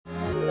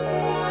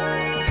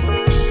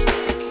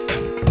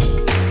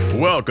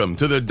Welcome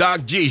to the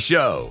Doc G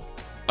Show,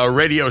 a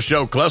radio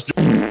show cluster.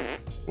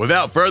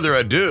 Without further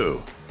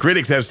ado,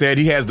 critics have said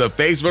he has the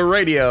face for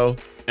radio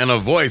and a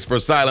voice for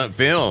silent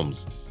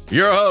films.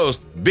 Your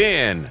host,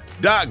 Ben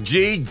Doc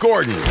G.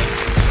 Gordon.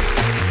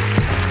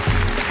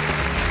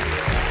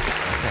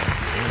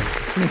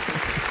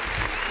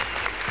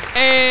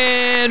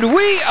 And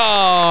we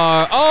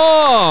are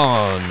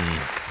on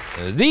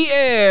the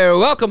air.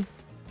 Welcome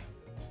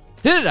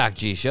to the Doc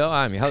G Show.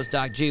 I'm your host,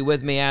 Doc G.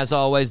 With me, as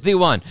always, the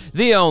one,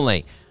 the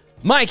only,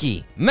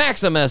 Mikey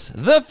Maximus,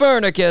 the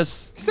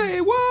Furnicus.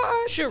 Say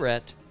what?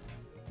 Charette.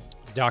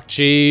 Doc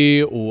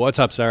G, what's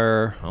up,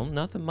 sir? Oh,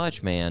 nothing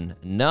much, man.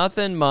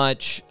 Nothing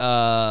much.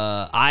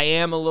 I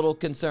am a little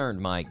concerned,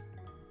 Mike.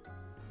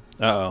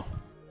 Uh-oh.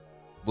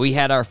 We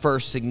had our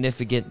first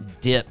significant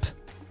dip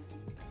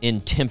in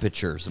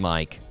temperatures,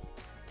 Mike,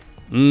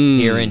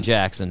 here in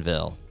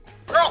Jacksonville.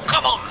 Oh,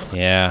 come on.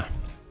 Yeah.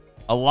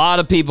 A lot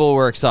of people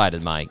were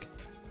excited, Mike.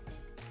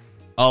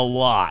 A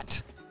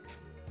lot.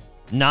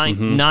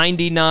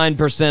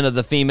 99% of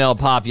the female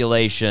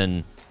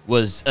population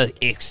was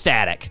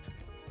ecstatic.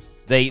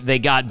 They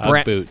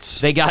got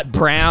boots. They got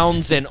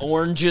browns and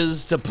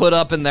oranges to put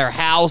up in their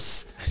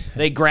house.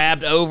 They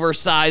grabbed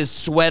oversized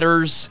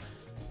sweaters.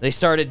 They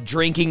started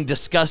drinking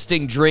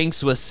disgusting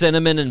drinks with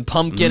cinnamon and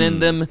pumpkin in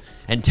them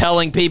and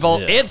telling people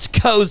it's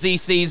cozy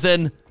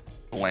season.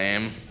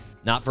 Wham.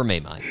 Not for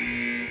me, Mike.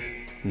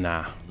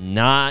 Nah.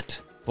 Not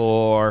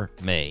for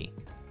me.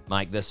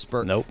 Mike, this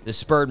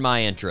spurred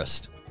my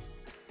interest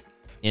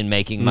in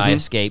making my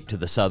escape to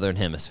the southern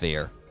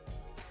hemisphere.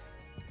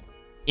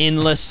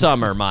 Endless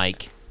summer,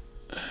 Mike.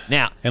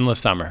 Now, endless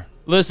summer.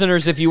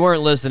 Listeners, if you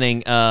weren't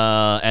listening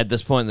at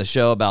this point in the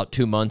show about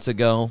 2 months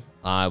ago,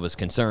 I was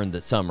concerned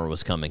that summer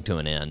was coming to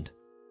an end,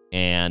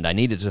 and I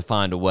needed to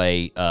find a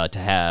way to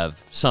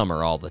have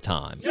summer all the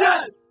time.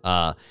 Yes!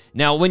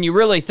 Now, when you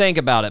really think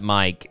about it,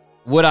 Mike,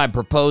 what I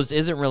proposed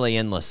isn't really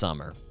endless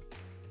summer.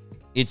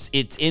 It's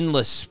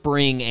endless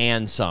spring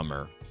and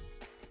summer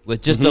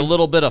with just a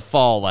little bit of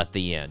fall at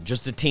the end,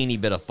 just a teeny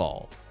bit of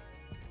fall.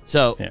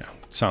 So yeah,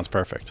 sounds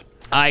perfect.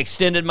 I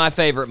extended my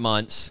favorite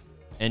months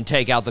and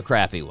take out the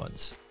crappy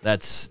ones.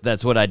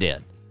 That's what I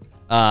did.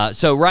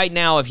 So right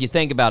now, if you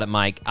think about it,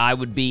 Mike, I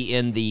would be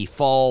in the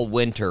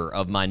fall-winter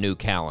of my new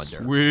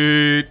calendar.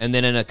 Sweet. And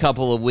then in a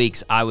couple of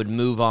weeks, I would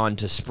move on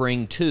to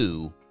spring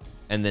 2,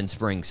 and then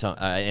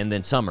and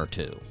then summer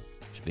 2,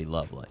 which would be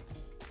lovely.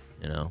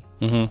 You know.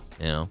 You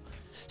know.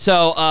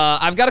 So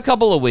I've got a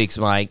couple of weeks,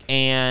 Mike,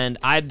 and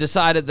I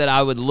decided that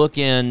I would look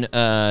in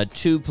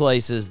 2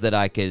 places that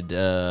I could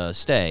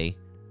stay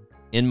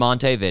in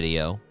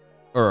Montevideo,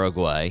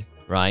 Uruguay.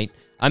 Right.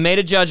 I made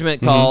a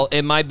judgment call.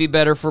 It might be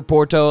better for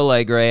Porto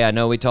Alegre. I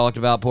know we talked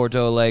about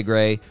Porto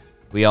Alegre.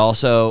 We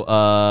also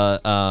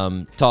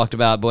talked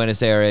about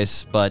Buenos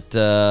Aires, but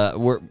I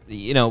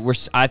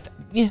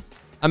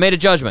made a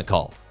judgment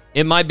call.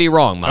 It might be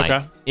wrong, Mike.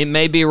 Okay. It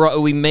may be wrong.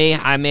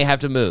 I may have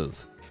to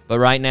move, but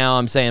right now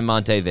I'm saying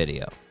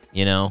Montevideo.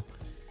 You know,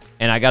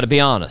 and I got to be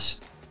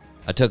honest.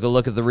 I took a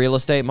look at the real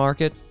estate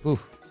market. Whew.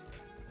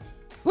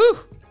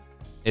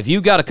 If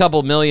you got a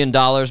couple $1 million,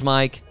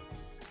 Mike,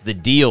 the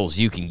deals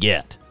you can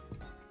get.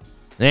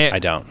 I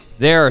don't.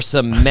 There are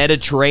some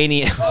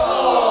Mediterranean...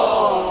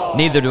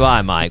 Neither do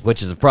I, Mike,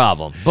 which is a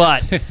problem.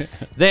 But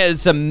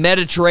there's some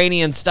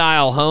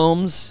Mediterranean-style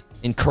homes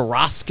in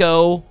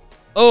Carrasco.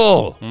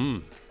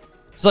 Oh!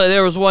 So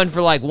there was one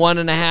for like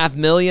 $1.5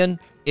 million.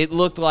 It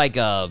looked like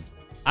I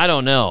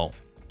don't know.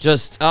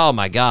 Just, oh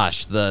my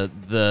gosh, the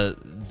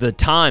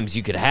times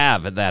you could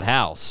have at that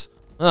house.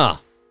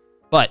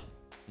 But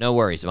no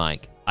worries,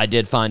 Mike. I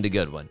did find a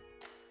good one.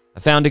 I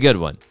found a good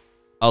one.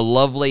 A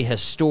lovely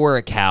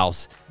historic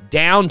house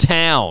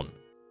downtown.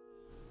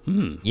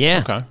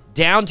 Yeah. Okay.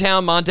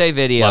 Downtown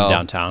Montevideo. Love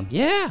downtown.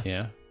 Yeah.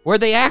 Yeah. Where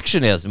the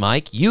action is,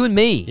 Mike. You and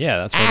me. Yeah,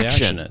 that's where the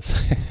action is.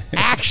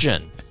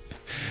 Action.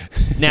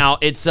 Now,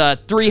 it's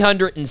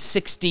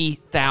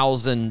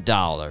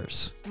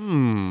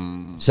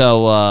 $360,000.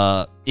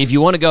 So, if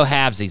you want to go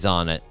halvesies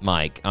on it,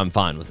 Mike, I'm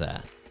fine with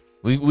that.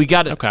 We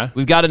got it. Okay.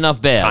 We've got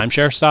enough beds.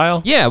 Timeshare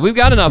style? Yeah, we've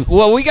got enough.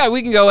 Well, we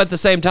can go at the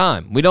same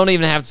time. We don't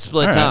even have to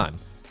split time.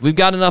 We've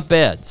got enough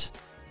beds.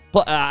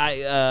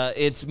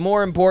 It's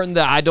more important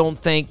that I don't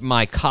think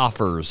my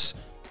coffers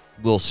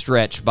will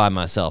stretch by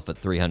myself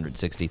at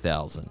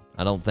 $360,000.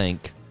 I don't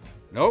think.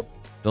 Nope.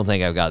 Don't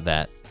think I've got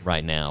that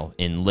right now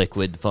in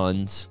liquid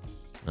funds.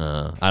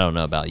 I don't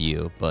know about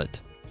you, but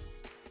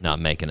not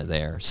making it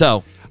there.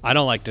 So. I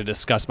don't like to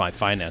discuss my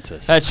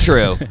finances. That's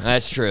true.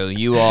 That's true.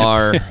 You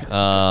are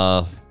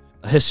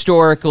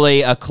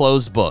historically a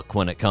closed book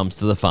when it comes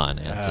to the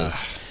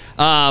finances.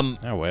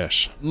 I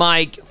wish.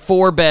 Mike,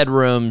 4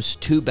 bedrooms,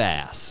 2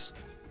 baths.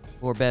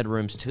 4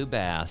 bedrooms, 2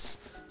 baths.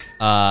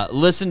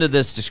 Listen to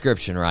this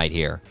description right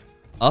here.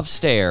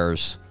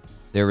 Upstairs,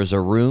 there is a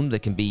room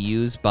that can be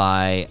used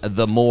by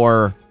the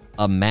more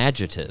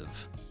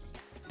imaginative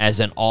as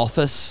an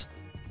office,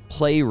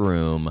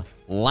 playroom,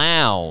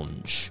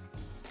 lounge.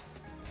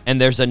 And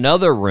there's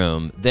another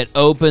room that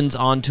opens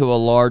onto a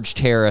large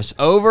terrace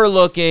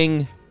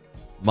overlooking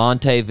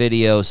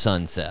Montevideo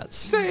sunsets.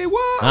 Say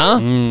what? Huh?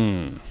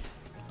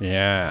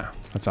 Yeah,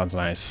 that sounds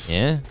nice.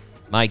 Yeah.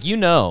 Mike,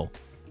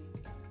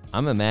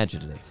 I'm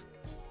imaginative.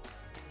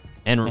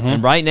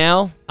 And right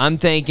now, I'm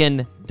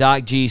thinking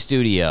Doc G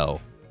Studio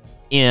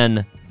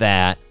in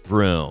that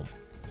room.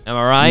 Am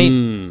I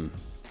right?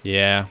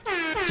 Yeah.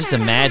 Just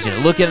imagine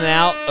it. Looking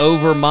out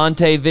over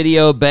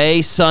Montevideo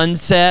Bay,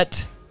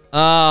 sunset.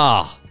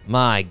 Oh,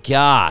 my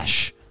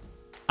gosh.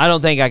 I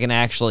don't think I can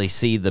actually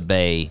see the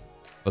bay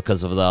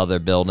because of the other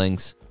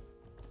buildings.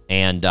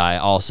 And I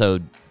also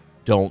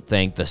don't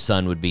think the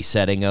sun would be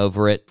setting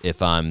over it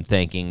if I'm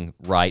thinking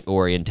right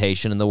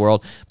orientation in the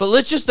world. But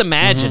let's just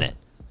imagine it,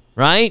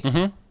 right?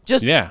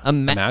 Just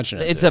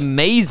imagine it. It's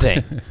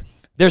amazing.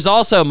 There's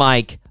also,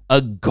 Mike,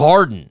 a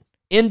garden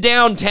in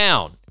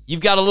downtown.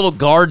 You've got a little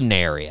garden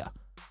area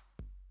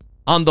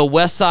on the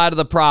west side of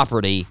the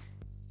property,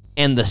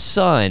 and the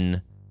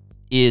sun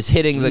is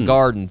hitting the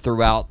garden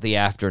throughout the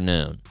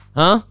afternoon.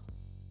 Huh?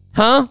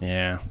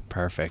 Yeah,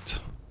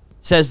 perfect.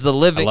 Says the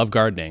living. I love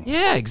gardening.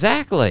 Yeah,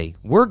 exactly.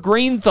 We're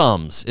green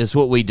thumbs is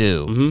what we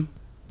do.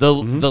 The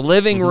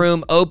living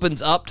room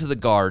opens up to the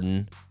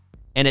garden,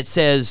 and it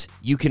says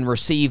you can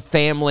receive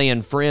family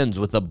and friends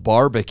with a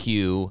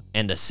barbecue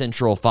and a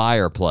central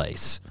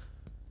fireplace.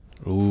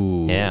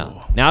 Ooh.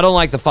 Yeah. Now, I don't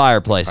like the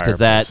fireplace because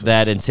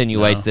that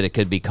insinuates that it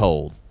could be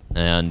cold,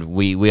 and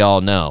we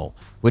all know,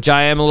 which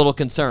I am a little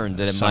concerned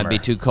that it might be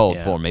too cold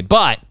for me.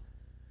 But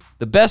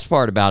the best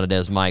part about it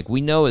is, Mike,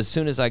 we know as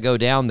soon as I go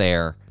down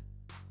there,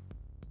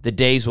 the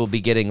days will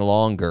be getting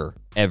longer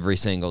every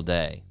single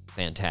day.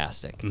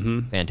 Fantastic.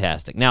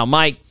 Fantastic. Now,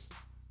 Mike,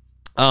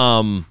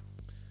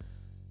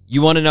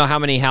 you want to know how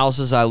many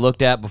houses I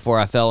looked at before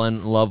I fell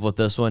in love with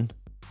this one?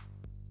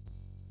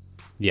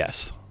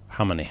 Yes.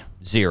 How many?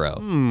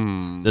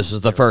 0. This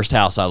was the first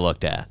house I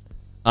looked at.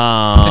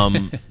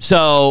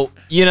 So,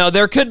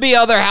 there could be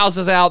other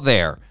houses out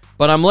there,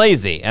 but I'm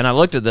lazy. And I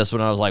looked at this one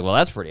and I was like, well,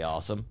 that's pretty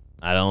awesome.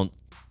 I don't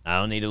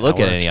need to look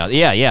at any other.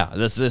 Yeah.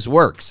 This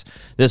works.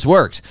 This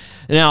works.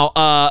 Now,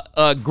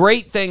 a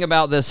great thing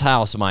about this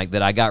house, Mike,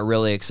 that I got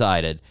really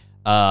excited.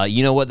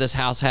 You know what this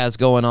house has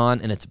going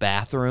on in its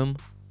bathroom?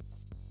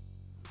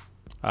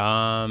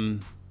 I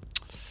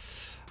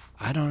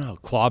don't know.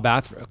 Claw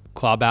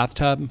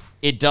bathtub?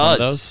 It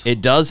does.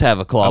 It does have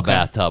a claw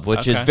bathtub,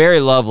 which is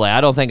very lovely.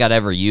 I don't think I'd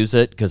ever use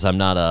it because I'm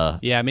not a...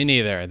 Yeah, me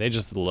neither. They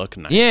just look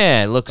nice.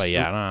 Yeah, it looks... But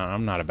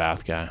I'm not a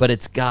bath guy. But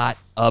it's got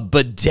a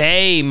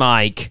bidet,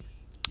 Mike.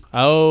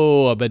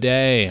 Oh, a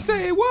bidet.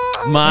 Say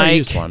what? Mike, I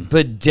used one.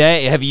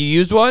 Bidet. Have you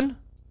used one?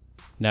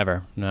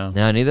 Never. No.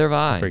 No, neither have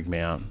I. Freaked me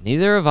out.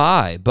 Neither have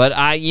I. But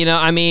I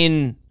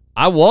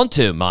want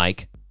to,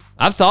 Mike.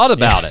 I've thought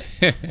about it.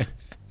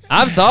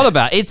 I've thought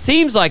about it. It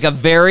seems like a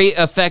very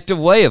effective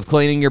way of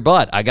cleaning your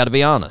butt. I got to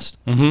be honest.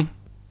 You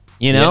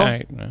know?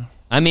 Yeah,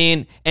 I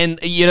mean, and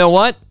you know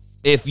what?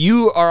 If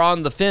you are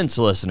on the fence,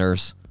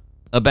 listeners,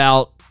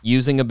 about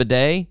using a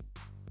bidet,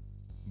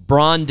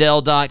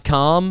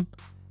 Brondell.com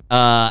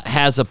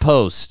has a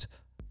post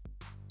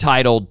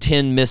titled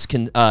 10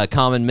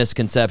 common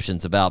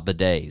misconceptions about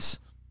bidets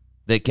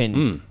that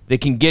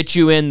can get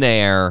you in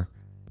there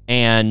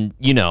and,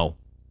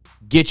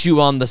 get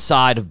you on the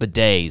side of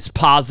bidets,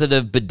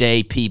 positive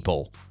bidet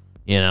people,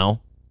 And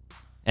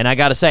I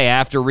got to say,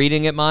 after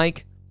reading it,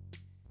 Mike,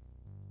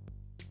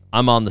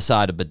 I'm on the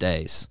side of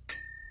bidets.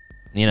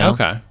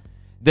 Okay.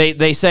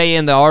 They say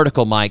in the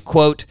article, Mike,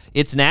 quote,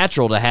 it's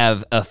natural to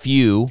have a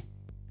few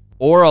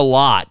or a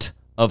lot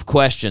of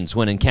questions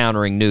when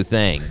encountering new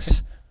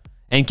things.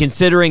 And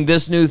considering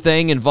this new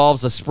thing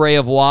involves a spray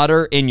of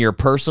water in your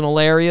personal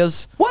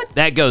areas,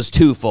 that goes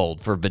twofold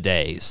for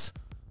bidets.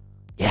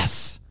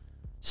 Yes.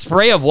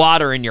 Spray of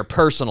water in your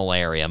personal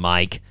area,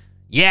 Mike.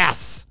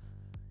 Yes.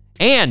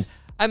 And,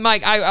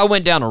 Mike, I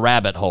went down a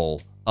rabbit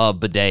hole of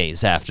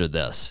bidets after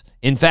this.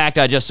 In fact,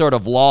 I just sort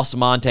of lost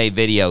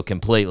Montevideo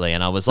completely,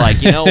 and I was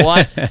like, you know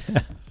what?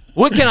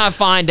 What can I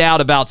find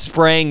out about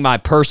spraying my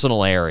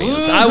personal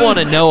areas? I want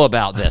to know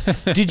about this.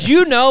 Did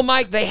you know,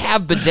 Mike, they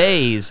have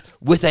bidets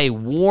with a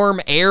warm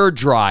air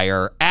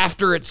dryer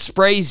after it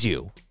sprays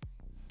you?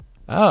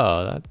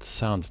 Oh, that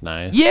sounds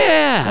nice.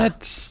 Yeah.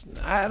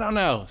 I don't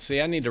know.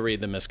 See, I need to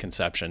read the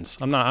misconceptions.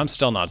 I'm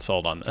still not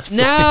sold on this.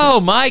 No,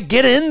 Mike,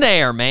 get in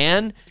there,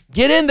 man.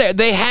 Get in there.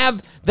 They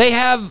have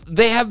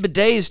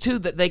bidets too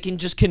that they can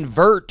just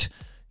convert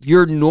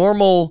your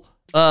normal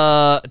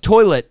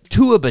toilet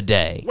to a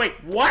bidet. Wait,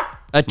 what?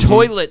 A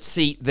toilet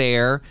seat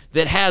there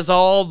that has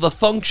all the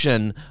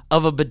function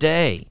of a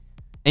bidet.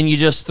 And you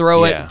just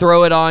throw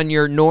it on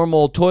your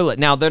normal toilet.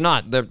 Now they're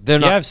not.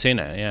 Yeah, I've seen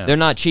it. Yeah. They're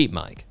not cheap,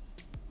 Mike.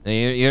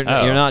 You're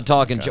not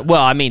talking. Okay.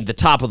 Well, I mean the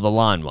top of the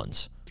line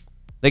ones.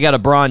 They got a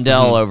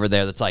Brondell over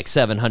there that's like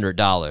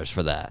 $700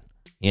 for that.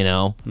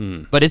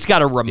 But it's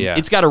got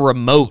a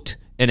remote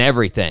and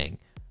everything.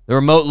 The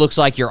remote looks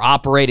like you're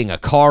operating a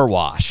car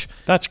wash.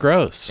 That's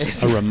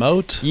gross. A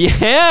remote?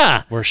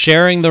 Yeah. We're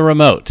sharing the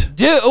remote.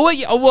 Dude,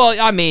 well,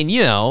 I mean,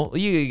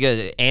 you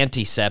get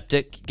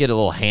antiseptic, get a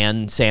little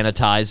hand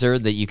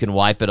sanitizer that you can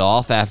wipe it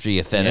off after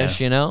you finish,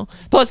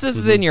 Plus, this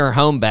is in your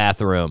home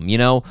bathroom,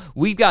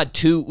 We've got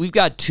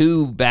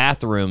two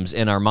bathrooms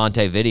in our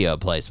Montevideo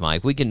place,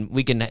 Mike. We can.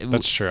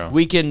 That's true.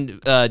 We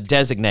can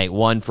designate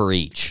one for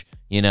each.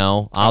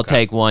 I'll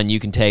take one, you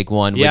can take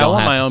one. Yeah, I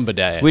want my own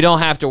bidet. We don't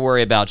have to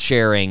worry about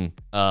sharing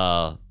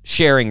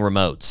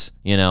remotes,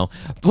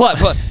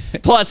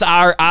 Plus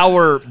our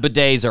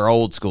bidets are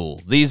old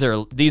school. These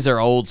are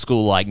old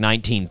school, like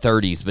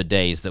 1930s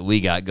bidets that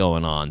we got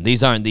going on.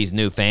 These aren't these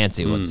new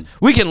fancy ones.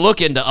 We can look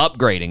into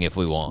upgrading if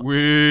we want.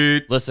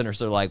 Sweet.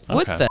 Listeners are like,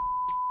 what the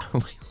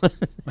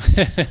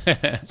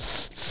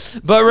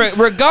But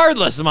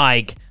regardless,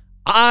 Mike,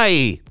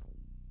 I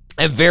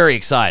am very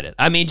excited.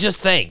 I mean, just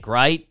think,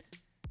 right?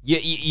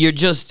 You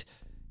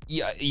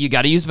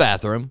got to use the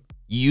bathroom.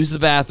 You use the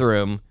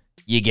bathroom.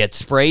 You get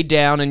sprayed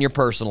down in your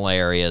personal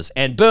areas,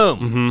 and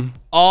boom,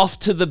 off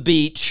to the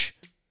beach,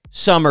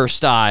 summer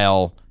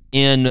style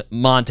in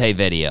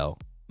Montevideo.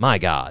 My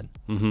God,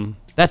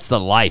 that's the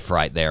life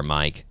right there,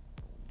 Mike.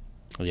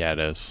 Yeah, it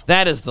is.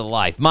 That is the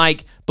life,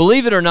 Mike.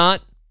 Believe it or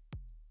not,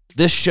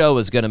 this show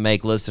is going to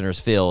make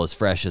listeners feel as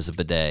fresh as a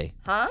bidet.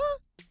 Huh?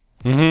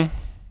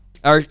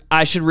 Or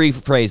I should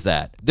rephrase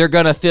that. They're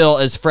going to feel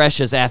as fresh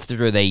as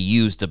after they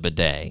used a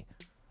bidet.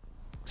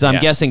 Because I'm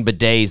guessing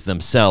bidets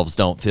themselves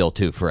don't feel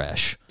too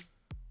fresh.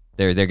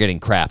 They're getting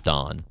crapped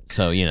on.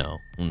 So,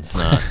 it's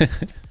not.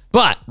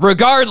 But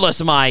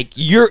regardless, Mike,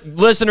 you're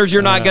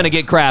not going to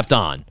get crapped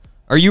on.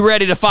 Are you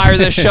ready to fire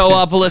this show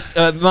up,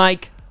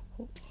 Mike?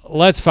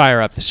 Let's fire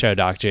up the show,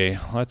 Doc G.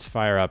 Let's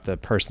fire up the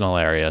personal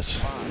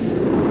areas.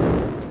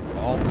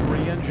 All 3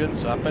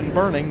 engines up and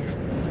burning.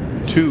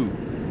 2,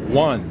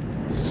 1.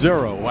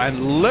 0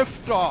 and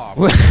lift off.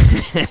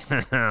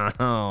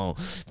 Oh,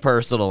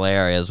 personal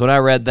areas. When I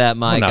read that,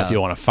 Mike, I don't know if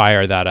you want to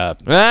fire that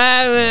up.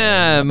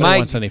 Mike,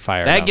 wants any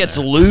fire that down gets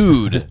there.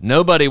 lewd.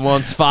 Nobody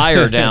wants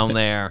fire down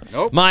there.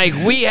 Nope. Mike,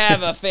 we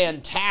have a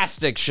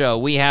fantastic show.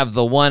 We have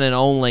the one and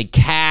only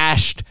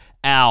Kash'd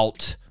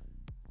Out.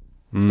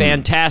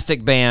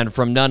 Fantastic band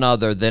from none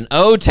other than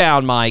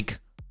O-Town, Mike.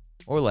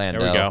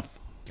 Orlando. There we go.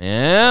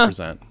 Yeah.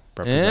 Represent.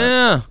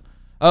 Yeah.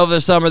 Over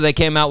the summer, they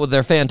came out with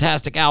their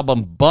fantastic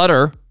album,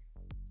 Butter.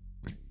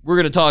 We're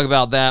going to talk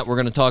about that. We're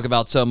going to talk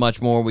about so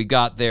much more. We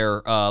got their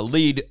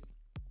lead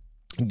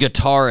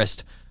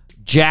guitarist,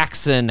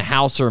 Jackson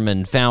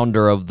Hauserman,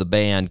 founder of the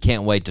band.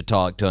 Can't wait to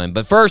talk to him.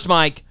 But first,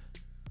 Mike,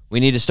 we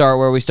need to start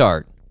where we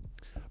start.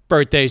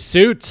 Birthday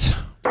suits.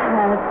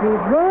 Happy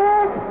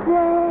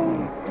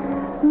birthday,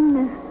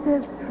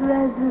 Mr.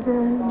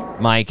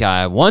 President. Mike,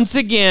 I once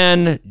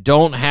again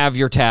don't have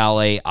your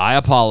tally. I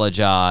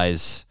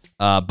apologize.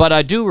 But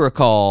I do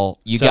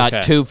recall you got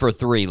okay. 2 for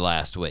 3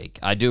 last week.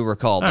 I do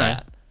recall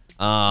that.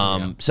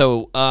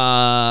 So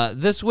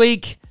this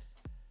week,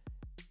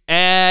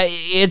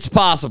 it's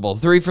possible.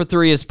 3 for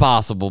 3 is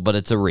possible, but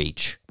it's a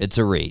reach. It's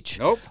a reach.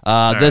 Nope.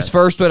 This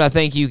first one I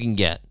think you can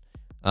get.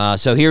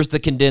 So here's the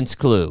condensed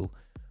clue.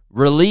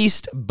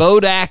 Released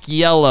Bodak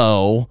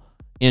Yellow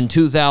in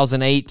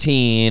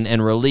 2018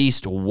 and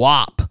released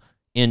WAP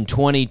in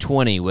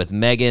 2020 with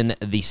Megan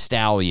Thee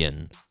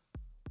Stallion.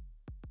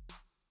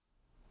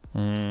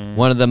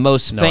 One of the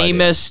most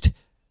famous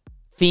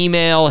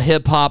female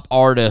hip-hop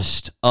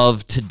artists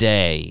of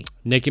today.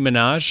 Nicki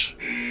Minaj.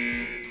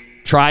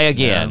 Try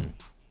again.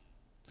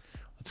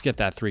 Let's get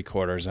that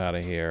 3/4 out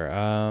of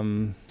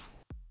here.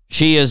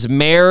 She is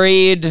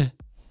married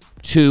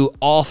to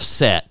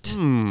Offset.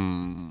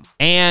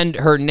 And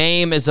her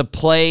name is a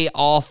play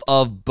off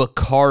of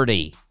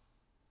Bacardi.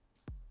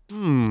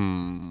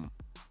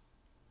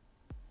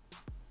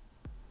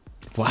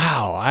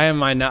 Wow, I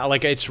not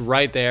like it's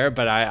right there,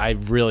 but I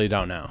really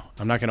don't know.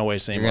 I'm not gonna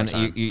waste any more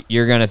time.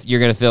 You're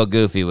gonna feel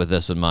goofy with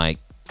this one, Mike.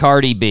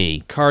 Cardi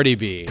B. Cardi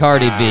B.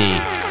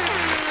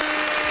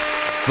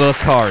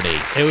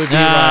 Bacardi. It would be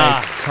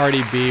like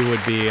Cardi B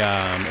would be.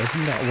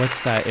 Isn't that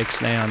what's that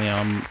ixnay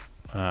on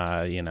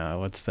the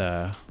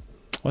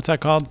what's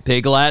that called?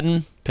 Pig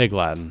Latin. Pig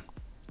Latin.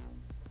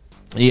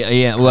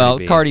 Yeah. Well,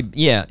 B. Cardi.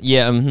 Yeah.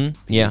 Yeah.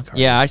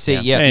 I see.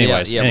 Yeah.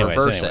 Anyways,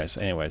 Reverse it.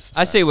 Anyways.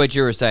 I see what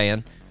you were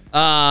saying.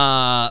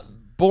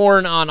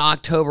 Born on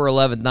October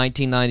 11th,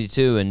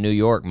 1992 in New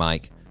York,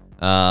 Mike.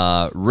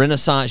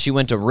 Renaissance. She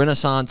went to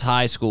Renaissance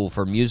High School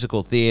for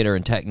Musical Theater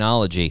and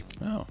Technology.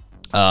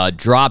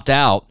 Dropped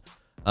out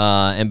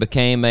and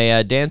became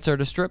a dancer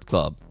at a strip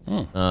club,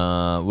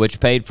 which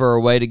paid for her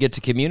way to get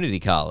to community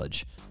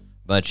college.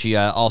 But she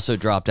also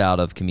dropped out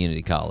of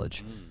community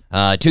college.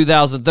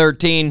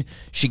 2013,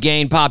 she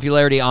gained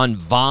popularity on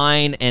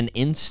Vine and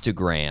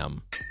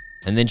Instagram.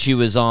 And then she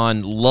was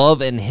on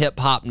Love and Hip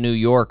Hop New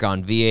York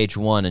on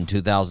VH1 in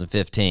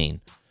 2015.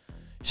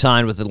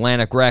 Signed with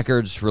Atlantic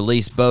Records,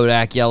 released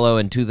Bodak Yellow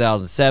in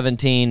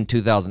 2017.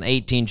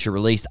 2018, she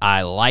released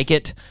I Like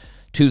It.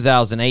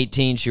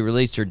 2018, she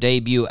released her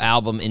debut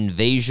album,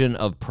 Invasion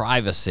of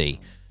Privacy.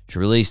 She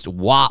released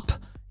WAP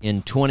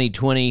in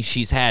 2020,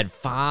 she's had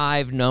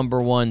 5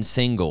 #1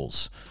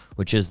 singles,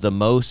 which is the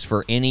most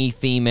for any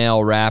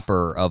female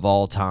rapper of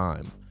all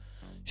time.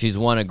 She's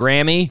won a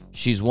Grammy.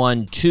 She's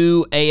won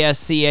 2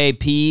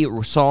 ASCAP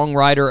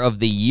Songwriter of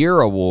the Year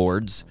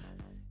awards.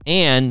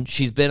 And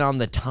she's been on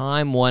the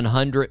Time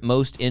 100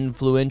 Most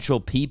Influential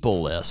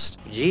People list.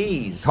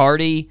 Jeez.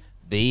 Cardi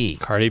B.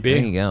 Cardi B.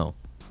 There you go.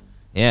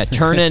 Yeah,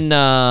 turning,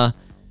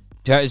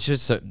 it's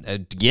just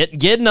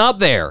getting up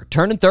there.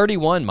 Turning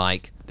 31,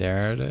 Mike.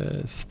 There it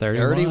is.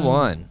 31.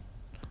 31.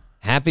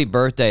 Happy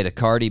birthday to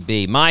Cardi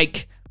B.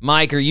 Mike,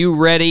 are you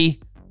ready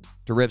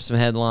to rip some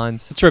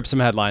headlines? Let's rip some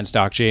headlines,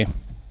 Doc G.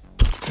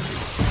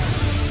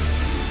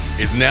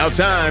 It's now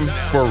time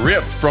for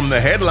Rip from the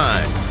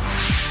Headlines.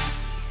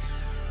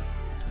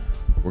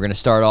 We're going to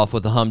start off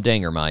with a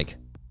humdinger, Mike.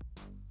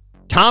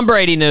 Tom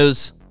Brady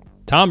news.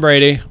 Tom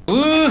Brady.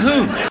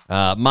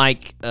 Woohoo!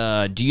 Mike,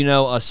 do you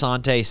know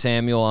Asante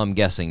Samuel? I'm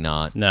guessing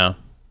not. No.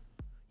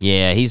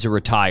 Yeah, he's a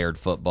retired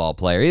football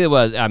player.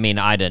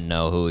 I didn't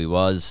know who he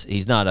was.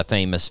 He's not a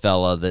famous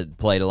fella that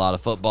played a lot of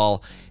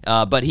football,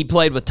 but he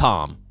played with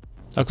Tom.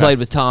 He played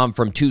with Tom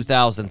from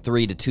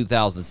 2003 to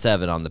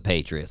 2007 on the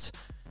Patriots.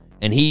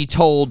 And he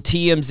told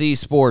TMZ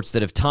Sports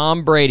that if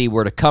Tom Brady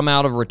were to come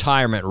out of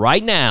retirement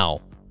right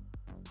now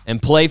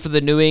and play for the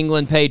New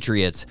England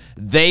Patriots,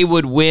 they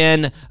would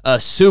win a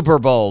Super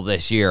Bowl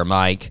this year,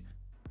 Mike.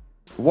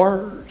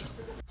 Word.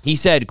 He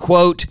said,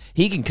 quote,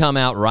 he can come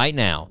out right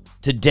now,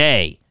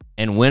 today,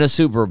 and win a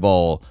Super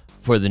Bowl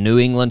for the New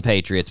England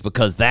Patriots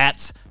because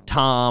that's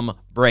Tom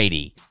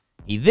Brady.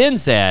 He then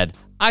said,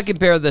 I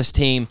compare this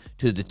team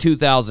to the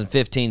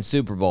 2015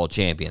 Super Bowl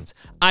champions.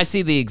 I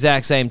see the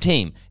exact same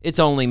team. It's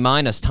only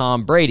minus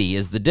Tom Brady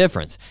is the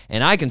difference.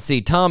 And I can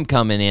see Tom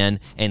coming in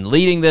and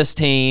leading this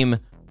team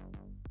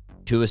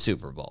to a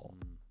Super Bowl.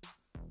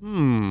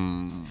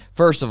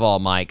 First of all,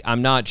 Mike,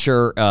 I'm not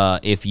sure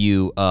if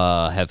you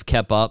have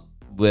kept up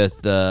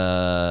with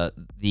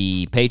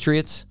the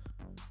Patriots,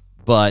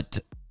 but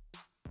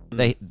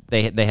they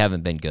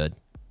haven't been good.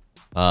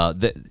 I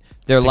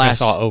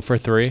saw 0 for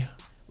 3.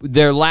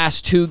 Their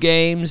last 2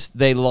 games,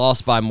 they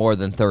lost by more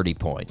than 30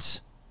 points.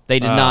 They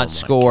did not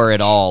score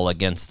at all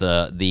against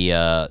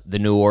the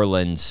New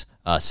Orleans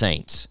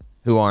Saints,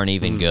 who aren't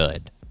even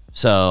good.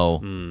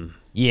 So,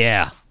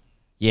 yeah.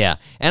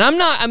 And I'm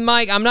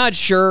not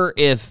sure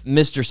if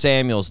Mr.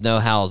 Samuels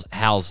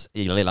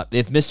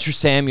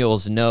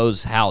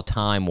knows how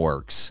time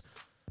works.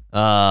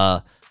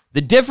 The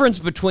difference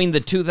between the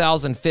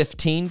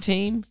 2015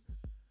 team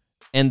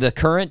and the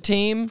current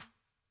team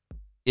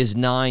is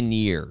 9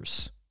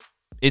 years.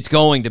 It's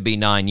going to be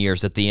 9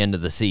 years at the end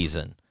of the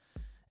season.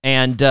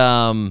 And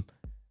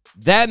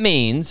that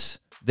means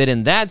that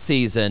in that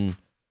season,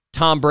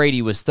 Tom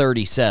Brady was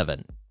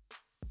 37.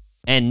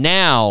 And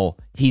now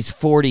he's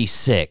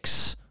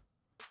 46.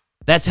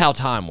 That's how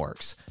time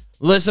works.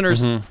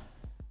 Listeners,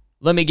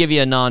 let me give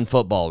you a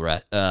non-football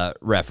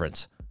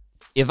reference.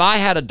 If I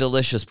had a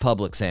delicious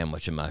Publix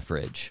sandwich in my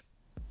fridge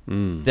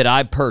that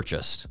I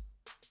purchased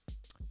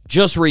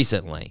just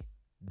recently,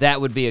 that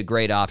would be a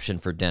great option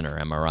for dinner.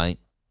 Am I right?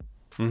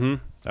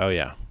 Oh,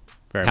 yeah.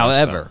 Very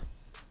However, much so.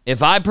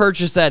 If I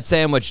purchased that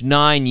sandwich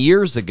 9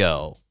 years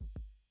ago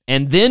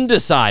and then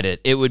decided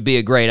it would be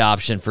a great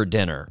option for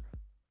dinner,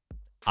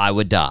 I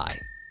would die.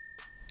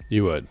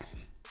 You would.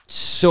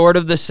 Sort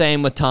of the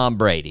same with Tom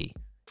Brady.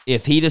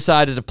 If he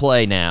decided to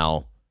play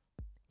now,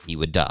 he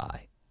would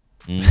die.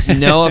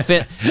 No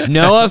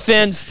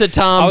offense to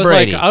Tom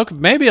Brady. Like, okay,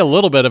 maybe a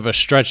little bit of a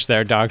stretch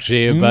there, Doc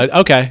G, but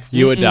okay,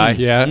 you would die.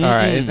 Yeah, all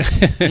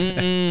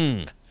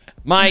right.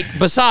 Mike,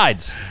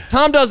 besides,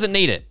 Tom doesn't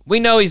need it. We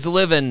know he's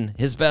living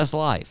his best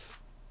life.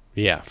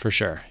 Yeah, for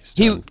sure. He's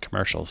doing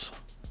commercials.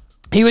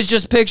 He was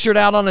just pictured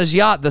out on his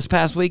yacht this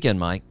past weekend,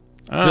 Mike.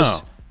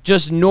 Oh.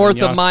 Just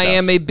north of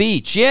Miami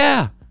Beach.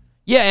 Yeah.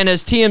 Yeah, and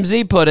as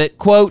TMZ put it,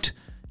 quote,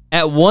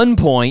 at one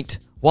point,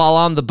 while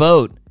on the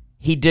boat,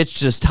 he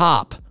ditched his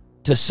top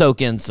to soak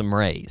in some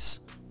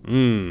rays.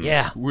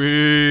 Yeah.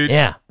 Sweet.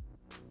 Yeah.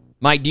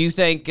 Mike, do you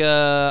think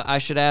I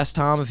should ask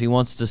Tom if he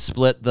wants to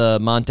split the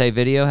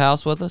Montevideo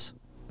house with us?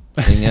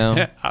 You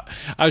know?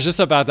 I was just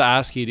about to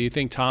ask you, do you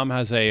think Tom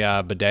has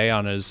a bidet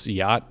on his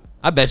yacht?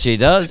 I bet you he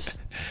does.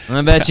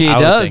 I bet you he I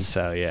does. would think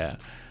so, yeah.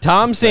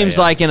 Tom seems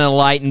like an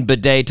enlightened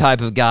bidet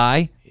type of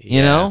guy,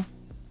 you know?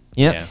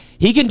 Yeah.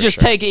 He can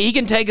just he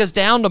can take us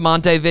down to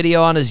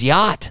Montevideo on his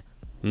yacht.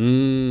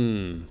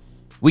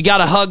 We got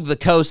to hug the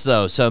coast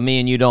though, so me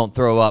and you don't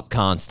throw up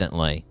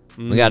constantly.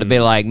 We got to be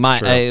like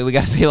we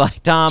got to be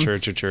like Tom.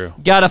 True.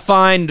 Got to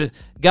find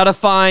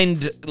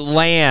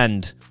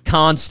land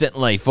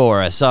constantly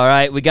for us, all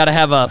right? We got to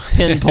have a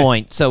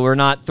pinpoint so we're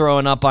not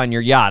throwing up on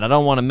your yacht. I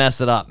don't want to mess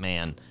it up,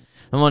 man.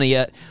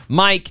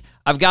 Mike,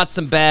 I've got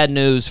some bad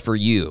news for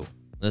you.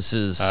 This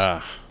is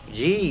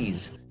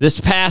Jeez. This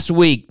past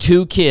week,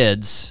 2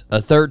 kids, a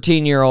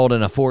 13-year-old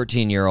and a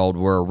 14-year-old,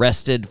 were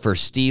arrested for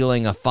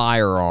stealing a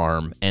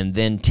firearm and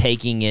then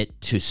taking it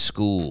to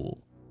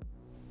school.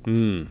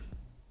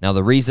 Now,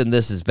 the reason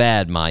this is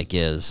bad, Mike,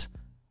 is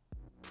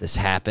this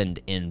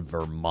happened in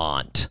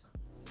Vermont.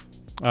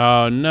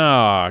 Oh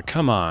no!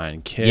 Come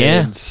on,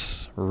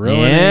 kids.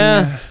 Ruining.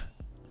 Yeah.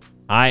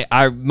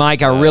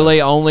 Mike, I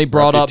really only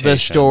brought up this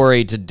reputation.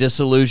 story to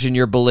disillusion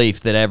your belief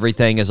that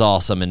everything is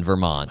awesome in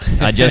Vermont.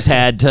 I just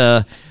had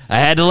to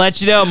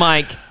let you know,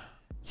 Mike.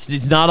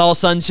 It's not all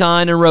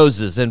sunshine and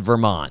roses in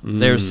Vermont.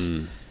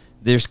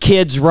 There's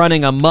kids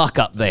running amok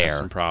up there.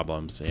 Some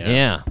problems.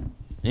 Yeah.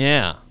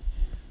 Yeah.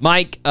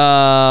 Mike,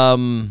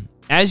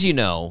 as you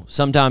know,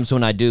 sometimes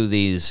when I do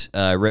these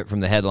rip from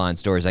the headline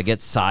stories, I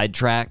get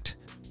sidetracked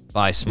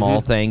by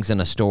small things in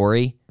a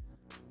story,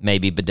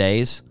 maybe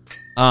bidets.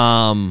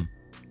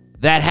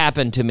 That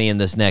happened to me in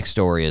this next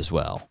story as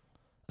well.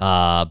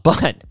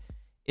 But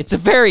it's a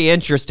very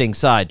interesting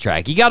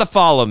sidetrack. You got to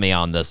follow me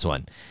on this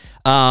one.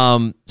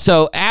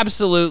 So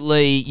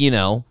absolutely,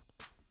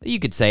 you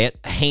could say it,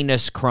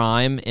 heinous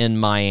crime in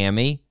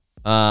Miami.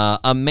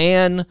 A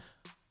man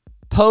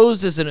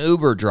posed as an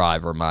Uber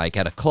driver, Mike,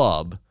 at a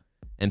club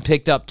and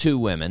picked up 2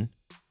 women.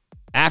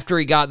 After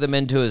he got them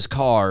into his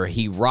car,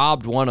 he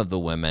robbed one of the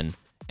women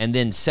and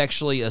then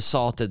sexually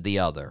assaulted the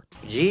other.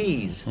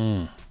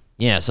 Jeez.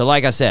 Yeah, so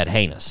like I said,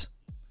 heinous.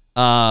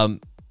 The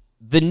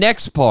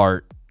next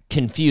part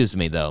confused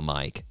me, though,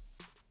 Mike.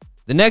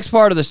 The next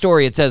part of the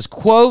story, it says,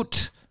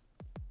 quote,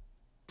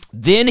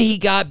 then he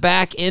got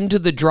back into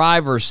the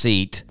driver's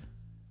seat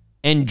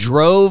and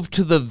drove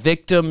to the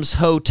victim's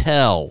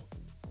hotel.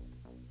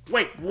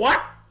 Wait,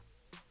 what?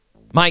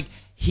 Mike,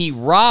 he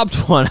robbed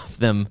one of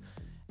them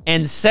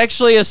and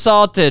sexually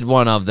assaulted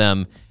one of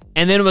them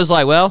and then was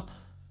like, well,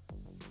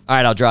 all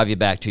right, I'll drive you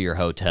back to your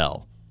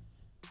hotel.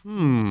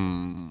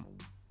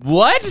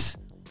 What?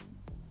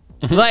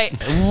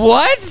 Like,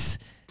 what?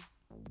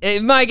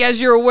 Mike,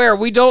 as you're aware,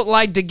 we don't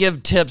like to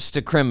give tips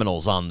to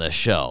criminals on this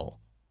show.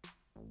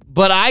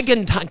 But I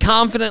can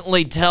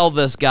confidently tell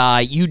this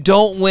guy, you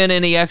don't win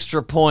any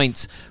extra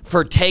points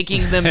for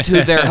taking them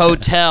to their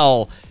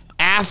hotel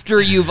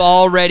after you've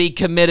already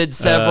committed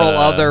several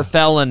other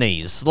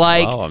felonies.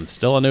 Like, Oh, I'm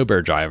still an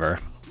Uber driver.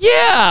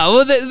 yeah,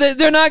 well,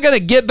 they're not going to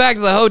get back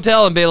to the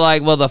hotel and be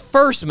like, well, the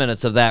first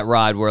minutes of that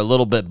ride were a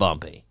little bit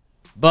bumpy.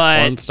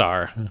 But 1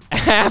 star.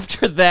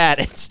 after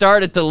that, it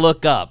started to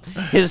look up.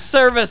 His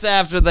service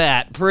after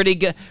that, pretty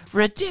good.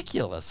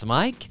 Ridiculous,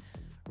 Mike.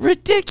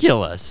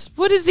 Ridiculous.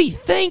 What is he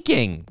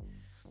thinking?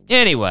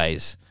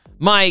 Anyways,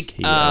 Mike,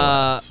 He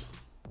knows.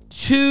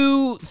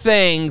 2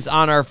 things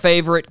on our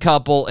favorite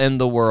couple in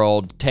the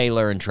world,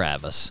 Taylor and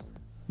Travis.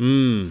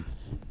 How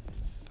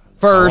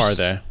First,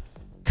 are they?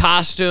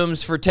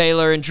 costumes for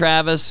Taylor and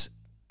Travis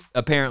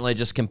apparently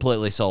just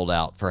completely sold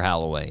out for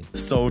Halloween.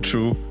 So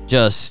true.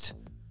 Just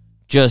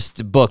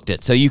booked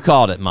it. So you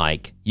called it,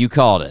 Mike. You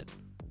called it.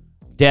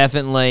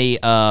 Definitely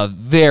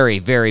very,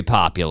 very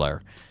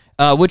popular.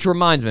 Which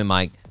reminds me,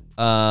 Mike,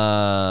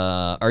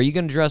 are you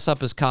going to dress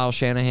up as Kyle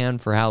Shanahan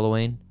for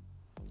Halloween?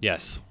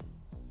 Yes.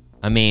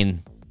 I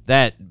mean,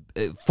 that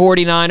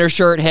 49er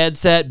shirt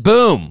headset,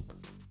 boom,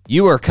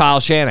 you were Kyle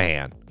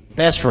Shanahan.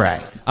 That's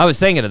right. I was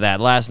thinking of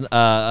that last,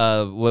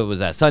 what was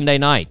that, Sunday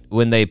night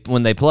when they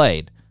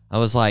played. I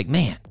was like,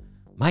 man,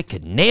 Mike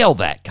could nail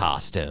that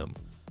costume.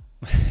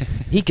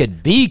 He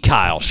could be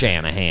Kyle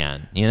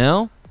Shanahan,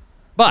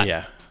 But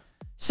Yeah.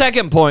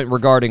 second point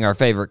regarding our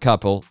favorite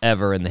couple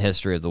ever in the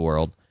history of the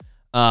world,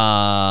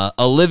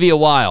 Olivia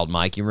Wilde,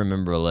 Mike, you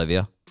remember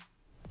Olivia?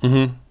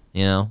 Mm-hmm.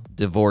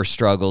 Divorce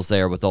struggles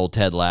there with old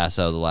Ted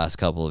Lasso the last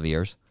couple of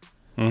years.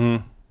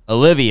 Mm-hmm.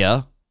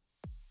 Olivia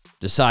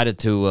decided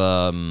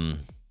to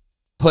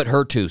put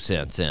her 2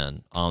 cents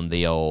in on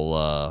the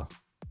old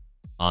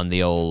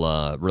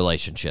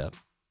relationship.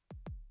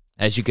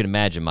 As you can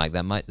imagine, Mike,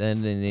 that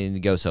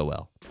didn't go so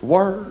well.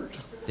 Word.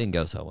 Didn't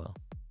go so well.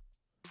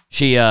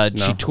 She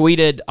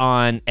tweeted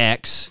on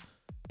X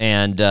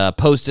and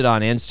posted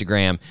on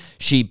Instagram.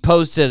 She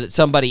posted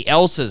somebody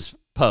else's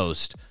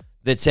post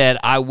that said,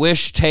 I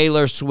wish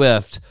Taylor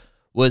Swift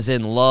was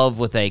in love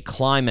with a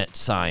climate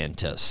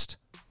scientist.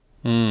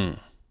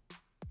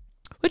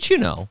 Which,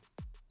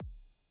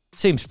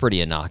 seems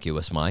pretty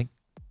innocuous, Mike.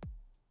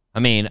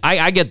 I mean,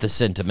 I get the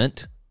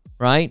sentiment,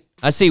 right?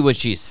 I see what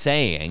she's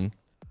saying.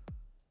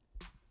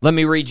 Let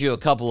me read you a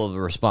couple of the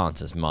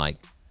responses, Mike.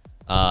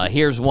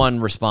 Here's one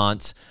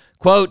response.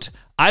 Quote,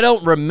 I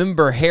don't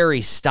remember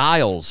Harry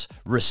Styles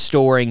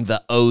restoring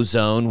the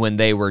ozone when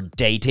they were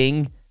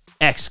dating!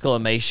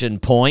 Exclamation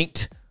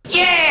point.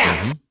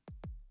 Yeah!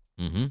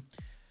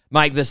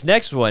 Mike, this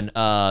next one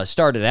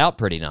started out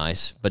pretty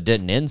nice, but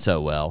didn't end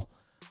so well.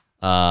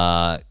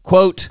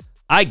 Quote,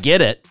 I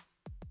get it,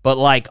 but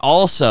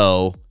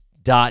also, ...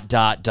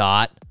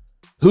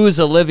 who's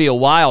Olivia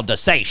Wilde to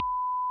say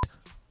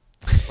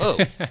Whoa.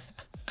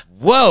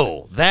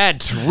 Whoa,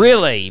 that's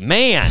really,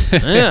 man.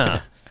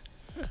 Yeah.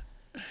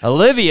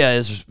 Olivia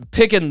is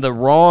picking the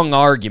wrong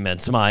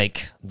arguments,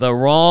 Mike.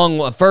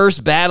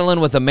 First battling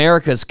with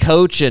America's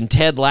coach and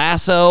Ted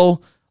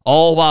Lasso,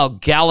 all while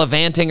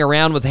gallivanting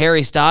around with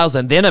Harry Styles,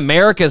 and then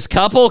America's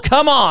couple?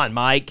 Come on,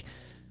 Mike.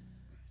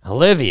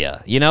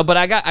 Olivia, but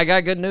I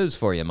got good news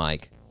for you,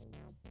 Mike.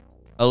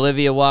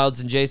 Olivia Wilde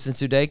and Jason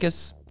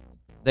Sudeikis,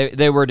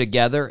 They were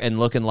together and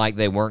looking like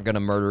they weren't going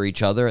to murder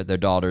each other at their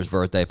daughter's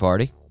birthday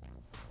party.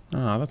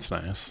 Oh, that's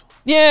nice.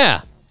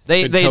 Yeah.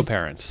 They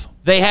co-parents.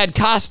 They had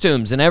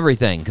costumes and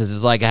everything because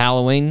it's like a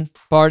Halloween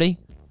party.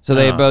 So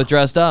they both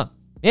dressed up.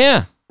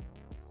 Yeah.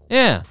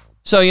 Yeah.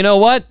 So you know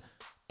what?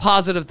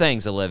 Positive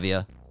things,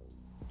 Olivia.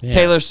 Yeah.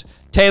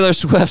 Taylor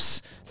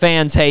Swift's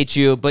fans hate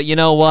you, but you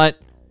know what?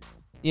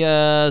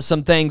 Yeah,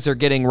 some things are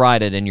getting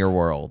righted in your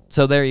world.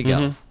 So there you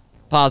go.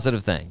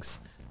 Positive things.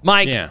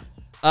 Mike,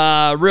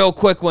 real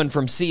quick one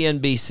from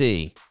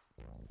CNBC.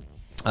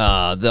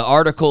 The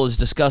article is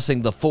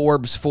discussing the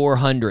Forbes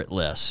 400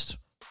 list.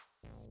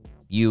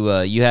 You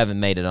haven't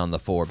made it on the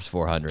Forbes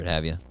 400,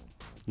 have you?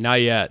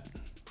 Not yet.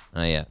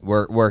 Oh yeah,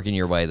 working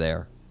your way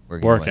there.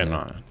 Working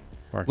on it.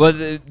 Well,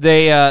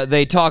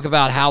 they talk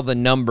about how the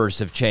numbers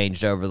have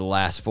changed over the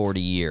last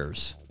 40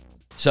 years.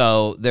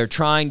 So they're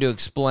trying to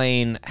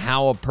explain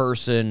how a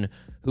person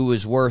who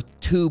is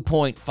worth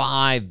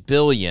 $2.5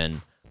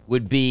 billion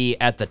would be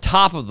at the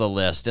top of the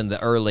list in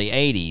the early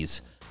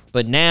 80s,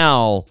 but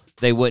now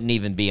they wouldn't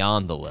even be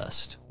on the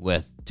list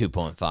with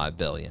 $2.5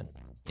 billion,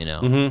 you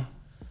know?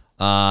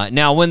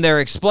 Now, when they're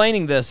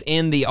explaining this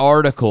in the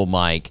article,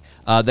 Mike,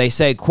 they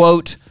say,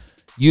 quote,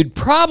 "You'd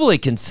probably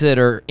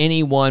consider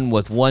anyone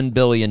with $1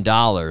 billion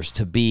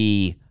to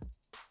be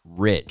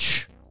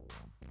rich.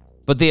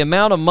 But the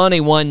amount of money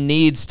one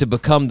needs to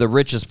become the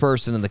richest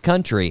person in the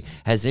country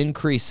has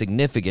increased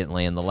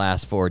significantly in the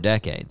last 4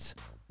 decades."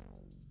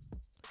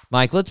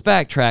 Mike, let's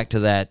backtrack to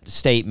that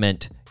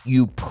statement.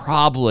 You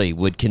probably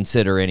would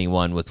consider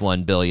anyone with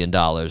 $1 billion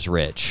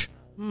rich.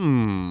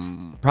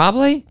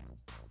 Probably?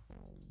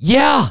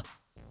 Yeah.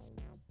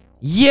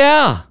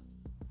 Yeah.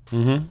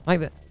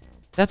 Like that.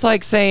 That's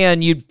like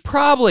saying you'd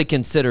probably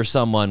consider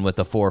someone with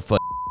a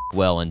 4-foot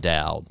well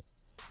endowed.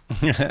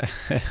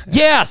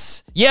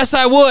 Yes,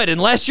 I would.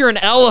 Unless you're an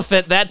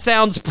elephant, that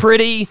sounds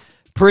pretty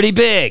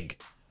big.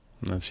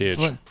 That's huge.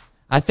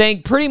 I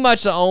think pretty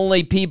much the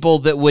only people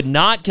that would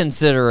not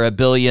consider $1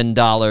 billion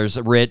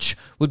rich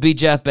would be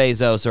Jeff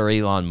Bezos or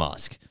Elon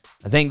Musk.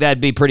 I think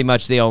that'd be pretty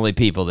much the only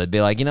people that'd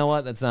be like, you know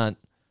what, that's not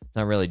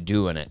really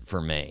doing it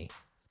for me.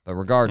 But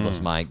regardless,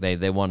 Mike,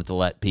 they wanted to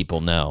let people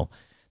know.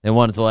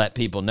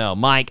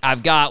 Mike,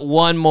 I've got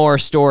one more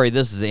story.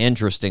 This is an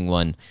interesting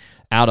one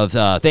out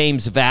of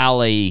Thames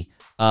Valley,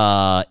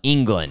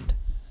 England.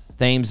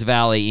 Thames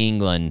Valley,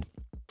 England.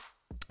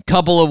 A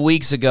couple of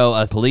weeks ago,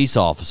 a police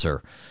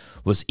officer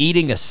was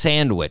eating a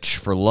sandwich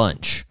for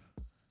lunch.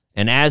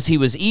 And as he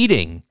was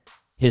eating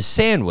his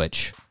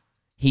sandwich,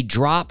 he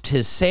dropped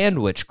his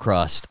sandwich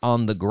crust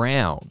on the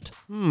ground.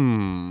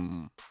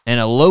 And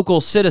a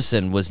local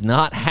citizen was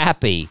not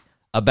happy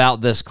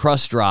about this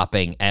crust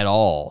dropping at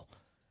all.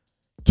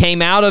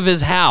 Came out of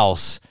his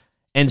house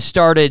and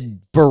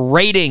started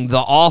berating the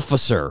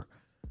officer,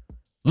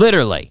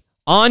 literally,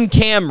 on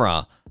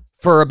camera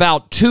for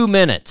about 2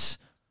 minutes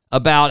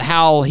about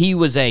how he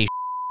was a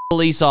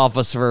police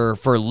officer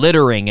for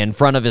littering in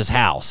front of his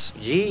house.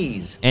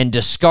 Jeez. And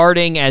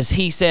discarding, as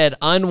he said,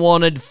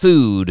 unwanted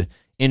food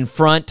in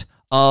front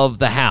of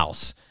the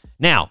house.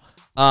 Now,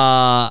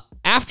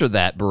 after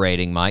that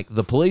berating, Mike,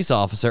 the police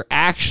officer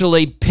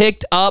actually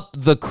picked up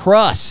the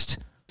crust.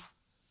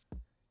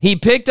 He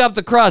picked up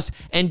the crust,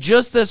 and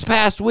just this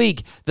past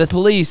week, the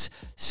police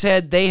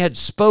said they had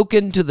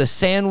spoken to the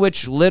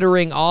sandwich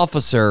littering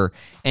officer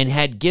and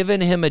had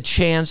given him a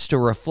chance to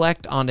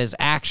reflect on his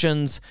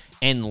actions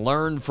and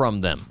learn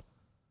from them.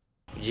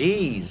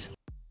 Jeez.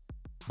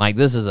 Mike,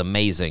 this is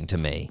amazing to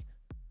me.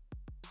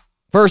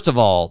 First of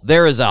all,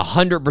 there is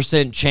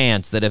 100%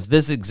 chance that if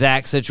this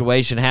exact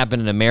situation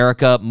happened in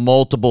America,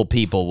 multiple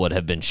people would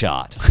have been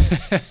shot.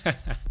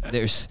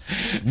 There's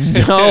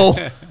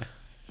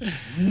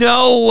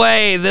no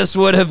way this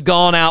would have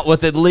gone out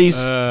with at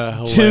least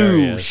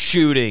 2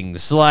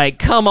 shootings. Like,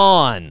 come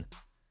on.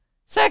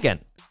 Second,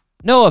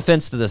 no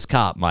offense to this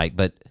cop, Mike,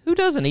 but who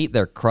doesn't eat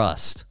their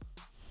crust?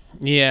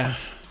 Yeah,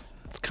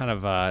 it's kind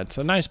of it's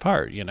a nice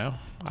part, you know.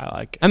 I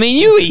like. I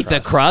mean, you eat the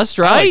crust,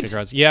 right? I like the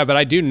crust. Yeah, but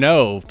I do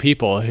know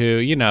people who,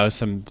 you know,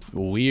 some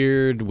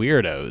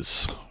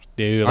weirdos.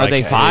 Are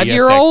they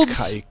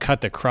 5-year-olds? You cut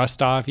the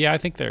crust off. Yeah, I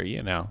think they're.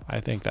 You know, I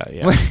think that.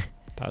 Yeah,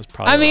 that was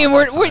probably. I mean,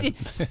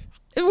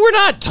 we're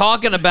not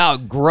talking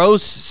about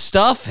gross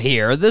stuff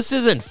here. This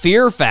isn't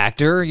Fear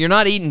Factor. You're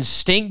not eating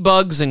stink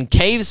bugs and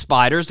cave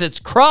spiders. It's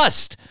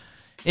crust.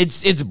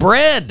 It's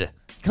bread.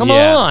 Come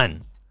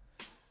on.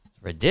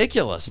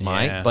 Ridiculous,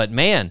 Mike. Yeah. But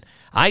man,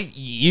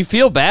 you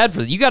feel bad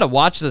for you. Got to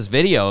watch this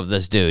video of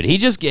this dude. He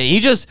just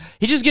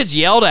gets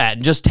yelled at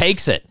and just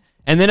takes it.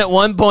 And then at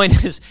one point,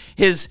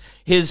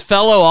 his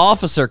fellow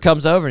officer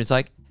comes over and he's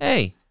like,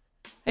 "Hey,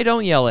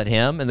 don't yell at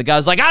him." And the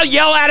guy's like, "I'll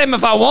yell at him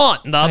if I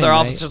want." And the other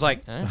officer's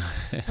like, "All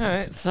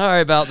right,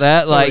 sorry about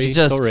that."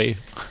 Sorry.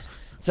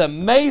 It's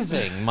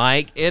amazing,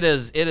 Mike. It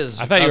is.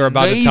 I thought you were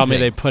about to tell me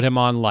they put him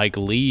on like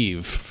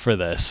leave for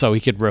this so he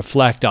could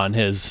reflect on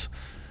his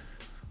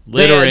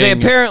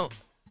littering.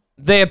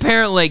 They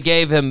apparently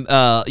gave him,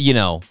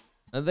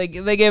 They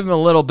gave him a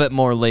little bit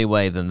more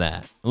leeway than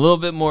that.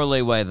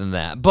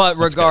 But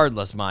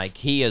regardless, Mike,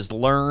 he has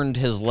learned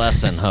his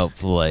lesson,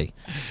 hopefully.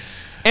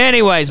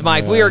 Anyways,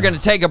 Mike, we are going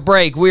to take a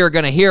break. We are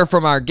going to hear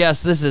from our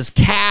guests. This is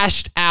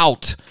Kash'd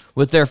Out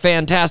with their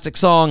fantastic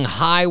song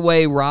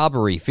Highway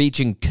Robbery,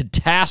 featuring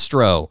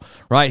Catastro,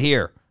 right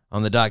here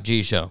on the Doc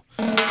G Show.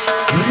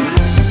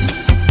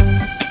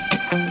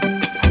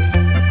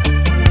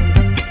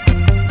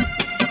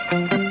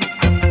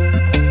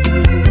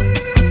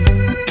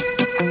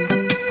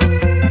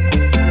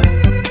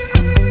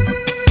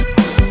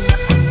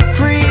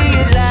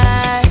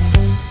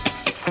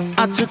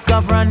 I took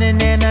off running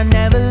and I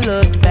never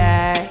looked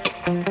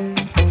back.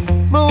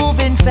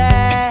 Moving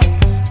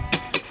fast,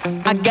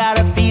 I got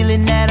a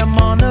feeling that I'm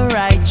on the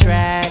right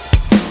track.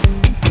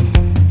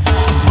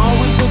 I'm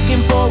always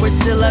looking forward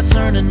till I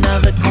turn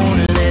another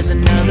corner. There's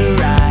another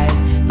ride,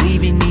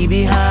 leaving me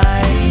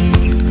behind.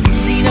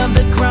 Scene of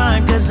the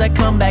crime, cause I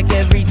come back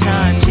every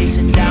time.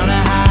 Chasing down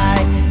a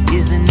high,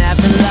 isn't that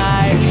the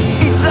life?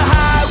 It's a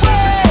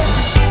highway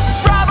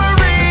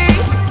robbery,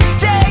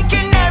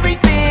 taking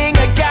everything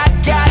I got.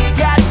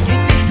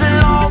 It's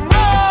a long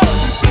road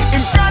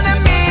in front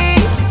of me.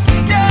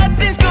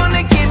 Nothing's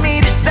gonna get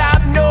me to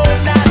stop. No,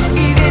 not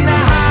even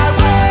a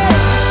highway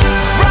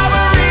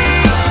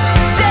robbery.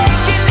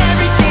 Taking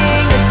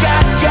everything I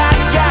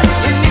got.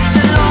 And it's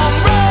a long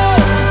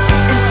road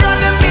in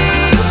front of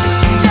me.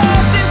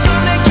 Nothing's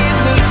gonna get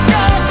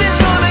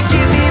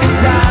me to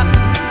stop.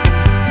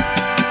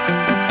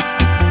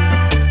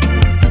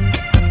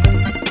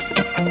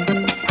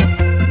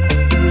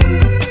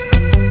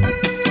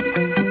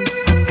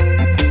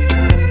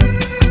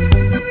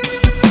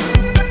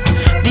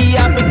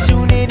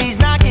 Opportunities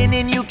knocking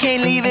and you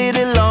can't leave it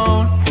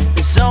alone.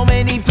 There's so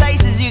many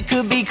places you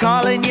could be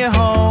calling your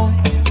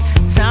home.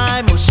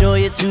 Time will show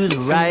you to the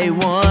right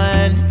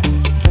one.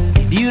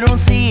 If you don't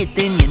see it,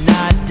 then you're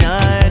not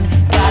done.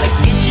 Gotta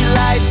get your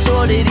life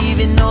sorted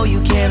even though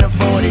you can't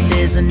afford it.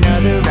 There's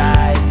another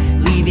ride,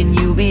 leaving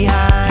you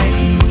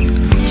behind.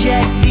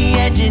 Check the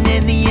engine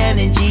and the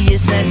energy you're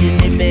sending.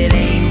 If it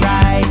ain't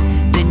right,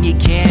 then you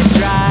can't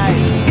drive.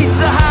 It's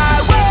a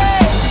highway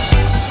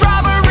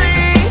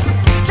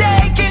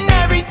taking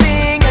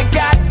everything I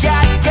got.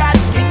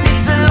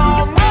 It's a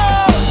long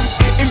road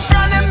in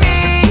front of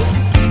me.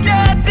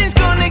 Nothing's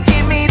gonna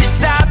get me to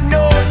stop.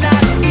 No,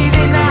 not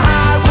even a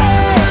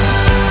highway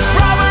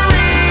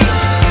robbery.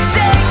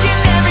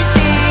 Taking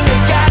everything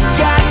I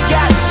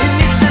got. And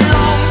it's a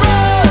long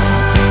road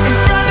in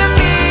front of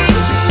me.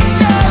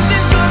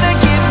 Nothing's gonna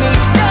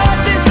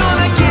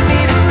get me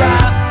to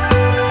stop.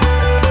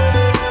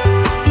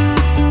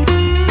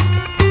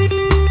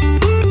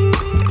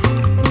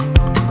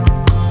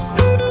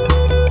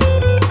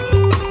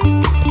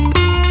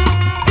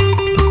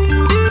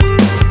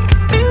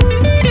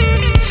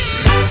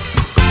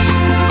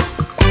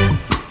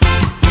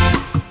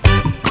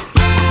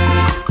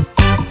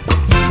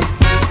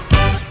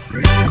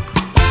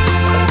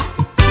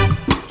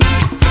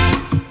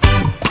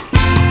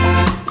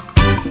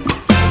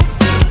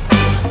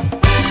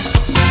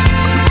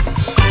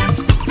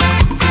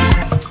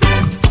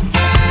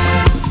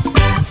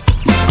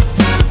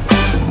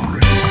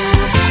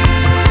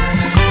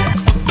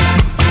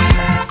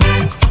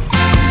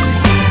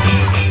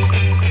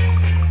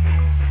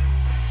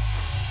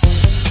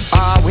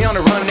 We on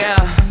the run now,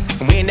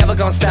 and we ain't never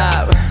gonna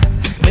stop.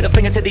 Middle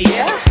finger to the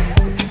air,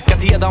 got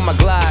the other on my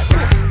Glock.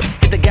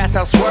 Hit the gas,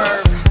 now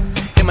swerve,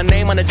 hit my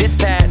name on the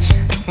dispatch.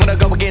 Wanna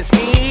go against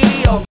me?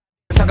 Oh,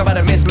 talk about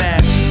a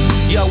mismatch.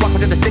 Yo, walk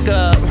with the stick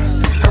up,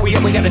 hurry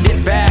up, we gotta dip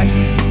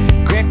fast.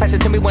 Greg, pass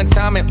it to me one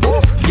time and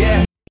oof,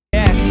 yeah,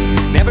 yes.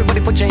 Now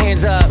everybody put your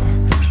hands up,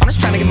 I'm just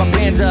trying to get my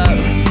bands up,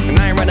 and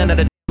I ain't running out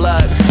of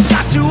blood.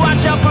 Got to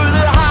watch out for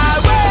the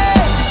highway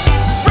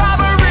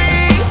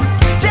robbery.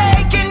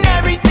 Taking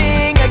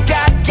everything I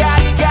got.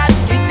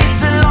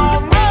 It's a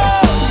long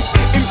road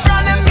in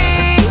front of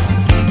me.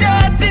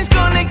 Nothing's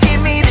gonna get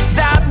me to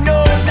stop.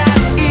 No, not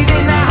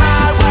even a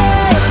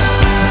highway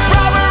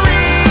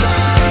robbery.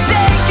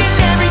 Taking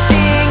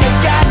everything I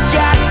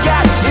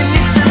got. And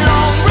it's a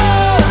long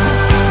road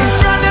in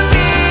front of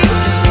me.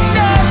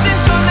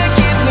 Nothing's gonna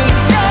get me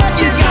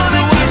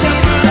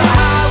to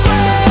stop.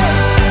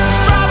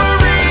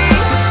 Robbery,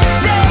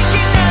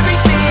 taking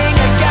everything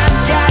I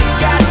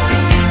got.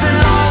 And it's a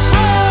long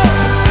road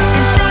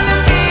in front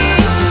of me.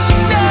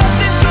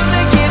 Nothing's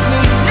gonna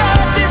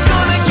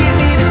get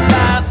me to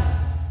stop.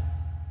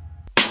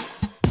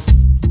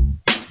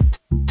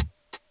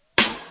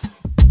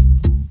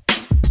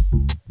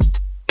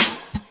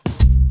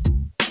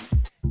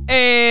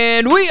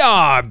 And we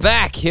are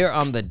back here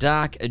on the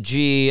Doc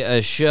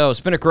G Show.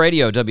 Spinnaker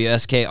Radio,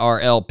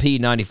 WSKRLP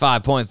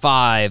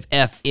 95.5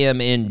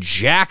 FM in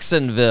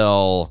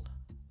Jacksonville,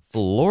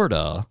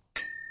 Florida.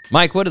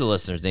 Mike, what do the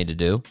listeners need to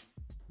do?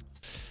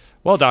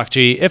 Well, Doc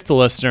G, if the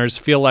listeners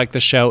feel like the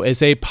show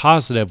is a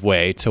positive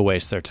way to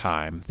waste their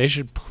time, they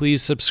should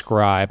please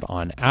subscribe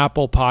on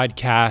Apple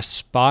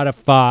Podcasts,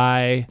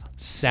 Spotify,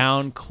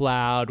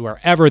 SoundCloud,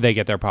 wherever they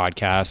get their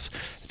podcasts.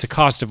 It's a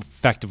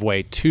cost-effective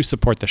way to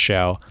support the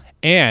show.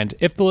 And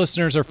if the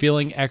listeners are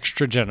feeling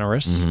extra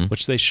generous,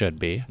 which they should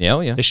be,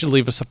 they should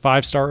leave us a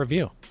 5-star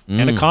review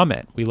and a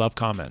comment. We love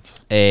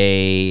comments.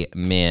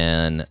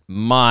 Amen.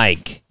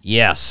 Mike,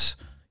 yes.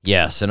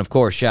 Yes, and of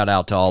course, shout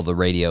out to all the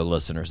radio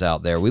listeners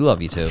out there. We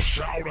love you too.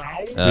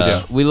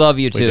 We love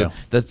you too.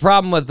 The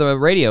problem with the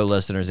radio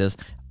listeners is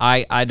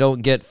I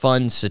don't get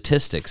fun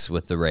statistics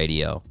with the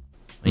radio.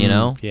 You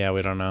know? Yeah,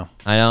 we don't know.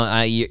 I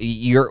don't.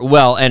 You're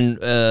well, and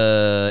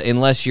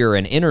unless you're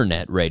an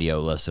internet radio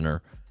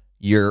listener,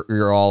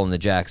 you're all in the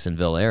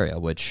Jacksonville area,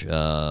 which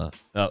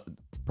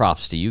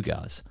props to you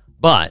guys.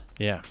 But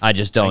I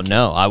just don't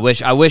know. I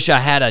wish I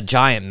had a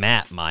giant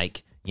map,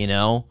 Mike. You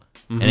know.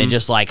 And it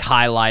just like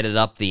highlighted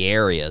up the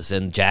areas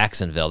in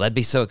Jacksonville. That'd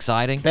be so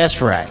exciting.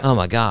 That's right. Oh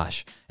my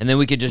gosh. And then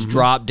we could just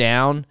drop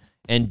down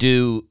and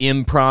do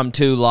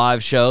impromptu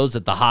live shows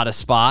at the hottest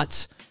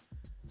spots.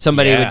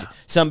 Somebody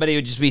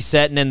would just be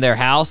sitting in their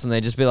house and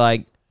they'd just be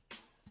like,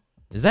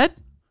 Is that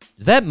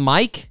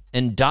Mike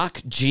and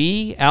Doc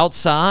G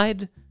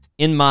outside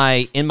in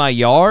my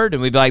yard?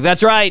 And we'd be like,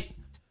 that's right.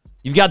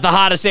 You've got the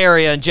hottest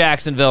area in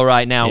Jacksonville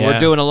right now. Yeah. We're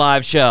doing a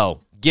live show.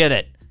 Get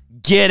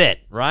it,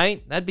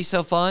 right? That'd be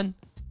so fun.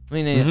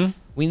 We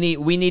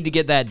need to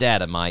get that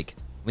data, Mike.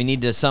 We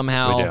need to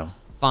somehow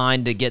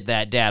find to get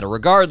that data.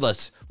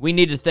 Regardless, we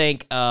need to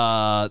thank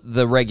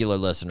the regular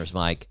listeners,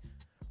 Mike.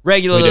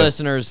 Regular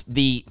listeners,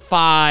 the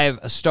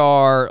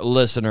 5-star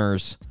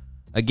listeners.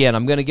 Again,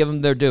 I'm going to give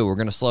them their due. We're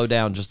going to slow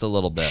down just a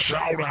little bit.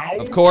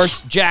 Of course,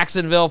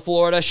 Jacksonville,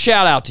 Florida.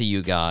 Shout out to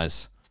you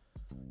guys.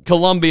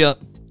 Columbia,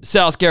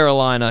 South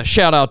Carolina,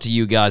 shout out to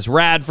you guys.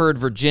 Radford,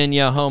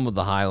 Virginia, home of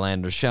the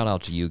Highlanders, shout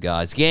out to you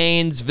guys.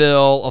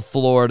 Gainesville,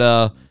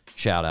 Florida,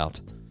 shout out.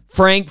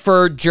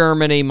 Frankfurt,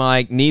 Germany,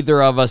 Mike.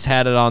 Neither of us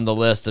had it on the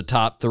list of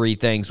top 3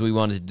 things we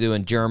wanted to do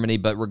in Germany,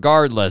 but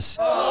regardless,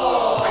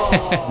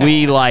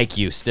 we like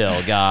you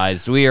still,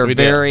 guys. We are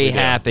very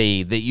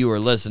happy that you are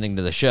listening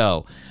to the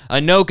show.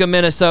 Anoka,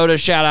 Minnesota,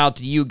 shout out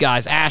to you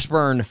guys.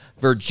 Ashburn,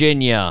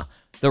 Virginia,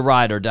 the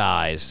Ride or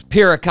Dies.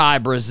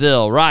 Piracai,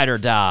 Brazil, Ride or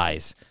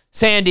Dies.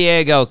 San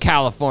Diego,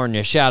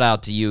 California, shout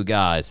out to you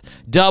guys.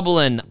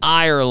 Dublin,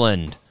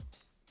 Ireland,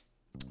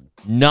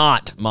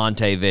 not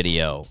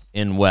Montevideo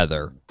in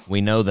weather.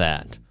 We know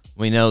that.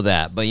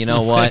 But you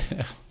know what?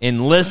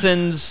 In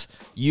listens,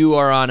 you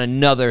are on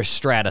another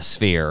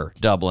stratosphere,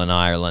 Dublin,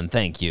 Ireland.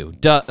 Thank you.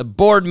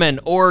 Boardman,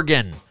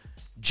 Oregon.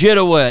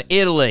 Genoa,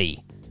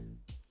 Italy.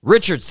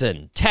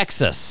 Richardson,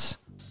 Texas.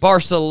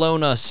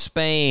 Barcelona,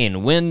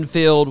 Spain.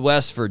 Winfield,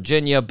 West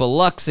Virginia.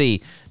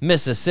 Biloxi,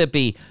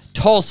 Mississippi.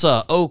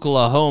 Tulsa,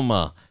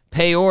 Oklahoma.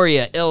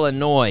 Peoria,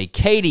 Illinois.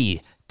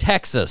 Katy,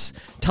 Texas.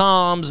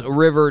 Toms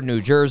River, New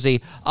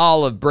Jersey.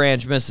 Olive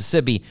Branch,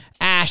 Mississippi.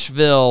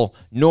 Asheville,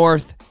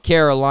 North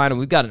Carolina.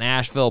 We've got an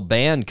Asheville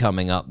band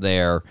coming up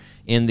there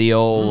in the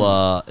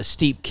old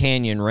Steep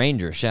Canyon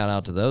Rangers. Shout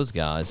out to those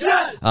guys.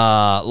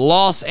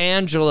 Los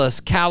Angeles,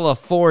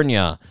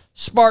 California.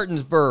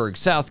 Spartansburg,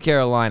 South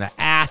Carolina.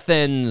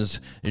 Athens,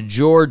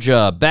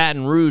 Georgia.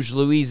 Baton Rouge,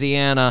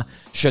 Louisiana.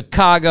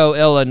 Chicago,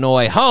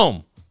 Illinois.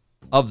 Home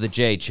of the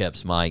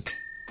J-Chips, Mike.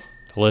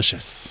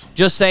 Delicious.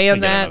 Just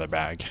saying that. Another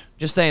bag.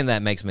 Just saying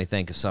that makes me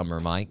think of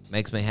summer, Mike.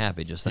 Makes me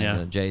happy just thinking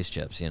of Jay's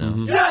chips, you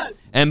know. Yes!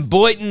 And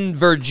Boynton,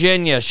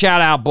 Virginia. Shout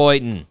out,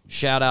 Boynton.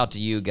 Shout out to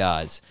you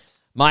guys.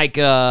 Mike,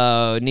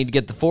 need to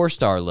get the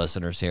 4-star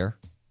listeners here.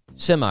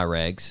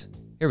 Semi-regs.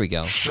 Here we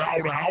go.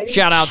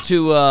 Shout out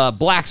to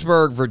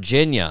Blacksburg,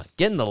 Virginia.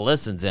 Getting the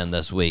listens in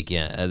this week.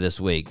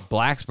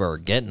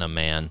 Blacksburg, getting them,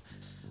 man.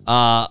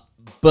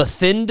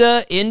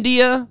 Bathinda,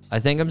 India. I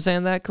think I'm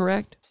saying that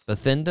correct.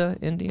 Bathinda,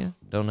 India.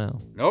 Don't know.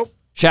 Nope.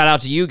 Shout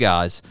out to you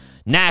guys.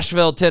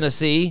 Nashville,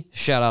 Tennessee.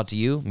 Shout out to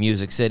you.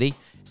 Music City.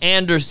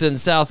 Anderson,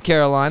 South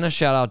Carolina.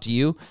 Shout out to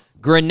you.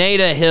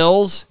 Grenada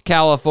Hills,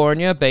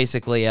 California.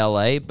 Basically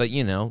L.A., but,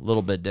 you know, a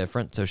little bit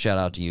different. So shout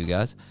out to you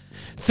guys.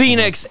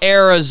 Phoenix,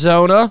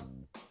 Arizona.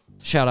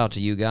 Shout out to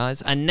you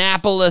guys.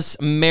 Annapolis,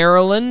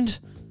 Maryland.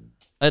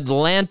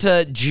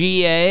 Atlanta,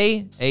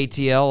 GA.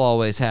 ATL,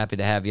 always happy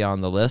to have you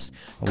on the list.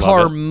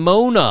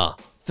 Carmona,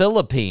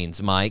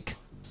 Philippines, Mike.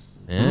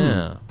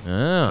 Yeah.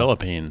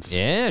 Philippines.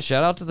 Yeah,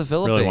 shout out to the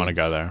Philippines. Really want to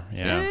go there.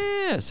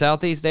 Yeah,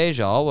 Southeast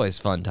Asia, always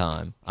fun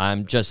time.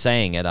 I'm just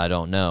saying it, I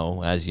don't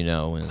know, as you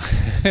know.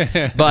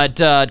 But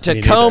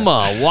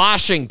Tacoma,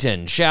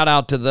 Washington, shout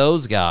out to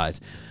those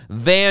guys.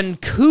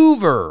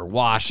 Vancouver,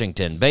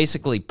 Washington,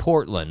 basically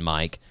Portland,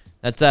 Mike.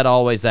 That's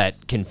always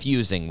that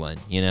confusing one,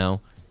 you know?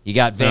 You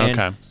got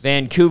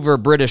Vancouver,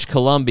 British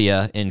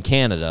Columbia in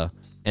Canada,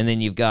 and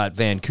then you've got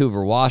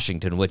Vancouver,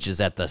 Washington, which is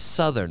at the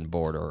southern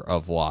border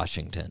of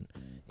Washington.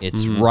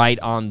 It's right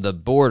on the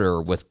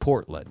border with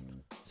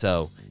Portland.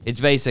 So it's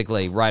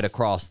basically right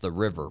across the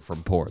river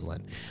from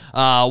Portland.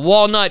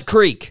 Walnut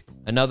Creek,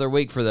 another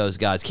week for those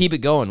guys. Keep it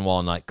going,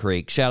 Walnut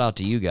Creek. Shout out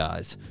to you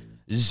guys.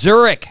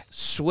 Zurich,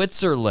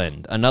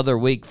 Switzerland. Another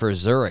week for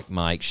Zurich,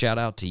 Mike. Shout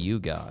out to you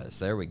guys.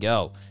 There we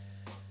go.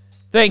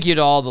 Thank you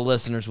to all the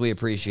listeners. We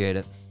appreciate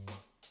it.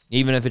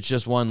 Even if it's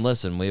just one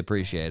listen, we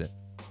appreciate it.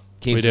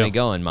 Keeps me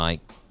going, Mike.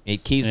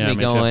 It keeps me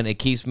going. It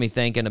keeps me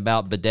thinking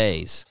about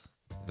bidets.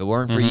 If it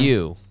weren't for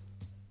you,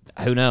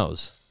 who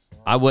knows?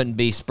 I wouldn't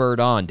be spurred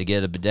on to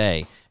get a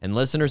bidet. And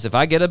listeners, if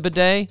I get a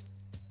bidet,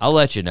 I'll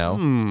let you know.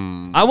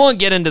 I won't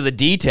get into the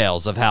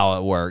details of how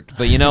it worked,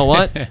 but you know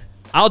what?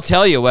 I'll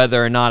tell you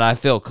whether or not I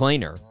feel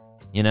cleaner,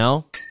 you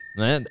know?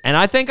 And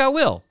I think I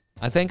will.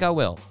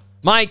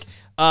 Mike,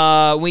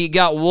 we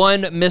got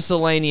one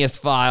miscellaneous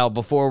file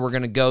before we're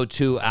going to go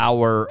to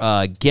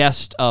our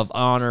guest of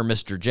honor,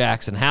 Mr.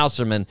 Jackson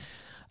Hauserman.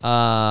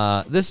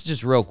 This is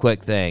just a real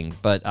quick thing,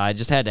 but I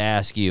just had to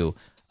ask you,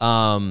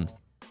 I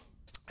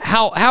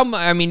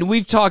mean,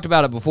 we've talked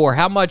about it before.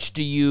 How much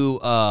do you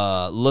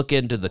look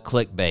into the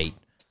clickbait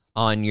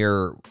on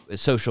your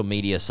social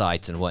media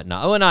sites and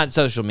whatnot? Oh, not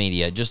social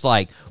media, just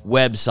like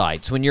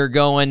websites. When you're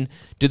going,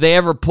 do they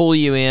ever pull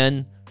you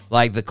in,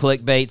 like the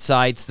clickbait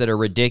sites that are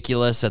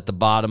ridiculous at the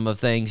bottom of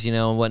things, you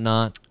know, and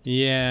whatnot?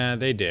 Yeah,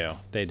 they do.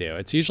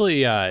 It's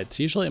usually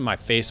in my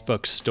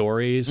Facebook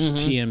stories,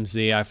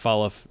 TMZ. I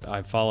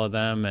follow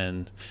them,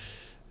 and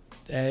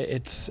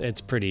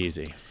it's pretty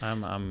easy.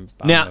 I'm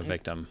a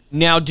victim.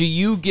 Now, do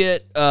you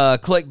get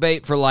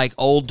clickbait for like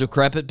old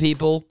decrepit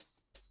people?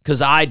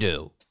 Because I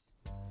do.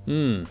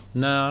 No,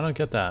 I don't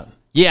get that.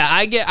 Yeah,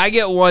 I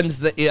get ones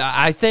that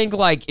I think,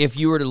 like, if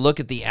you were to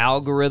look at the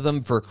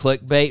algorithm for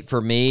clickbait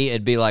for me,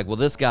 it'd be like, well,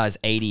 this guy's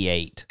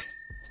 88.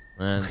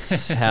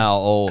 That's how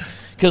old.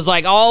 Because,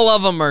 like, all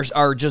of them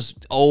are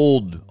just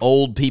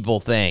old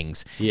people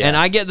things. Yeah. And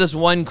I get this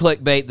one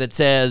clickbait that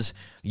says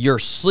your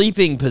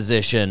sleeping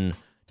position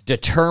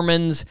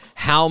determines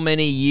how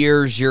many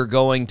years you're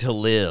going to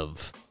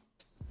live.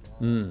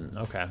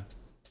 Okay.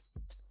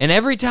 And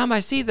every time I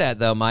see that,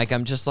 though, Mike,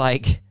 I'm just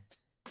like,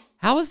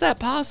 how is that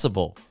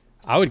possible?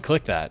 I would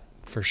click that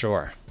for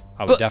sure.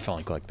 I would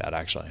definitely click that,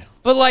 actually.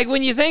 But like,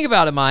 when you think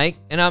about it, Mike,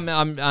 and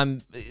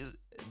I'm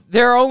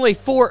there are only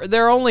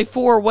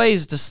four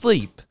ways to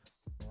sleep.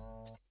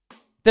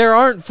 There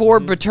aren't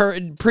four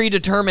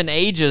predetermined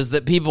ages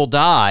that people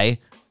die.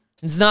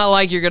 It's not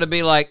like you're going to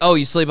be like, oh,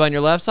 you sleep on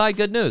your left side?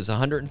 Good news.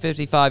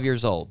 155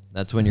 years old.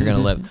 That's when you're going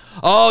to live.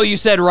 Oh, you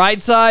said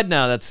right side?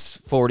 No, that's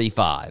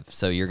 45.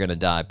 So you're going to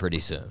die pretty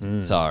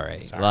soon.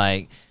 Sorry.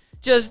 Like,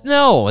 just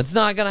no, it's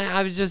not going to.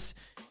 I was just,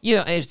 you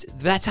know,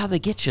 that's how they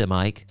get you,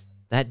 Mike.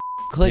 That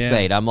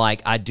clickbait. Yeah. I'm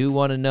like, I do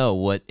want to know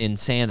what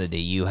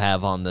insanity you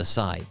have on this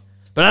site.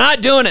 But I'm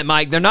not doing it,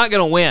 Mike. They're not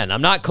going to win.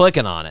 I'm not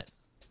clicking on it.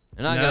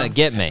 They're not going to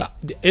get me.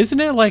 Isn't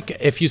it like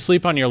if you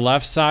sleep on your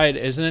left side,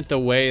 isn't it the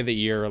way that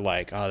you're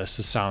like, oh,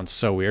 this sounds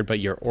so weird, but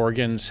your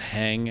organs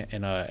hang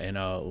in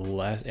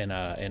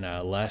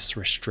a less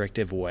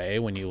restrictive way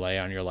when you lay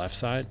on your left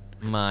side?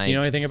 Mike, you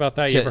know anything about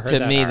that? You ever heard that?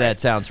 To me, that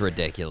sounds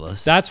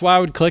ridiculous. That's why I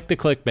would click the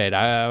clickbait.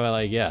 I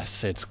like,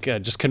 yes, it's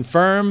good. Just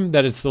confirm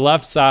that it's the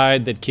left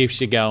side that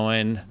keeps you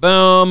going.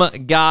 Boom,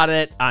 got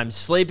it. I'm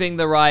sleeping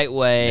the right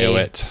way. Do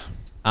it.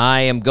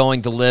 I am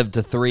going to live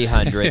to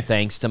 300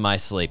 thanks to my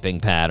sleeping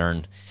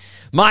pattern.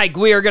 Mike,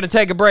 we are going to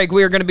take a break.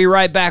 We are going to be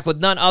right back with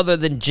none other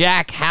than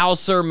Jack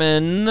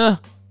Hauserman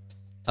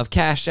of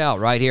Kash'd Out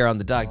right here on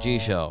the Doc G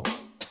Show.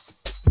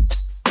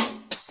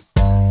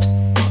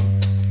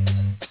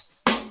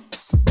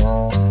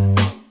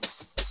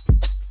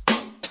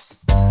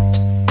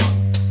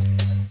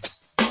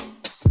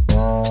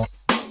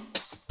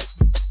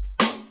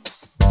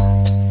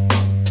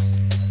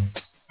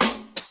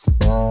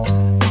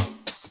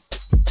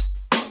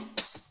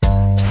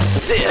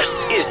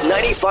 This is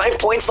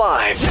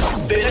 95.5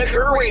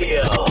 Spinnaker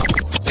Radio.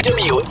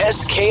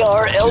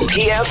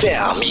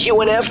 WSKR-LP-FM,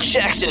 UNF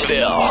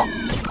Jacksonville.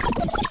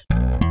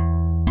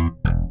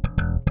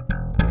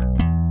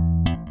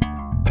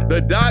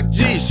 The Doc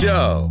G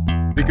Show.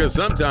 Because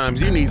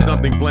sometimes you need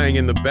something playing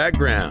in the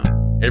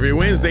background. Every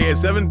Wednesday at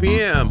 7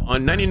 p.m.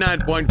 on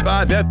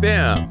 99.5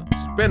 FM,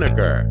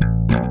 Spinnaker.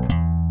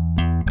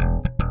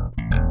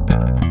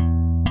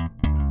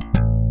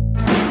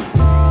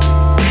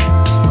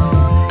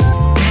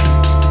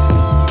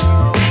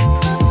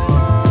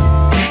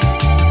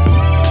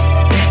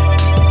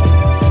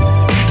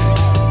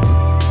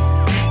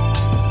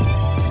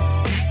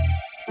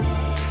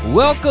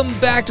 Welcome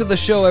back to the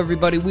show,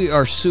 everybody. We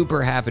are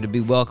super happy to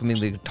be welcoming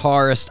the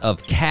guitarist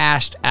of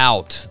Kash'd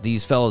Out.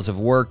 These fellas have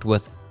worked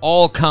with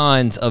all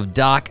kinds of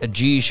Doc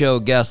G Show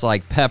guests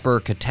like Pepper,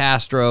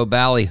 Catastro,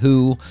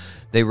 Ballyhoo.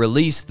 They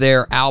released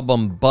their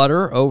album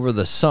Butter over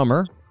the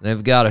summer.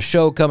 They've got a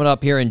show coming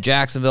up here in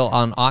Jacksonville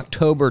on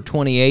October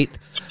 28th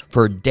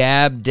for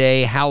Dab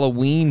Day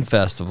Halloween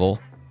Festival.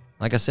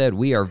 Like I said,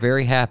 we are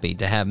very happy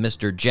to have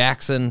Mr.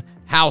 Jackson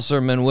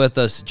Hauserman with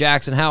us.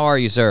 Jackson, how are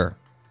you, sir?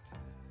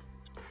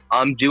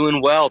 I'm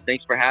doing well.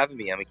 Thanks for having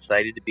me. I'm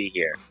excited to be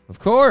here. Of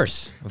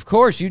course.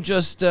 You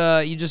just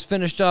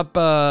finished up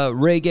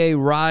Reggae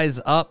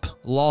Rise Up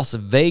Las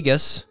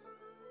Vegas.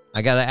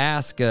 I gotta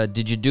ask,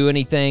 did you do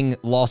anything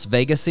Las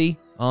Vegas-y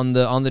on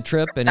the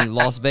trip? Any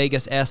Las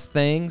Vegas-esque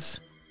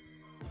things?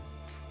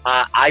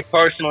 I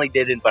personally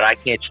didn't, but I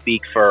can't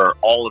speak for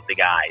all of the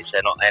guys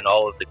and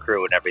all of the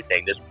crew and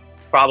everything. There's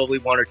probably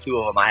one or two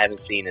of them I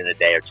haven't seen in a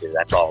day or two.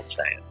 That's all I'm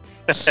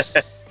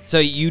saying. So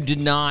you did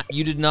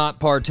not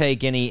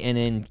partake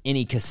in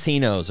any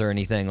casinos or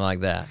anything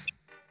like that?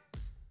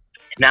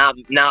 Not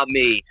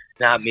me,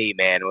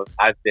 man.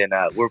 I've been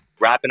we're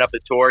wrapping up a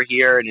tour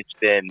here, and it's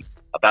been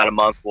about a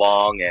month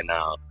long, and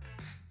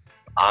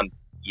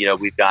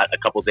we've got a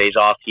couple days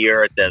off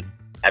here at the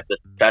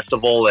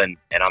festival, and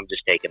I'm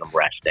just taking them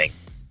resting.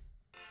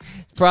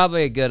 It's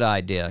probably a good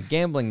idea.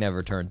 Gambling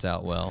never turns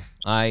out well.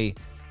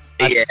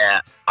 Yeah,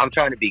 I'm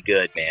trying to be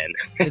good, man.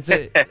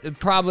 It's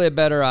probably a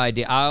better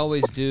idea. I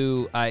always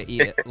do. I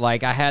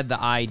had the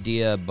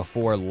idea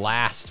before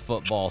last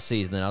football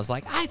season, and I was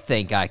like, I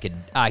think I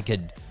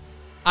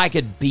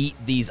could beat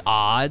these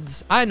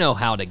odds. I know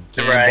how to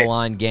gamble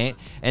on game.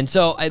 And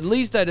so at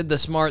least I did the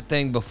smart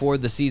thing before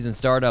the season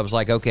started. I was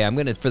like, okay,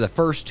 for the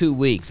first 2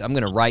 weeks, I'm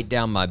going to write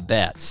down my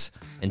bets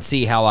and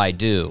see how I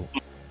do.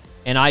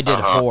 And I did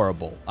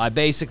horrible. I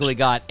basically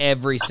got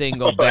every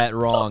single bet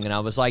wrong. And I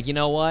was like, you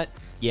know what?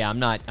 Yeah, I'm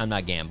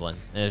not gambling.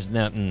 There's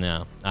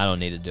no, I don't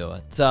need to do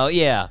it. So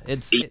yeah,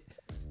 it's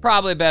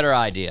probably a better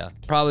idea.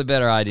 Probably a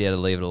better idea to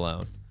leave it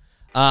alone.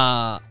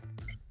 I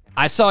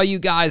saw you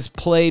guys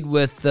played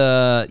with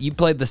you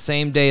played the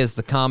same day as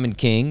the Common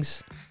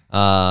Kings.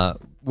 We're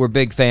a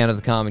big fan of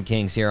the Common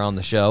Kings here on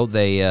the show.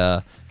 They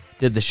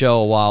did the show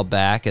a while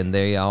back, and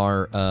they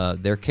are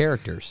they're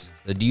characters.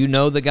 Do you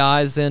know the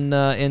guys in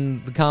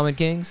the Common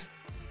Kings?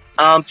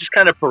 Just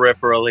kind of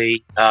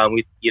peripherally.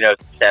 We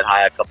said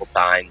hi a couple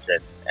times,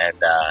 and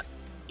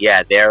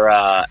yeah, they're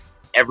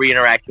every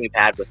interaction we've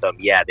had with them.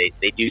 Yeah,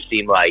 they do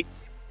seem like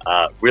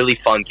really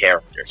fun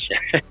characters.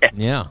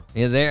 yeah,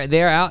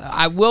 they're out.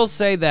 I will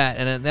say that,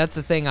 and that's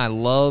the thing I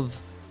love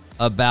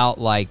about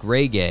like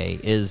reggae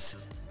is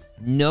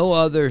no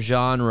other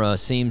genre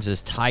seems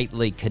as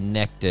tightly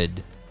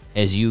connected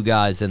as you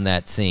guys in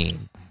that scene.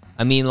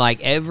 I mean,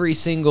 like every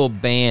single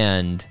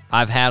band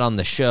I've had on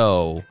the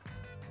show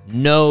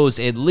knows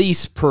at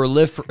least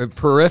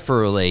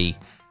peripherally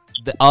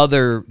the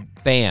other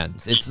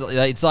bands. It's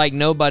like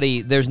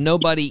there's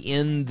nobody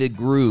in the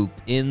group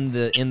in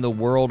the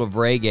world of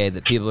reggae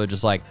that people are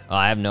just like, oh,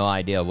 I have no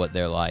idea what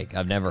they're like.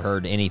 I've never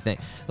heard anything.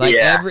 Like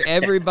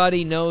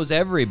everybody knows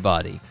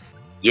everybody.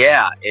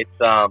 Yeah, it's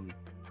I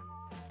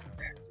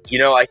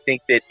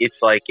think that it's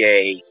like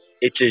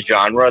it's a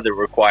genre that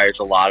requires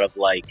a lot of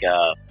like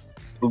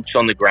boots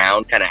on the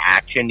ground kind of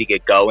action to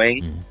get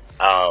going.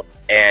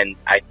 And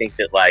I think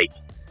that I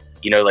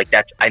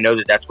know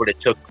that's what it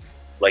took,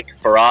 like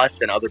for us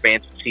and other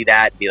bands to see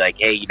that and be like,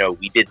 hey,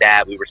 we did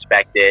that, we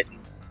respect it,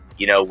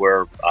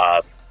 we're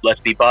let's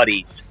be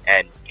buddies.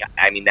 And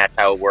I mean, that's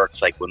how it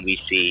works. Like when we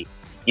see,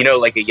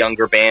 like a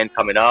younger band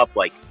coming up,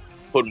 like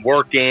putting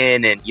work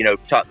in and,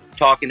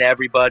 talking to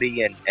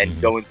everybody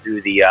and going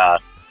through the,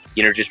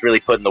 just really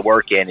putting the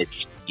work in.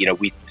 It's,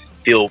 we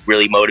feel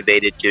really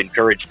motivated to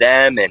encourage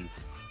them and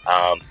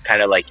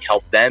kind of like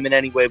help them in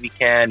any way we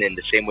can in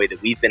the same way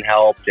that we've been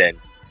helped. And,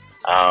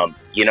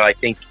 I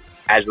think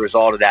as a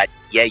result of that,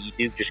 yeah, you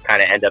do just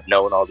kind of end up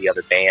knowing all the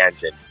other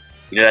bands. And,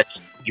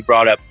 you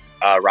brought up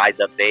Rise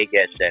Up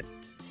Vegas, and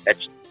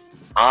that's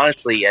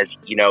honestly, as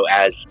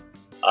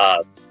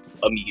a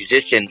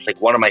musician, it's like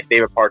one of my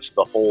favorite parts of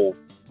the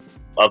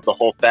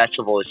whole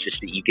festival is just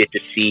that you get to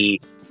see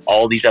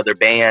all these other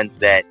bands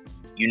that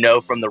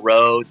from the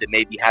road that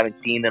maybe you haven't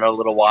seen in a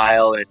little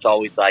while, and it's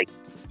always like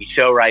you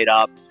show right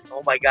up.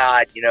 Oh my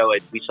God,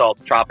 we saw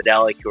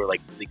Tropidelic, who are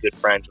like really good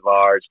friends of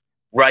ours,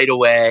 right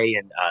away,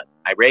 and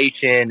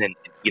Iration, and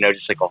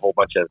just like a whole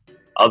bunch of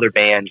other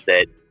bands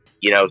that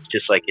it's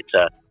just like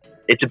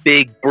it's a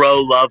big bro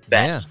love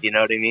fest. Yeah. You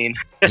know what I mean?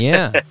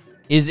 Yeah.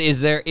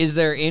 Is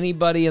there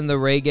anybody in the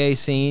reggae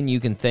scene you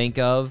can think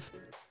of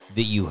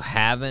that you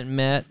haven't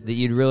met that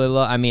you'd really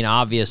love? I mean,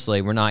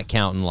 obviously, we're not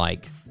counting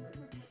like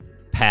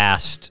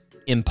past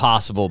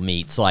impossible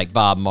meets like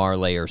Bob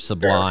Marley or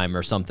Sublime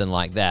or something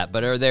like that.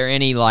 But are there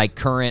any like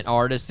current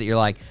artists that you're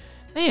like,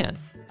 man,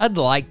 I'd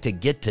like to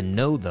get to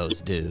know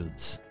those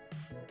dudes?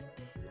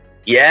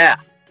 Yeah,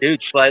 dude,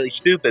 Slightly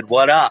Stupid.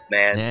 What up,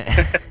 man?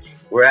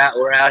 We're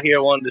out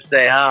here wanting to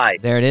say hi.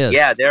 There it is.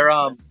 Yeah, they're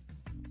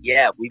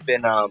we've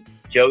been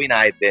Joey and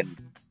I have been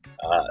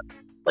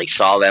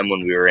saw them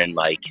when we were in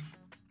like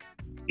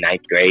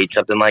 9th grade,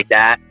 something like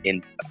that,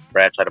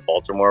 right outside of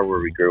Baltimore where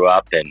we grew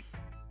up, and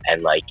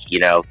and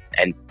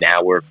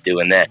now we're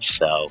doing this.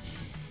 So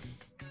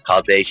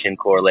causation,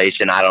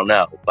 correlation, I don't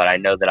know, but I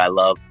know that I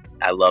love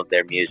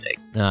their music.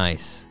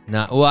 Nice.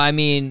 Well, I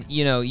mean,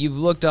 you've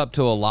looked up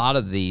to a lot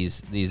of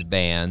these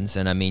bands,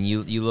 and I mean,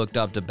 you looked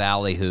up to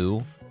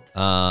Ballyhoo,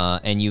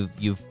 and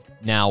you've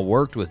now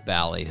worked with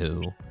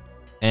Ballyhoo,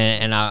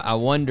 and I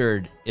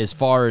wondered, as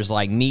far as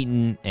like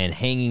meeting and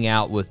hanging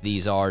out with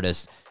these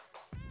artists,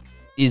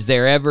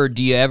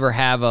 do you ever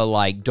have a,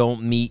 like,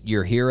 don't meet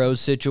your heroes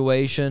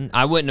situation?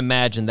 I wouldn't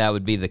imagine that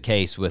would be the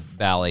case with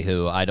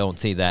Ballyhoo. I don't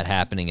see that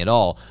happening at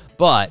all.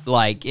 But,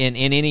 like, in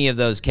any of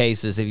those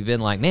cases, have you been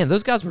like, man,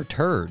 those guys were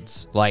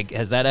turds? Like,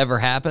 has that ever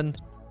happened?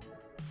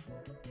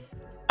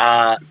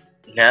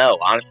 No,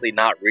 honestly,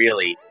 not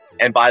really.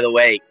 And by the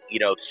way,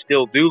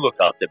 still do look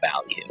up to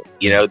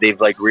Ballyhoo. They've,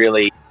 like,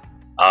 really,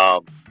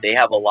 they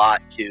have a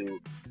lot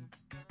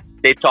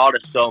they've taught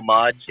us so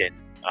much,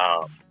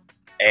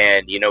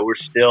 and we're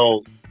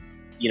still,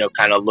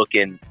 kind of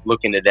looking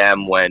to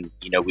them when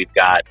we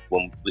got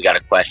a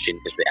question,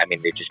 because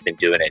they've just been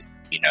doing it,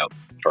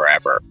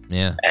 forever.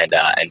 Yeah.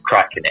 And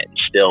crushing it, and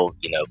still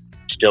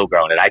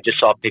growing it. I just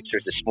saw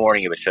pictures this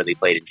morning of a show they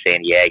played in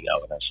San Diego,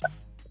 and I was like,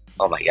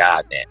 oh my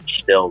God, man,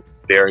 still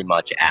very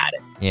much at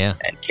it. Yeah.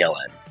 And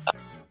killing.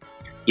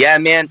 Yeah,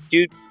 man,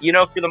 dude,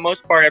 for the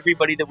most part,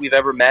 everybody that we've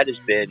ever met has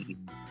been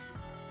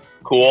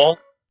cool.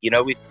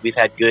 We've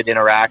had good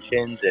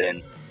interactions,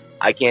 and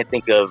I can't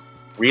think of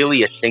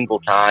really a single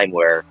time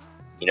where,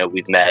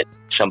 we've met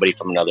somebody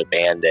from another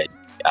band that,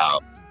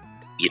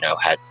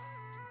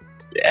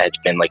 has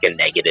been like a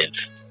negative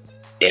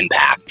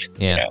impact.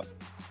 Yeah.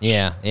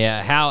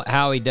 Yeah.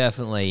 Howie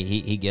definitely,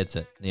 he gets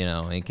it.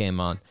 He came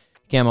on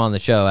the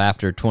show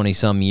after 20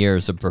 some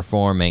years of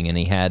performing, and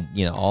he had,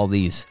 all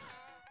these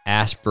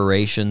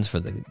aspirations for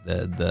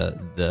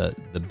the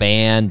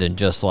band, and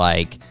just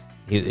like,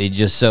 he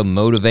just so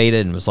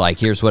motivated, and was like,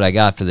 here's what I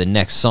got for the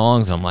next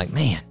songs. And I'm like,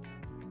 man,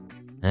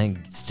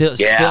 and still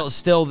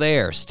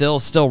there, still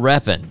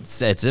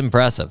repping. It's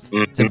impressive.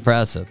 Mm-hmm. It's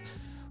impressive.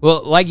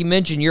 Well, like you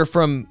mentioned, you're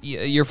from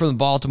the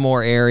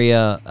Baltimore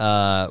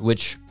area,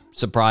 which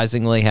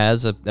surprisingly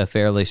has a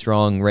fairly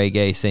strong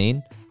reggae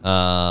scene.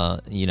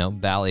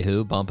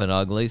 Ballyhoo, Bumpin'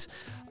 Uglies.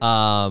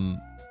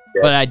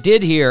 But I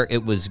did hear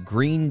it was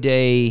Green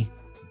Day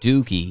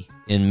Dookie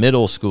in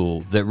middle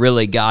school that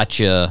really got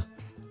you.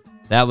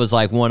 That was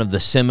like one of the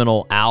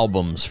seminal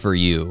albums for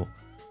you.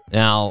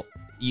 Now,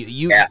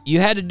 you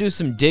had to do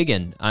some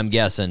digging, I'm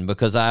guessing,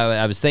 because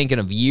I was thinking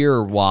of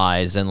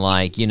year-wise, and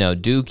like,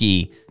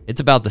 Dookie, it's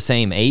about the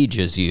same age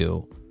as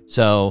you.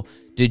 So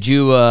did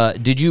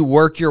you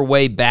work your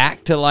way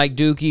back to like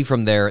Dookie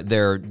from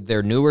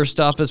their newer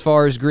stuff as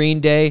far as Green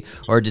Day,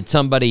 or did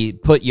somebody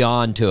put you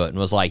on to it and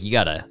was like, you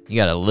gotta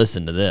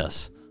listen to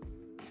this?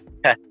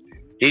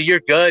 Dude,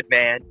 you're good,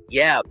 man.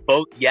 Yeah,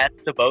 yes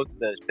to both of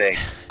those things.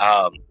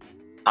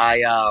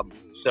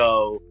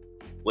 So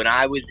when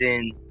I was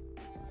in,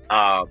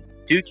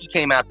 Dookie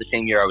came out the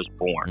same year I was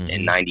born,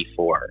 in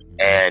 '94,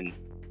 and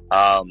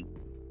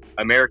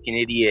American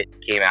Idiot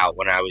came out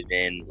when I was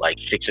in like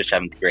 6th or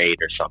 7th grade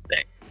or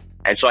something.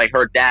 And so I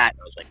heard that, and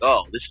I was like,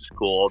 oh, this is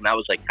cool. And that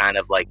was like kind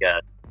of like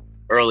a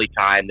early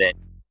time that,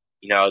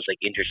 I was like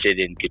interested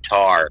in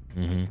guitar.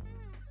 Mm-hmm.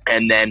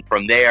 And then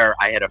from there,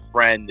 I had a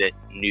friend that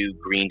knew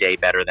Green Day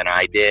better than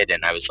I did.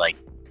 And I was like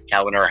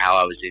telling her how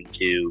I was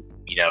into,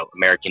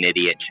 American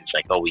Idiot. And she's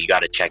like, oh, well, you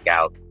got to check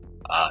out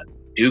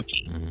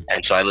Dookie. Mm-hmm.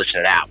 And so I listened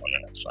to that one,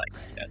 and I was like,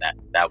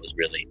 that was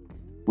really,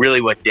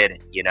 really what did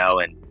it,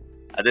 And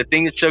the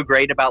thing that's so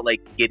great about like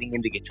getting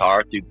into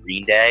guitar through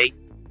Green Day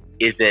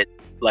is that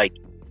like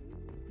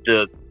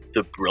the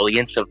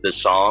brilliance of the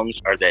songs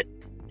are that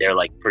they're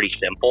like pretty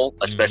simple,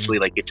 especially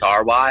like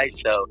guitar wise.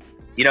 So,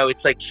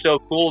 it's like so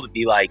cool to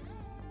be like,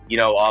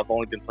 I've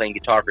only been playing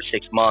guitar for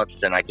 6 months,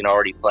 and I can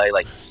already play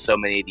like so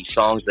many of these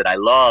songs that I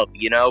love,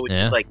 which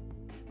is like,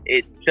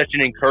 it's such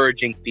an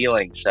encouraging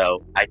feeling.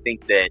 So I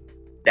think that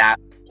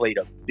played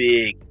a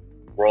big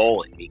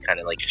role in me kind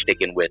of like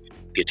sticking with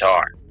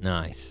guitar.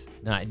 Nice.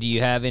 Now, do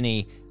you have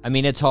any,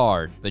 it's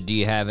hard, but do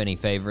you have any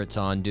favorites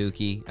on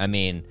Dookie?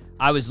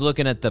 I was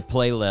looking at the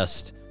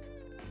playlist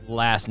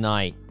last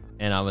night,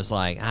 and I was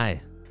like,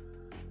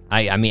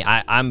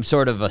 I'm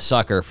sort of a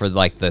sucker for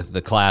like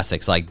the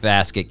classics, like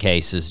Basket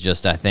Case is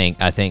just, I think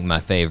my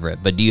favorite.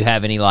 But do you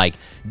have any like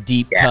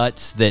deep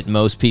cuts that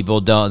most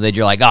people don't, that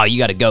you're like, oh, you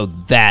got to go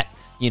that,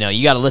 you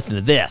got to listen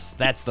to this.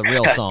 That's the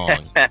real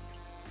song.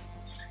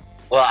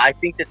 Well, I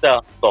think that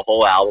the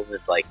whole album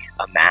is like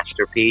a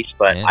masterpiece,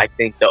 but I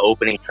think the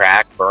opening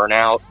track,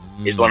 Burnout,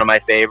 is one of my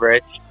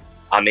favorites.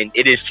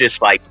 It is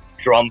just like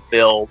drum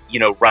fill,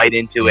 right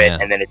into it,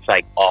 and then it's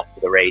like off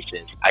to the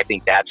races. I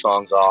think that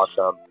song's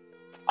awesome.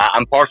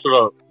 I'm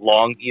partial to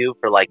Longview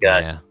for like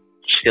a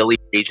silly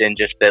reason,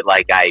 just that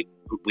like I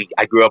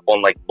grew up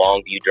on like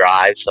Longview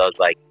Drive, so I was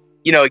like,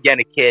 again,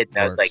 a kid, and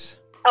I was like,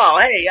 oh,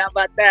 hey, how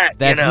about that?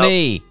 That's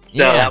me. So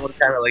that one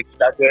kind of like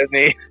stuck with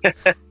me.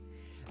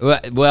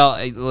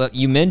 Well,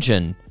 you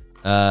mentioned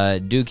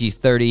Dookie's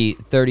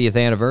 30th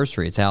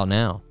anniversary. It's out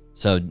now.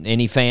 So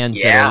any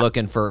fans that are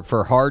looking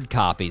for hard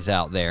copies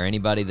out there,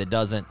 anybody that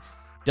doesn't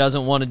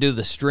want to do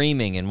the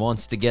streaming and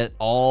wants to get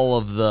all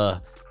of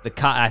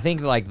I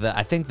think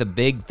the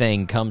big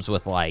thing comes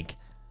with like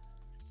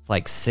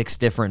 6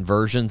 different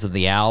versions of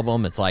the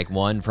album. It's like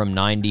one from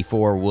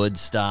 '94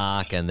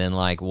 Woodstock, and then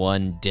like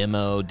one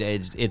demo.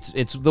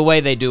 It's the way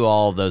they do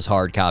all of those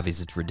hard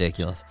copies. It's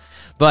ridiculous.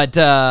 But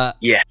I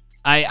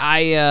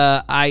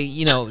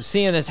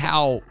seeing as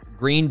how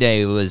Green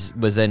Day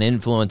was an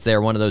influence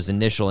there, one of those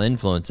initial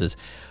influences,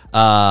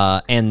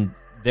 and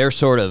they're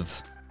sort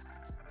of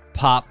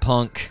pop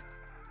punk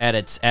at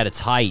its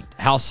height.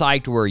 How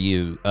psyched were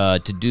you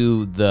to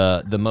do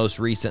the most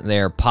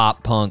recent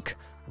pop punk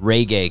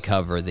reggae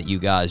cover that you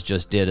guys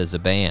just did as a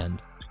band?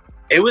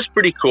 It was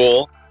pretty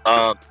cool.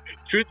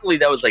 Truthfully,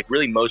 that was like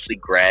really mostly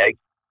Greg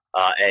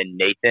and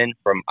Nathan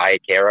from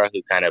Ayatera,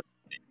 who kind of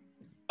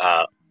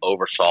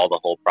oversaw the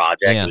whole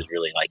project. Yeah. It was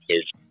really like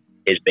his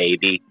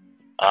baby.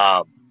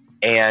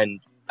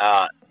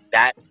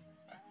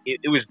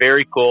 It was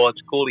very cool.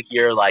 It's cool to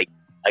hear, like,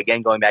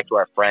 again, going back to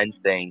our friends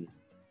thing,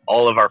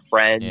 all of our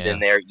friends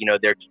and their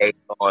take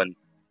on,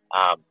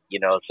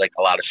 it's like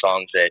a lot of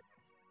songs that,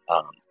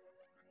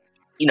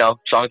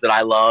 songs that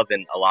I love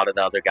and a lot of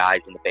the other guys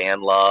in the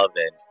band love.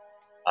 And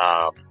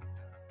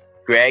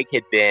Greg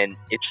had been,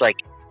 it's like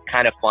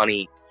kind of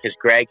funny because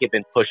Greg had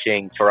been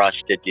pushing for us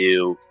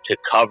to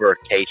cover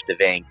Taste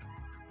of Ink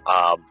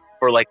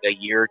for like a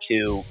year or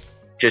two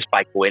just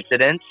by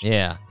coincidence.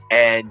 Yeah.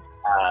 And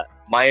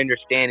my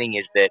understanding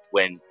is that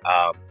when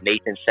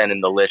Nathan sent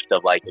him the list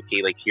of like,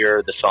 okay, like here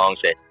are the songs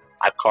that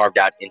I've carved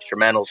out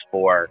instrumentals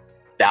for,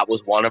 that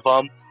was one of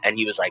them. And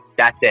he was like,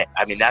 that's it.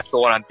 I mean, that's the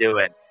one I'm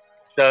doing.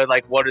 So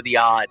like, what are the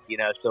odds,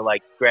 So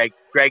like Greg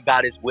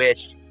got his wish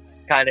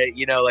kind of,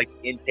 like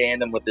in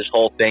tandem with this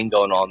whole thing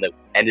going on that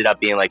ended up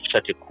being like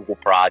such a cool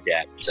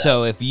project.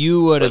 So if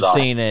you would have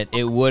seen it,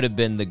 it would have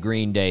been the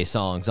Green Day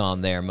songs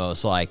on there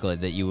most likely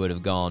that you would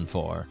have gone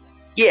for.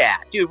 Yeah,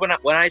 dude, when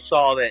I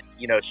saw that,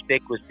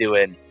 Stick was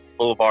doing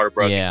Boulevard of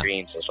Broken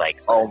Dreams, I was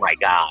like, oh my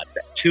God,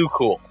 too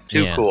cool.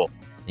 Cool.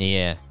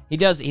 Yeah. He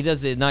does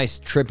a nice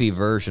trippy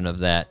version of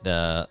that,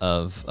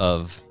 of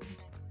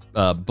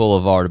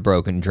Boulevard of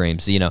Broken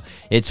Dreams.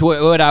 It's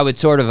what I would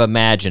sort of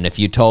imagine if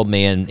you told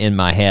me in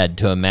my head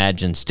to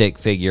imagine Stick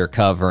Figure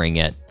covering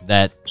it.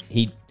 That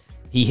he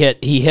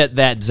hit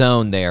that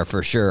zone there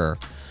for sure.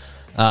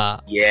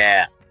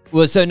 Yeah.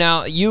 Well, so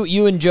now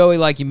you and Joey,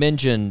 like you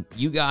mentioned,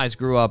 you guys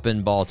grew up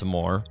in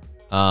Baltimore.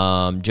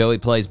 Joey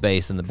plays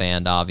bass in the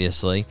band,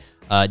 obviously.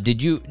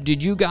 Did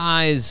you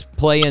guys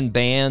play in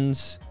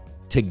bands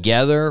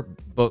together,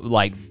 but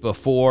like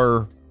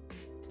before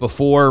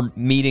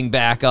meeting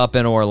back up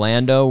in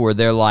Orlando? Were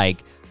there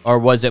like, or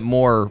was it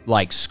more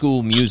like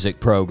school music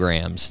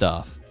program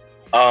stuff?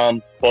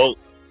 Both.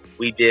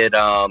 We did.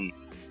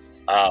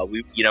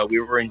 We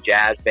were in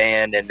jazz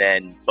band, and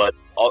then, but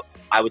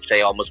I would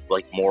say almost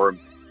like more,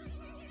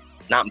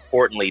 not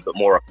importantly, but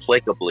more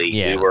applicably,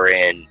 we were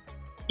in,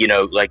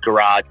 like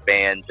garage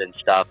bands and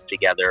stuff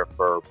together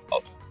for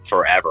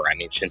forever. I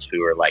mean, since we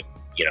were like,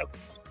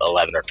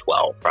 11 or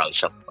 12, probably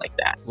something like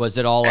that. Was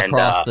it all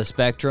across the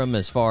spectrum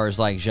as far as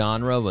like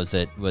genre? Was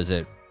it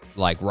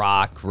like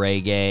rock,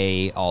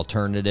 reggae,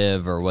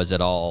 alternative, or was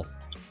it all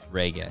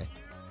reggae?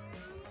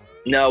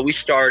 No, we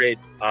started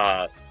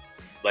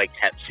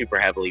super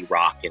heavily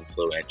rock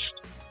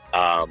influenced,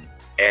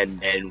 and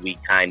then we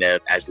kind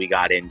of, as we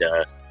got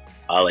into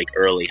like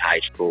early high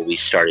school, we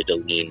started to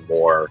lean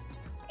more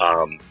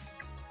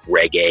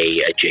reggae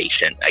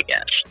adjacent, I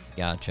guess.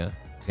 Gotcha.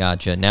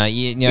 Now,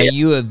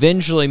 you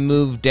eventually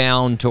moved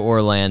down to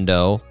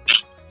Orlando.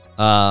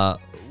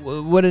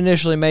 What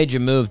initially made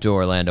you move to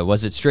Orlando?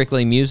 Was it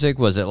strictly music?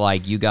 Was it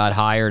like you got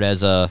hired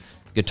as a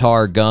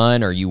guitar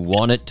gun, or you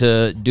wanted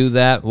to do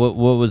that? What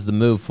was the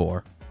move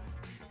for?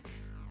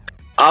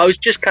 I was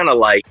just kind of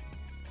like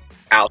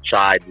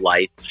outside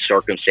life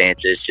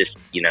circumstances, just,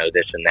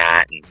 this and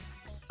that. And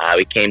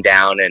we came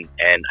down and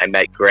I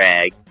met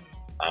Greg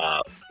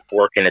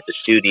working at the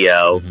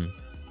studio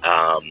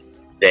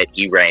that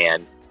he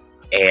ran.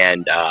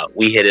 And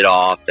we hit it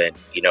off and,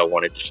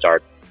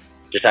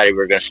 decided we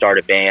were going to start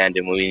a band,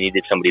 and when we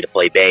needed somebody to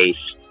play bass,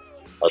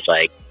 I was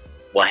like,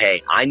 well,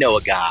 hey, I know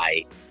a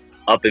guy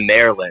up in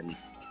Maryland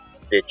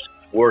that's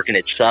working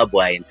at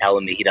Subway and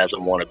telling me he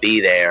doesn't want to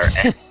be there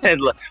and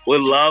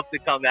would love to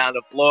come down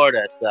to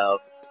Florida. So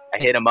I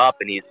hit him up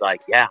and he's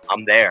like, yeah,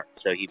 I'm there.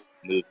 So he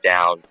moved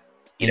down,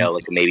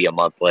 like maybe a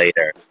month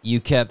later.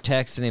 You kept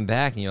texting him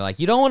back and you're like,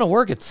 you don't want to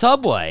work at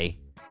Subway?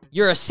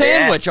 You're a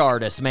sandwich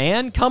artist,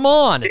 man. Come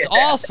on. It's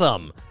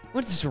awesome.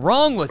 What's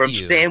wrong with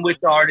you? From sandwich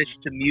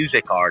artist to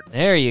music artist.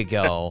 There you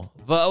go.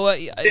 But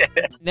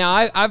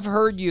now I've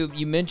heard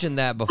you mentioned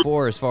that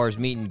before, as far as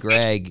meeting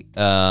Greg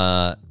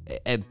at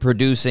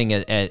producing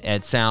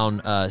at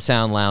Sound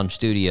Lounge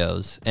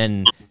Studios,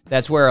 and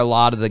that's where a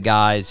lot of the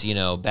guys,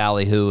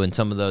 Ballyhoo and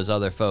some of those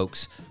other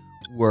folks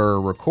were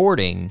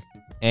recording.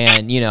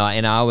 And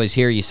and I always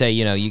hear you say,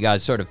 you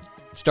guys sort of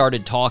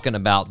started talking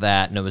about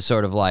that, and it was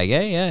sort of like,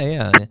 hey,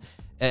 yeah.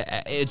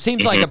 It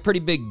seems like a pretty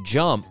big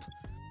jump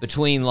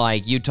between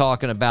like you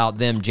talking about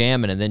them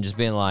jamming and then just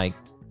being like,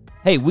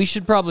 hey, we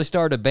should probably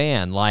start a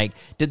band. Like,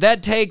 did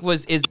that take,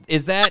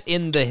 is that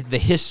in the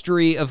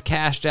history of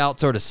Kash'd Out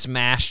sort of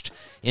smashed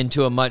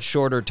into a much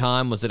shorter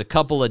time? Was it a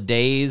couple of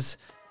days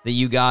that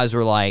you guys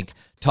were like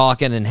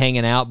talking and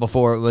hanging out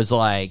before it was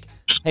like,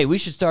 hey, we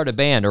should start a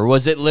band? Or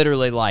was it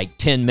literally like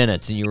 10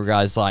 minutes and you were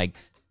guys like,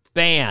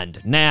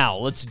 band, now,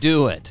 let's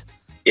do it?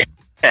 Yeah.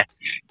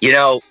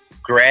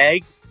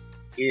 Greg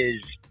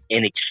is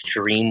an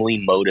extremely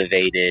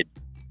motivated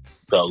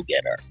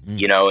go-getter,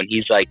 you know, and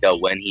he's like,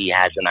 when he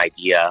has an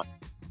idea,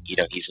 you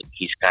know,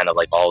 he's kind of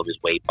like all of his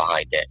weight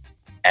behind it.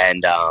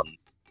 And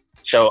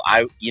so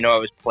I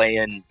was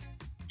playing,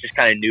 just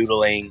kind of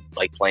noodling,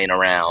 like playing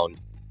around,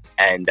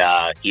 and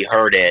he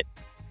heard it,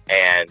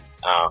 and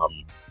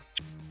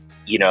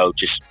you know,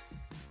 just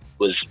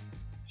was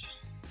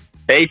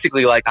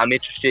basically like, I'm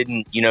interested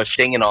in, you know,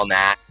 singing on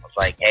that. I was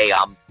like, hey,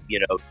 I'm, you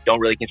know, don't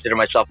really consider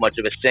myself much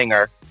of a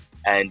singer,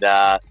 and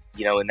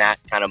you know, in that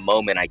kind of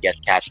moment, I guess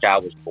Kash'd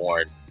Out was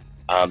born.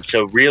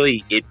 So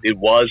really, it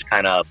was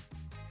kind of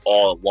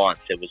all at once.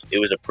 It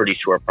was a pretty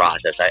short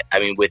process. I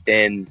mean,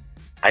 within,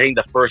 I think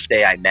the first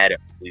day I met him,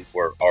 we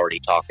were already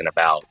talking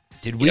about.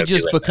 Did we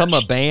just become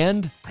a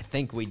band? I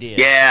think we did.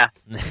 Yeah.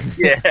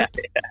 Yeah.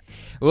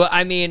 Well,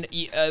 I mean,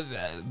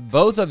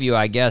 both of you,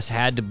 I guess,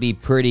 had to be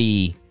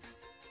pretty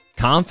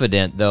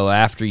confident, though,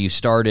 after you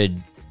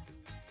started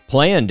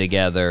playing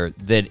together,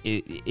 that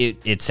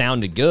it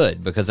sounded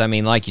good. Because, I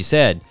mean, like you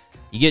said,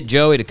 you get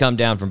Joey to come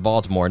down from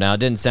Baltimore. Now,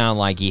 it didn't sound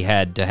like he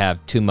had to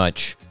have too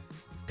much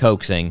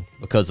coaxing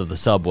because of the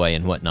subway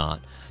and whatnot.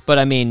 But,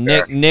 I mean,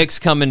 Sure. Nick's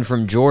coming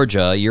from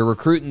Georgia. You're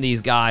recruiting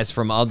these guys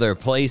from other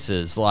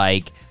places.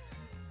 Like,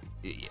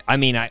 I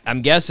mean,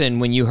 I'm guessing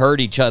when you heard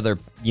each other,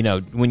 you know,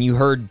 when you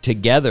heard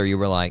together, you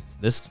were like,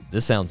 this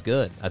sounds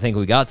good. I think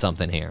we got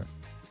something here.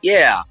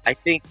 Yeah, I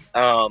think,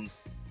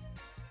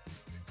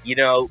 you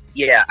know,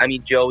 yeah, I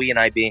mean, Joey and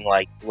I being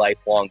like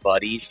lifelong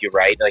buddies, you're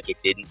right. Like, it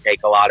didn't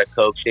take a lot of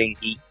coaxing.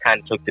 He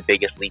kind of took the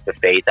biggest leap of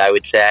faith, I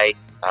would say.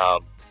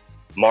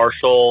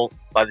 Marshall,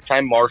 by the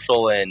time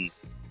Marshall and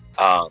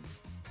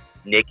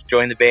Nick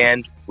joined the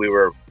band, we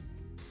were,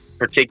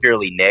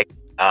 particularly Nick,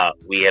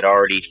 we had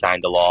already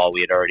signed a law.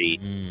 We had already,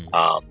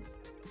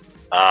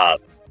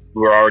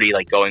 we were already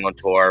like going on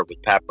tour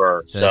with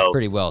Pepper. So that's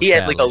pretty well he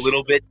had like a established.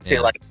 little bit to Yeah.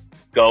 like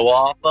go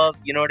off of,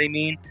 you know what I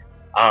mean?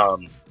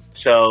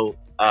 So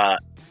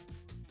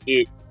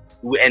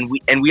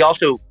we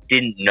also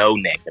didn't know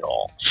Nick at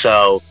all.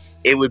 So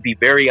it would be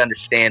very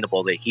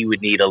understandable that he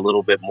would need a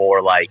little bit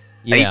more like,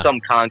 I need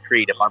something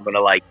concrete if I'm going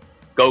to like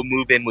go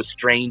move in with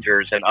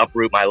strangers and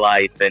uproot my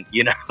life, and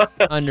you know.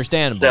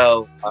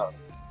 Understandable. So,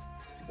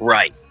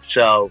 right.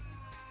 So,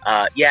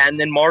 yeah, and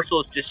then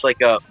Marshall is just like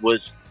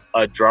was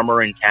a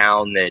drummer in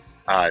town that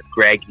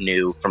Greg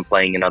knew from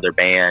playing in other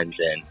bands,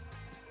 and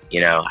you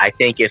know, I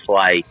think if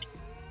like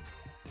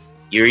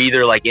you're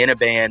either like in a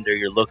band or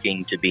you're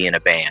looking to be in a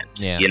band,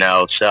 you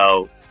know,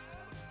 so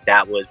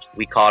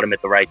we caught him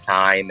at the right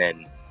time,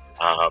 and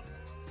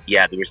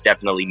yeah, there was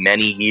definitely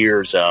many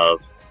years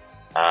of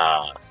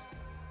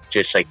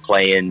just like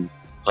playing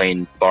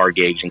bar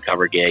gigs and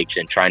cover gigs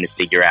and trying to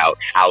figure out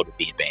how to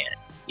be a band.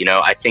 You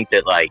know, I think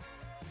that like,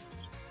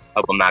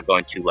 I'm not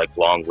going too like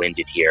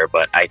long-winded here,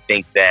 but I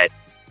think that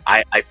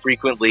I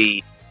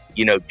frequently,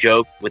 you know,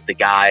 joke with the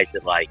guys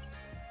that like,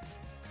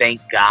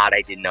 thank God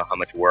I didn't know how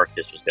much work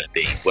this was going to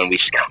be when we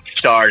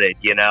started,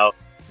 you know?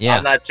 Yeah.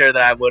 I'm not sure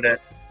that I would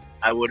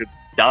have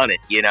done it,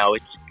 you know?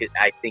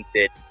 I think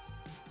that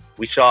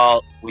we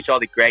saw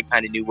that Greg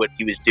kind of knew what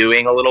he was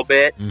doing a little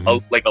bit,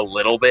 like a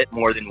little bit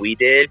more than we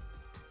did.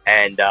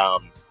 And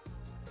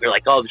we were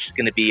like, oh, this is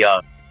going to be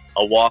a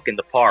walk in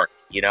the park,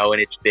 you know?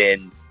 And it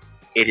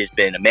has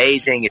been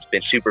amazing. It's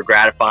been super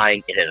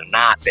gratifying. It has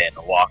not been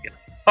a walk in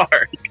the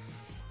park.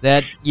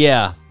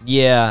 Yeah.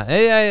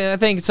 I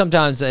think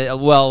sometimes, a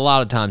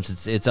lot of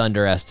times it's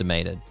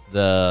underestimated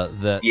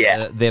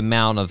the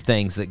amount of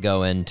things that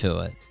go into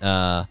it.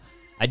 I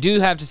do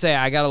have to say,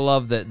 I gotta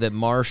love that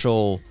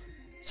Marshall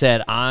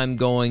said, I'm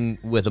going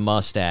with a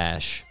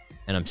mustache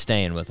and I'm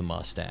staying with a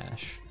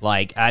mustache.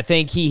 Like, I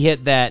think he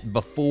hit that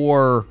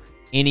before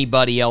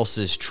anybody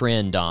else's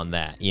trend on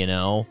that, you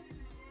know?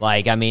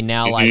 Like, I mean,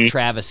 now like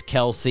Travis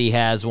Kelce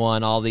has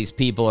one, all these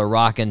people are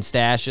rocking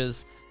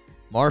stashes.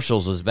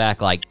 Marshall's was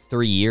back like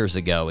 3 years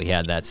ago. He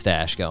had that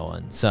stash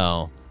going.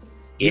 So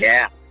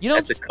yeah,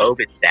 that's a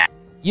COVID stash.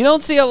 You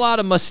don't see a lot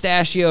of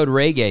mustachioed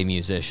reggae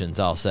musicians,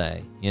 I'll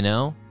say. You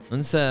know,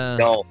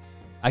 no.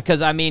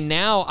 Because I mean,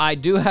 now I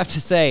do have to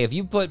say, if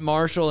you put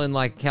Marshall in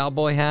like a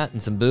cowboy hat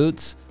and some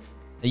boots,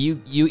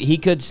 he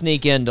could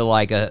sneak into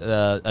like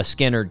a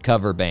Skynyrd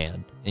cover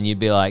band, and you'd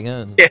be like,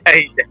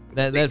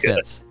 that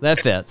fits. That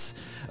fits.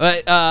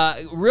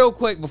 Real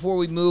quick before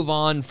we move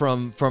on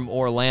from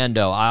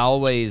Orlando, I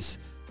always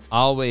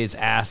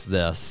ask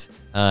this,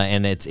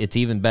 and it's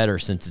even better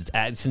since it's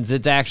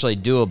actually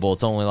doable.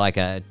 It's only like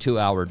a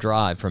 2-hour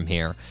drive from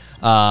here.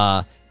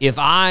 If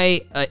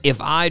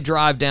I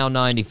drive down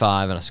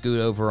 95 and I scoot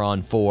over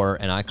on 4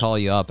 and I call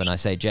you up and I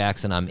say,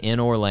 Jackson, I'm in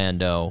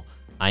Orlando,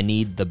 I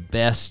need the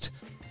best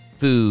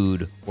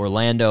food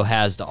Orlando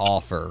has to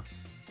offer,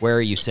 where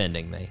are you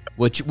sending me?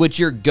 What's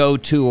your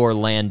go-to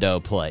Orlando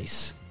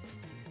place?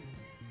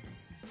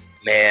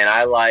 Man,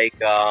 I like,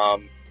 I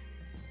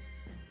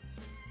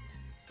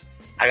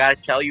gotta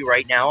tell you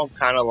right now, I'm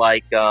kind of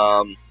like,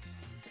 I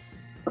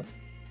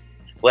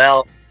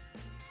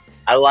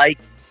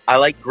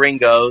like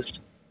Gringo's.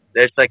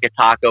 There's like a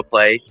taco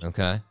place.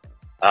 Okay.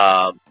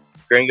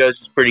 Gringos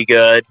is pretty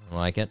good. I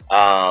like it.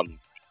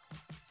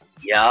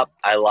 Yep,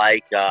 I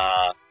like.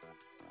 I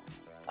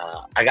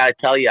gotta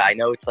tell you, I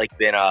know it's like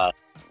been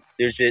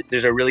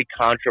there's a really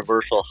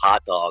controversial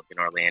hot dog in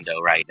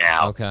Orlando right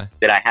now. Okay.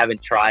 That I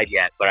haven't tried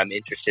yet, but I'm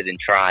interested in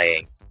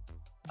trying.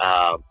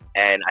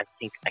 And I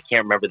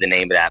can't remember the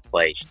name of that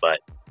place, but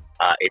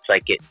it's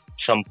like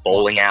some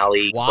bowling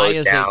alley. Why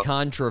is down. it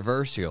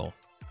controversial?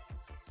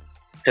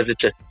 Because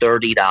it's a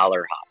 $30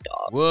 hot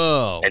dog.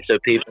 Whoa! And so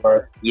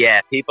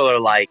people are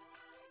like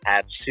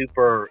have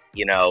super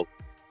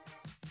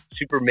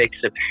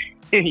mixed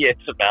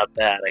opinions about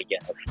that, I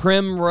guess.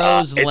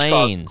 Primrose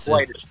Lanes.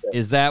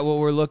 Is that what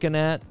we're looking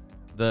at?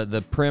 The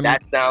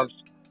That sounds.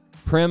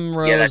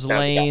 Primrose sounds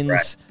Lanes.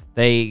 right.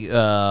 They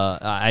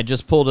I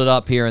just pulled it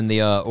up here in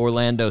the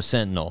Orlando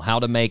Sentinel. How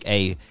to make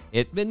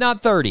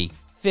not $30,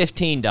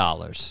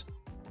 $15.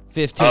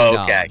 $15.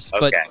 Oh,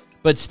 okay.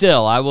 But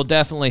still, I will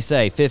definitely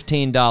say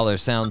 $15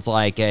 sounds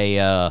like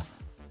a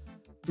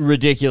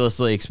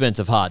ridiculously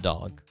expensive hot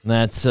dog.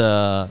 That's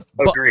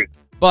Agreed.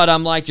 But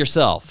I'm like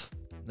yourself.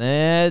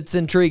 That's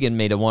intriguing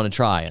me to want to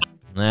try it.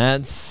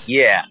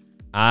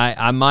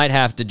 I might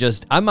have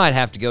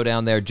to go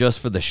down there just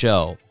for the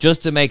show,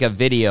 just to make a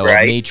video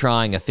of me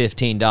trying a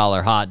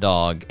 $15 hot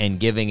dog and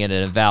giving it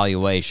an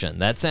evaluation.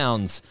 That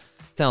sounds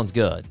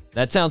good.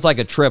 That sounds like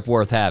a trip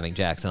worth having,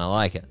 Jackson. I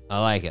like it.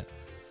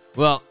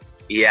 Well,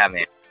 yeah,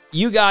 man.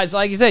 You guys,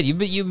 like you said,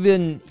 you've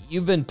been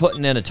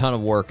putting in a ton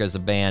of work as a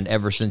band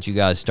ever since you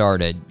guys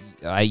started.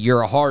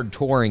 You're a hard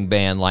touring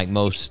band, like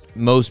most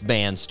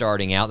bands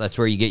starting out. That's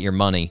where you get your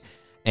money,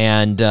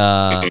 and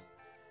I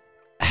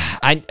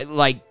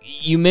like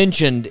you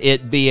mentioned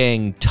it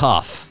being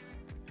tough.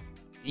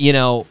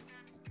 Can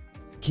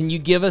you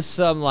give us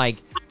some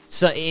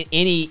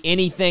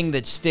anything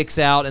that sticks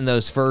out in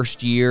those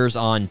first years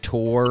on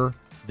tour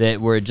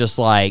that were just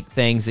like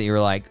things that you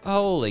were like,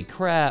 holy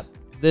crap,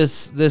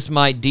 this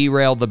might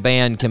derail the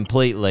band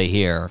completely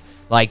here?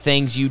 Like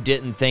things you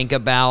didn't think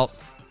about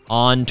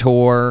on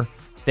tour,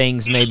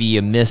 things maybe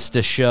you missed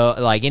a show,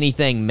 like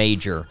anything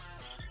major.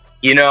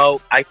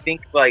 I think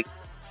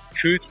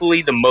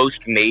truthfully, the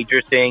most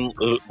major thing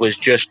was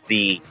just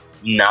the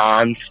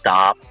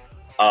nonstop,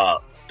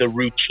 the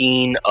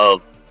routine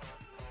of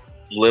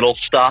little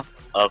stuff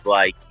of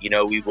we're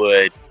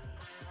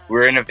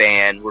in a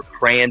van, we're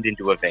crammed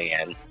into a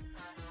van,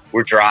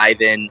 we're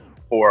driving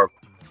for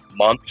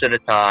months at a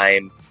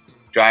time,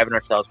 driving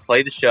ourselves,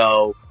 play the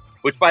show,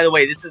 which, by the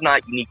way, this is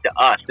not unique to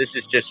us. This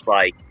is just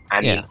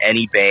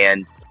any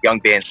band, young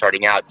band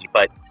starting out,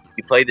 but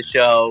you play the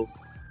show,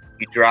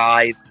 you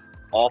drive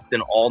often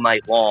all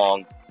night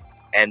long,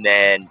 and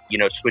then,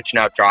 switching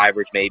out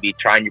drivers, maybe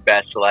trying your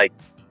best to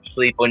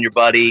sleep on your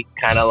buddy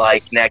kind of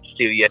next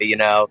to you,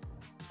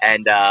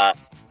 and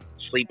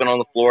sleeping on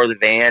the floor of the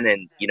van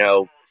and,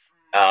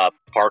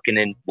 parking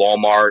in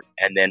Walmart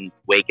and then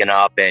waking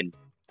up and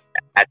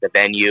at the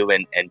venue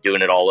and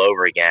doing it all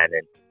over again.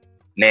 And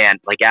man,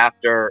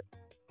 after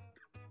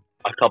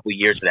a couple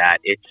years of that,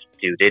 it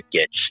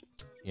gets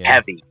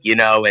heavy,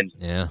 and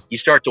you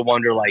start to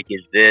wonder,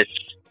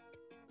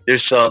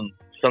 there's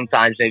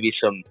sometimes maybe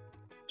some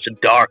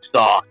dark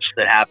thoughts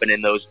that happen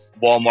in those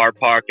Walmart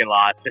parking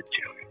lots at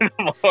 2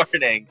 in the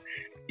morning,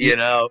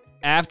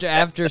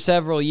 After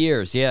several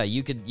years,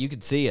 you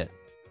could see it.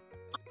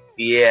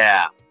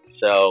 Yeah.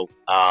 So,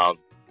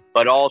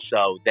 but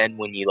also then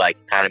when you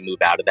kind of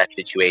move out of that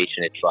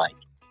situation, it's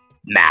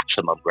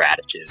maximum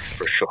gratitude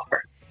for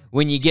sure.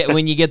 When you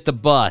get the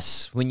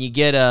bus, when you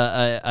get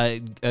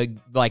a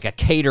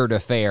catered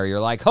affair, you're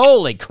like,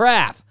 holy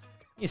crap!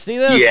 You see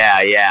this?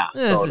 Yeah,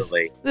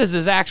 totally. This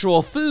is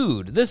actual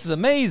food. This is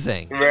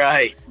amazing.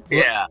 Right.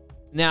 Yeah.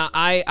 Now,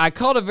 I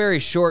caught a very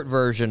short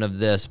version of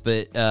this,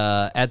 but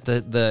at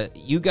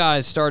you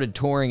guys started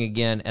touring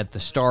again at the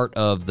start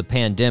of the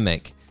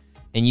pandemic,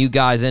 and you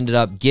guys ended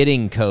up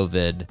getting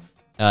COVID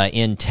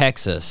in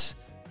Texas,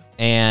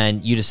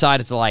 and you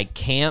decided to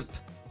camp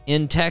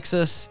in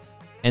Texas,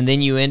 and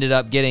then you ended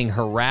up getting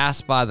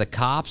harassed by the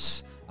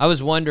cops. I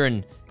was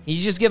wondering, can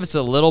you just give us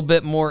a little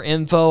bit more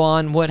info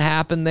on what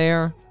happened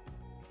there?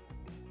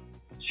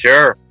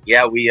 Sure.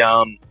 Yeah, it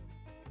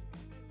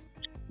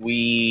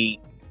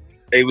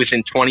was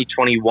in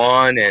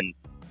 2021, and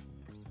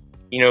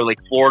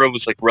Florida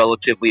was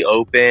relatively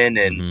open,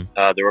 and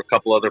there were a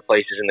couple other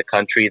places in the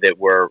country that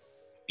were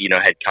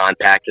had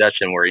contacted us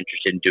and were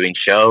interested in doing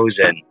shows,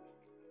 and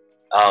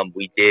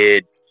we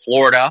did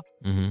Florida,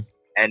 and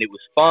it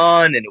was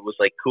fun, and it was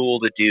cool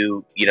to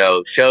do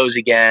shows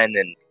again,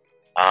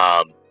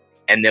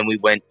 and then we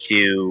went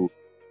to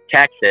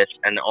Texas,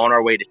 and on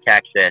our way to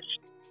Texas,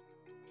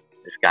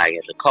 this guy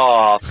has a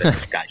cough, and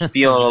this guy's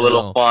feeling a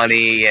little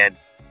funny, and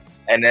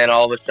then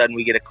all of a sudden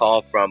we get a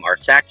call from our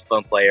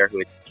saxophone player who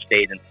had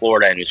stayed in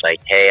Florida, and he's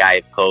like, hey, I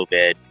have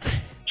COVID.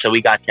 So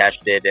we got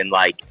tested, and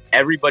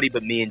everybody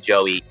but me and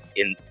Joey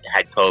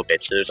had COVID.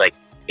 So there's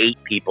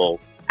 8 people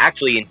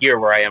actually in here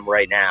where I am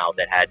right now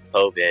that had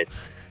COVID.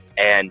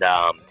 And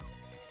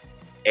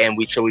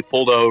we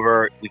pulled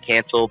over, we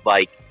canceled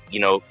 2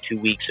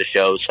 weeks of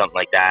shows, something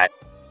like that.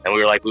 And we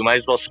were like, we might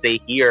as well stay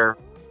here.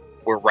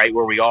 We're right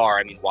where we are.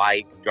 I mean,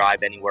 why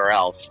drive anywhere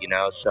else, you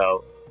know?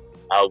 So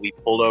we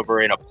pulled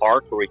over in a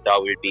park where we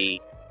thought we would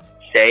be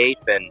safe,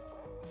 and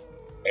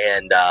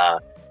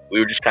we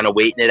were just kind of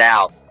waiting it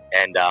out.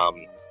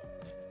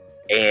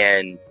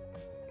 And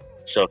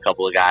so a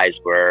couple of guys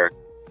were,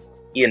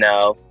 you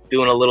know,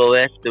 doing a little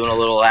this, doing a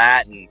little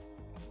that, and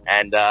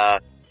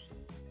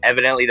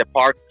evidently the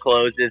park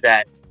closes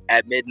at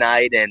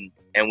midnight, and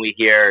we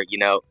hear, you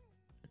know,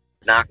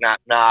 knock, knock,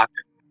 knock.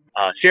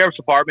 Sheriff's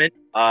Department,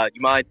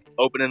 you mind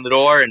opening the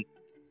door? And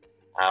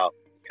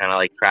kind of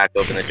like crack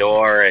open the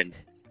door, and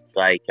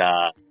like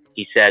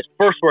he says,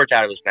 first words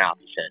out of his mouth,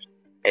 he says,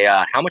 "Hey,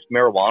 how much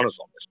marijuana's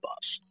on this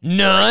bus?"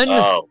 None.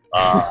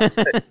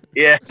 Like,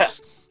 yeah.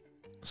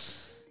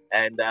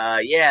 And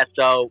yeah,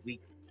 so we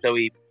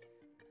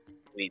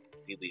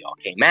all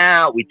came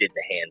out. We did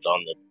the hands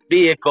on the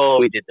vehicle.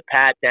 We did the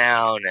pat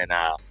down, and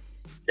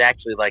it's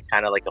actually like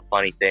kind of like a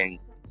funny thing.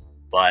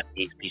 But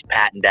he's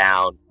patting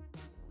down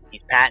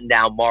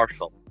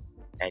Marshall,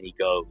 and he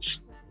goes.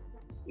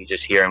 We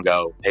just hear him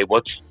go, "Hey,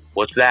 what's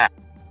that?"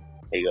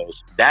 He goes,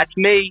 "That's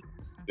me."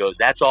 He goes,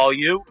 "That's all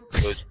you?"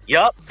 He goes,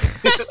 "Yup."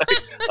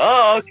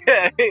 Oh,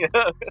 okay.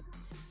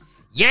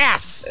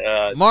 Yes,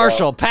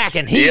 Marshall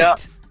packing heat. Yeah.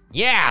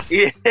 Yes.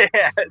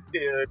 Yeah,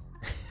 dude.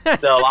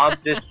 So I'm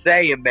just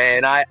saying,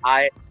 man,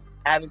 I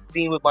haven't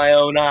seen with my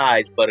own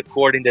eyes, but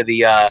according to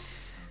the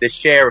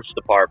sheriff's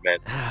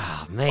department,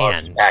 oh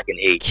man, packing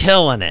heat,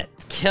 killing it.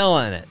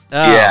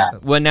 Yeah.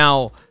 Well,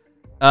 now,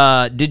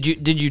 did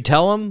you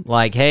tell him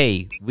like,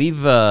 hey,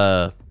 we've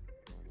got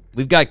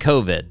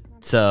COVID,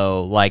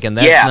 so like, and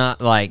that's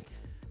not like,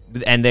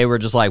 and they were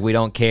just like, we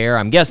don't care.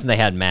 I'm guessing they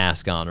had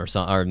masks on or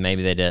something, or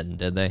maybe they didn't.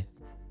 Did they?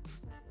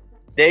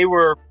 They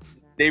weren't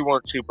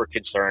super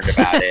concerned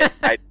about it.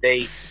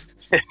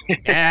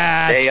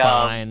 That's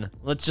fine.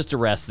 Let's just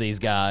arrest these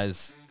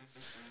guys.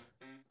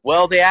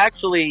 Well, they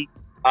actually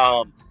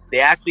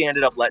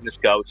ended up letting us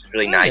go, which is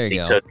really nice. They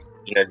took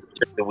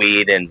the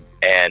weed and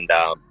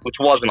which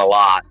wasn't a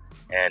lot,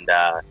 and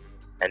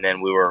then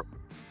we were,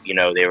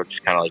 they were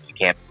just kind of like,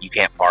 you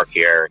can't park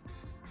here.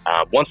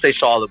 Once they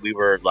saw that we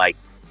were like,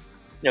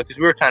 because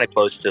we were kind of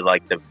close to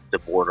like the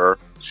border,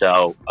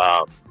 so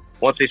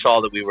once they saw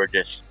that we were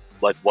just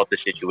like what the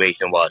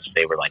situation was,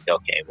 they were like,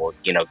 okay, well,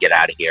 get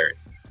out of here.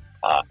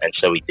 And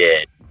so we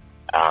did.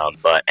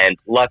 And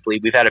luckily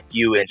we've had a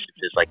few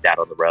instances like that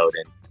on the road.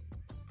 And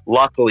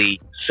luckily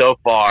so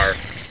far,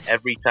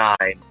 every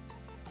time,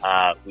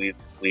 we've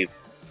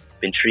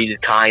been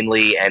treated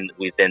kindly and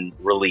we've been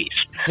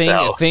released.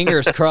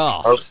 Fingers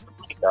crossed.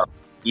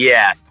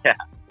 Yeah.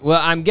 Well,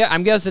 I'm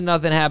guessing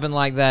nothing happened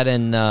like that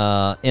in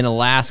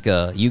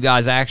Alaska. You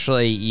guys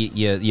actually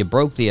you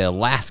broke the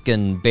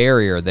Alaskan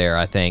barrier there,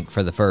 I think,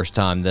 for the first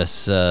time this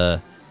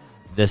summer,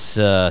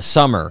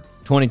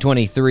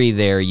 2023.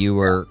 There, you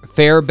were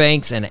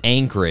Fairbanks and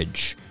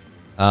Anchorage,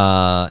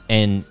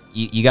 and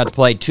you got to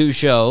play 2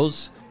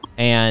 shows,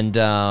 and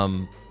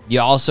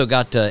you also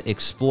got to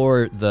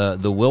explore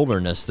the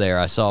wilderness there.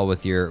 I saw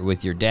with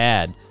your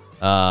dad.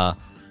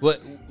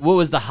 What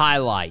was the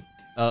highlight?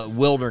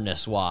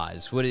 Wilderness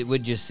wise, what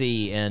would you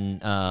see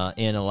in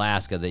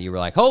Alaska that you were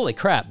like, holy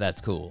crap, that's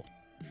cool?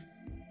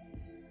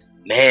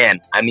 Man,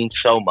 I mean,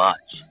 so much.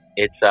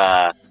 It's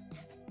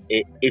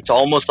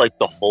almost like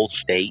the whole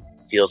state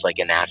feels like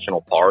a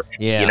national park.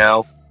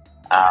 Yeah.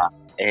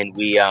 And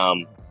we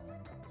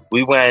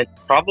went,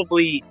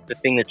 probably the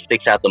thing that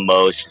sticks out the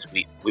most is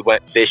we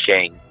went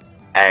fishing,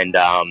 and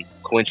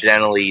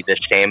coincidentally the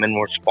salmon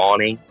were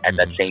spawning at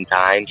that same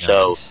time. Nice.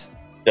 So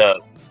the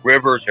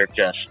rivers are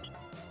just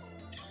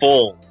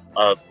full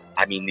of,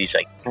 these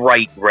like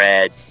bright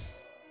red,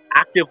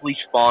 actively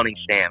spawning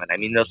salmon.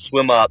 They'll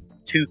swim up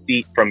 2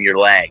 feet from your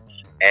legs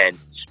and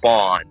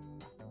spawn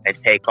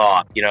and take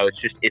off.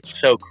 It's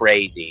so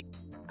crazy.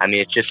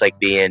 It's just like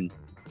I'm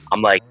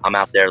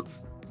out there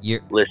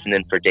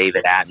listening for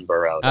David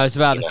Attenborough. I was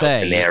about to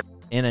say,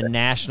 in a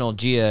National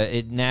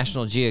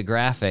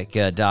Geographic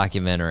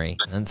documentary.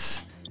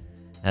 That's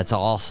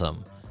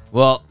awesome.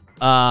 Well,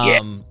 well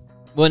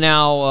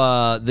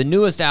now the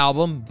newest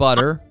album,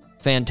 Butter.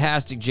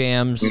 Fantastic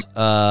jams.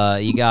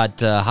 You got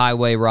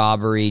Highway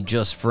Robbery,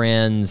 Just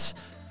Friends,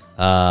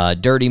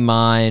 Dirty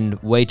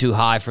Mind, Way Too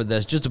High for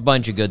This. Just a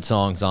bunch of good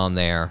songs on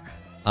there.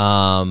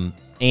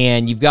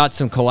 And you've got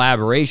some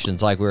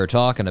collaborations like we were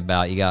talking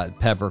about. You got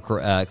Pepper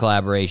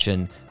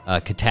collaboration,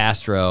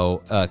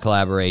 Catastro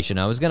collaboration.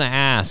 I was going to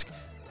ask,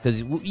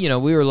 because,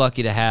 we were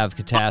lucky to have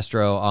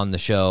Catastro on the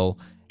show.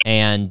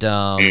 And,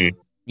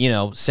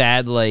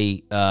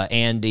 sadly,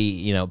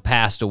 Andy,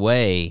 passed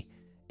away.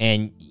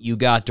 And you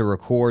got to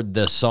record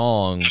the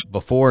song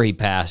before he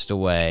passed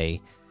away.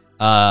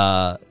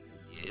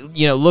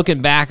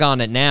 Looking back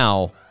on it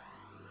now,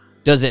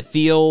 does it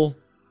feel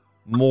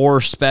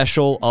more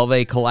special of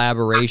a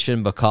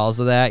collaboration because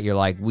of that? You're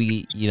like,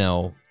 we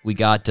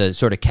got to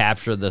sort of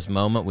capture this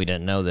moment. We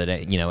didn't know that,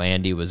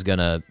 Andy was going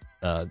to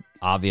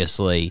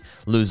obviously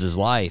lose his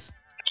life.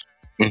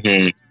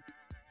 Mm-hmm.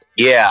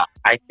 Yeah,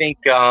 I think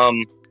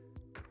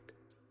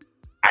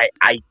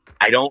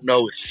I don't know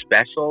if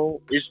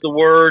special is the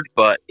word,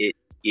 but it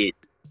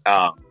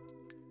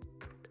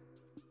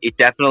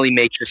definitely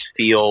makes us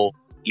feel,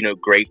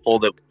 grateful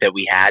that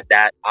we had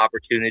that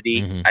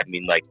opportunity. Mm-hmm. I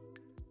mean, like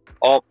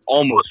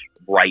almost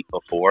right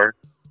before,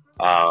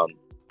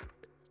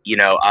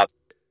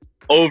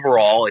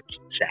 overall it's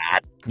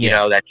sad.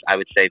 I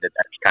would say that's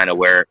kind of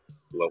where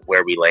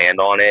we land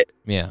on it.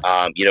 Yeah.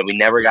 We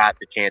never got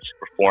the chance to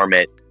perform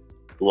it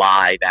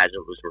live as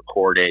it was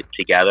recorded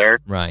together.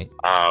 Right.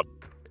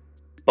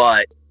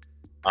 But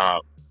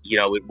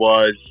it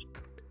was,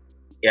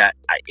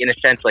 in a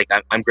sense, like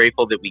I'm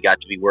grateful that we got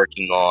to be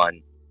working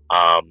on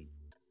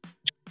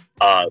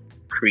a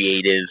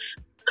creative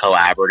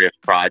collaborative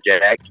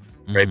project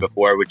right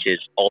before, which is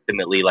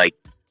ultimately like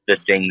the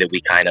thing that we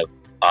kind of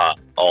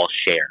all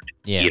shared.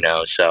 Yeah.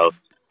 So,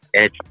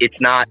 and it's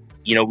not,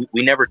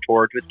 we never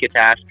toured with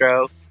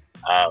Catastro.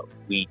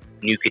 We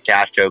knew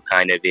Catastro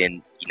kind of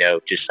in,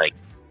 just like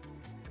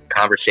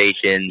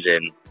conversations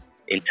and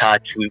in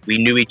touch. We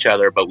knew each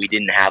other, but we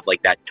didn't have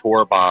like that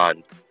tour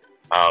bond.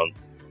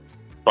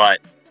 But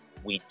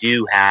we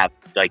do have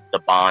like the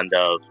bond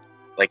of,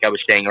 like I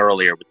was saying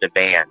earlier with the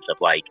bands, of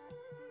like,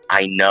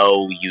 I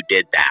know you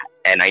did that,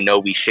 and I know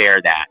we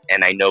share that,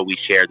 and I know we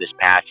share this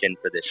passion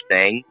for this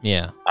thing.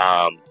 Yeah.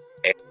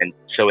 And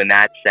so in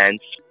that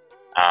sense,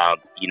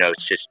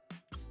 it's just,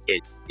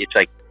 it's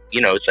like,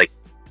 it's like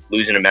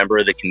losing a member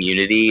of the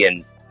community,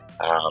 and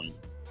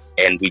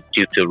we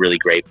do feel really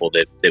grateful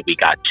that we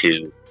got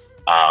to,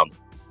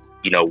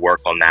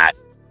 work on that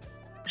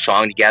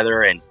song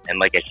together, and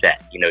like I said,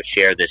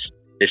 share this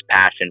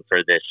passion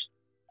for this,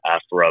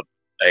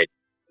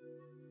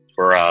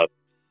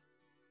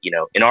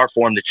 in our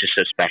form that's just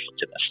so special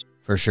to us.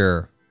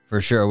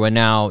 For sure. Well,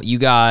 now you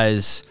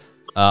guys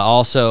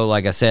also,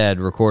 like I said,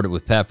 recorded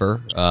with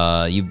Pepper.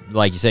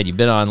 Like you said, you've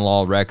been on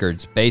Law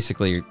Records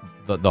basically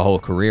the whole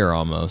career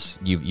almost.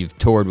 You've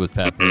toured with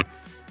Pepper.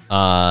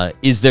 Mm-hmm.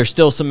 Is there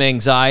still some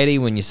anxiety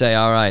when you say,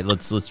 all right,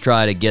 let's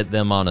try to get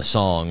them on a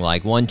song?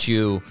 Like once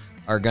you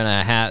are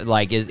gonna have,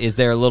 like, is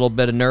there a little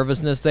bit of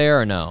nervousness there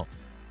or no?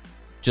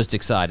 Just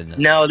excitedness?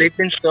 No, they've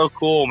been so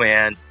cool,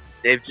 man.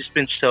 They've just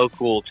been so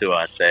cool to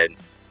us, and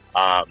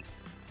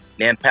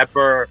man,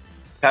 Pepper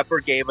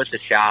gave us a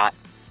shot.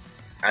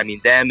 I mean,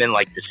 them and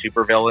like the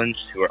Supervillains,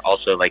 who are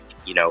also like,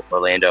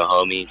 Orlando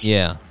homies.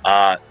 Yeah.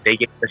 They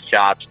gave us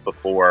shots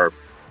before.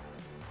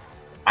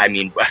 I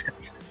mean,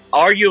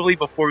 arguably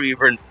before we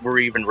were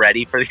even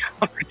ready for the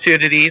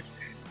opportunities.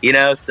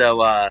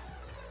 So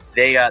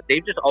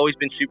they've just always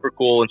been super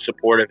cool and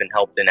supportive and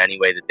helped in any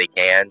way that they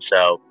can.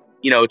 So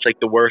it's like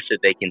the worst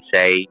that they can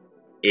say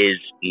is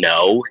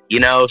no.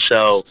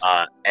 So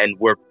and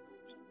we're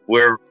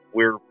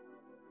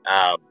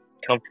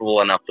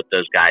comfortable enough with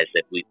those guys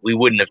that we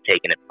wouldn't have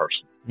taken it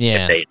personally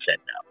if they had said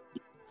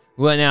no.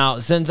 Well, now,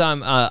 since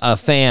I'm a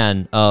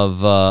fan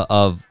of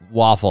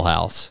Waffle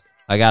House,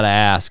 I got to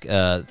ask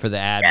for the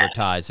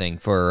advertising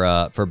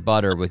for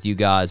Butter with you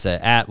guys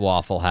at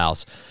Waffle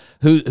House.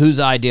 Whose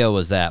idea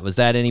was that? Was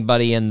that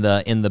anybody in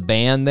the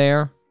band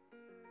there?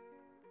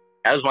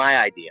 That was my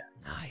idea.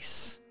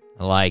 Nice.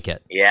 I like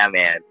it. Yeah,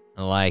 man.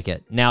 I like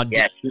it. Now,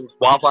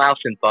 Waffle House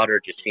and Butter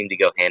just seem to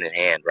go hand in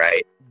hand,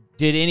 right?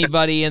 Did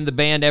anybody in the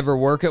band ever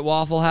work at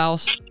Waffle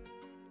House?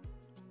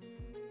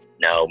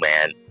 No,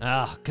 man.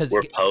 Because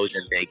we're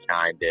posing big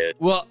time, dude.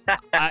 Well,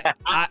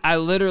 I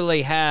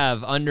literally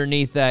have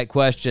underneath that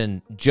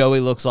question, Joey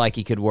looks like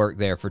he could work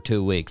there for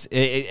 2 weeks.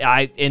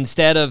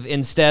 Instead of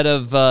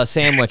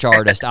sandwich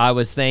artist, I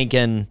was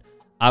thinking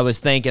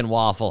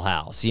Waffle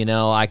House.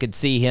 I could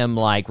see him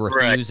like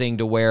refusing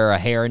to wear a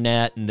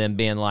hairnet and then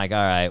being like, all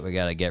right, we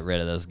got to get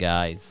rid of those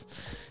guys.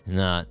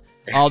 Not.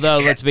 Although,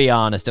 let's be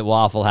honest, at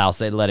Waffle House,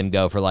 they'd let him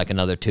go for like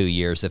another 2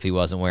 years if he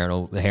wasn't wearing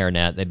a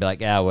hairnet. They'd be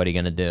like, what are you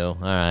going to do? All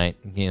right.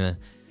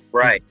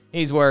 Right.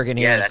 He's working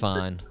here. It's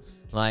fine.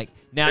 Like,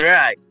 now,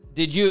 right.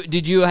 Did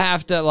you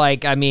have to,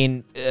 like, I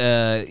mean,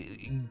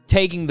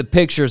 taking the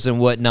pictures and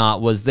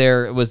whatnot, was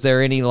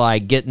there any,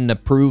 like, getting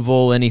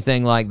approval,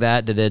 anything like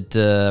that? Did it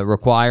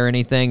require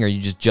anything, or you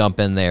just jump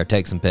in there,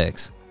 take some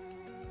pics?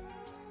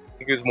 I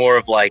think it was more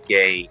of like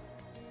a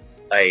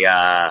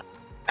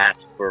ask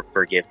for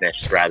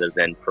forgiveness rather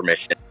than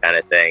permission kind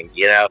of thing.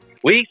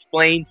 We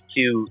explained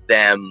to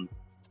them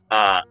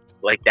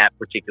like that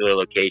particular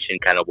location,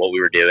 kind of what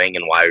we were doing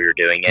and why we were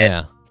doing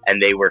it,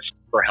 and they were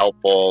super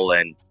helpful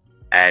and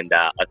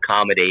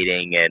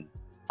accommodating, and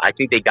I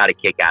think they got a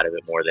kick out of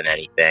it more than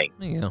anything.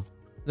 There you go.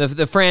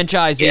 The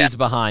franchisees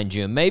behind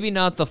you, maybe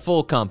not the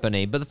full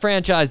company, but the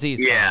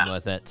franchisees fine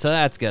with it, so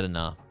that's good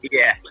enough.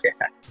 Yeah.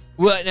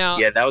 Well, now,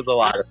 that was a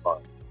lot of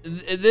fun.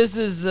 This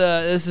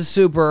is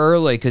super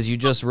early because you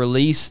just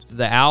released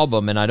the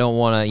album, and I don't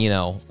want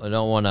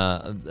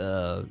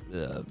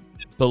to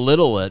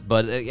belittle it,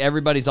 but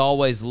everybody's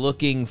always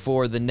looking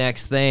for the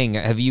next thing.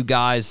 Have you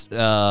guys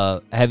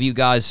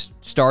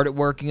started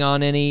working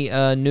on any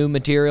new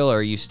material, or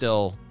are you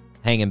still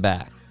hanging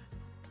back?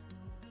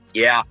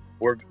 Yeah,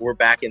 we're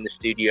back in the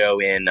studio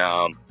in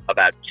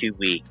about 2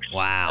 weeks.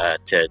 Wow.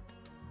 To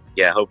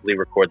hopefully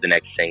record the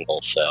next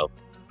single. So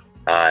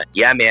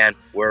yeah, man,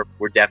 we're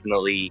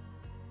definitely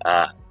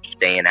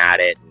staying at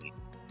it and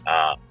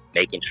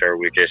making sure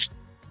we're just,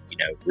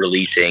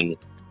 releasing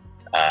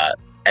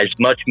as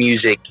much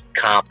music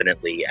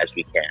confidently as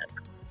we can.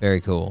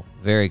 Very cool.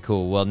 Very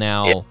cool. Well,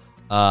 now,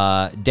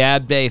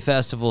 Dab Day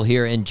Festival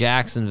here in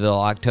Jacksonville,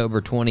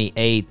 October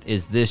 28th.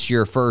 Is this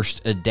your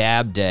first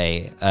Dab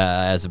Day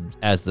as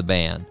the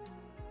band?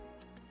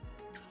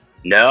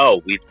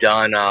 No, we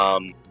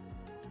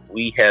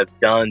have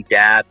done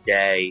Dab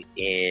Day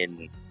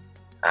in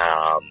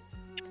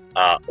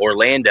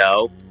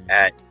Orlando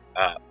at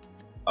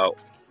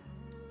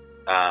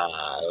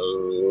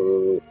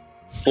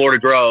Florida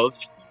Groves.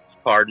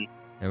 Pardon.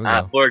 There we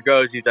go. Florida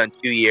Groves, we've done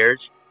 2 years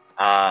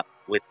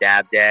with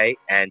Dab Day,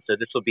 and so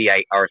this will be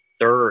our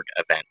third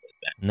event with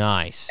them.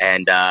 Nice.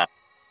 And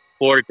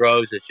Florida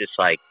Groves is just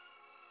like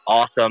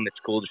awesome. It's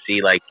cool to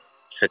see like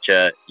such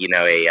a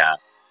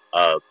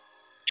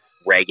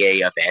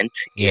reggae event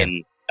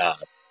in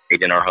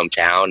our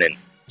hometown, and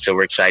so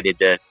we're excited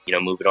to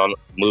move it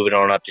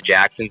on up to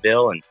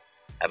Jacksonville and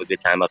have a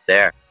good time up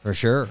there. For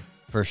sure.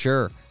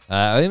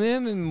 I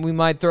mean, we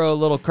might throw a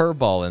little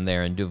curveball in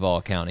there in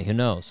Duval County. Who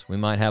knows? We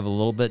might have a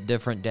little bit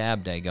different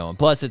Dab Day going.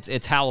 Plus,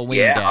 it's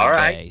Halloween Dab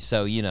Day,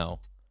 so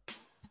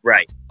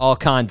right, all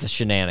kinds of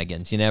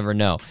shenanigans. You never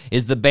know.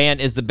 Is the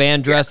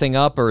band dressing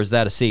up, or is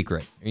that a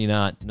secret? Are you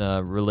not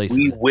releasing?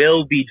 We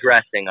will be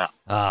dressing up.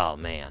 Oh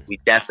man, we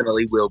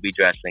definitely will be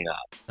dressing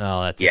up.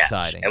 Oh, that's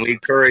exciting. And we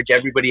encourage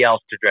everybody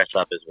else to dress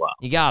up as well.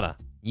 You gotta.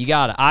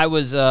 I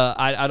was,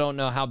 I don't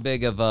know how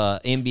big of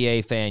a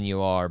NBA fan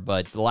you are,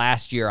 but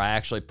last year I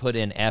actually put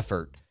in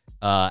effort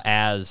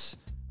as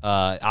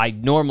I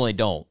normally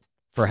don't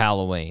for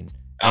Halloween.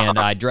 And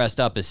I dressed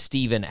up as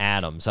Steven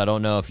Adams. I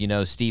don't know if you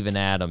know Steven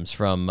Adams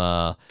from,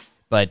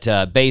 but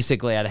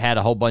basically I had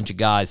a whole bunch of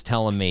guys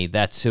telling me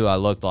that's who I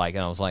looked like.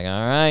 And I was like,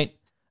 all right.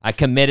 I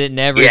committed and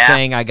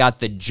everything. Yeah. I got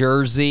the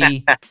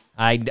jersey.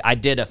 I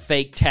did a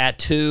fake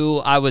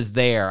tattoo. I was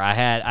there. I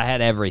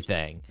had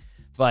everything.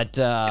 But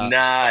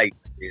nice,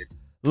 dude.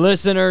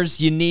 Listeners,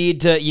 you need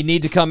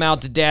to come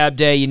out to Dab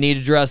Day. You need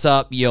to dress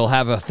up. You'll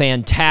have a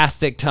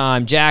fantastic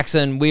time.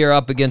 Jackson, we are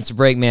up against the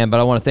break, man, but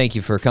I want to thank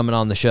you for coming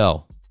on the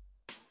show.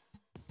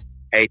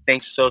 Hey,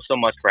 thanks so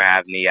much for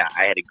having me.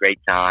 I had a great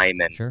time,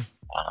 and sure.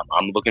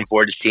 I'm looking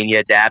forward to seeing you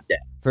at Dab Day.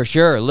 For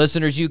sure.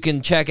 Listeners, you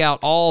can check out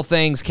all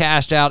things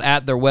Kash'd Out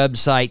at their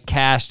website,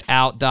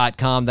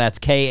 kashedout.com. That's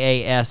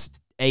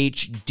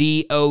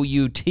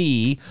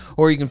KASHDOUT,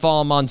 or you can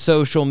follow them on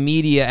social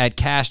media at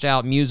Kash'd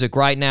Out Music.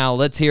 Right now,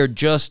 let's hear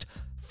Just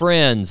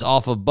Friends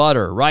off of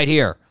Butter right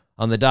here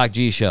on the Doc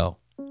G Show.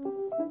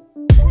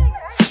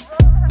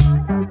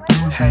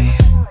 Hey.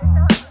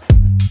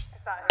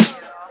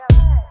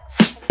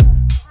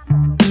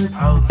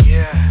 Oh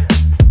yeah.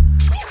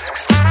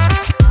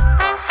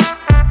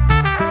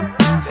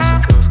 This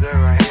one feels good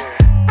right here.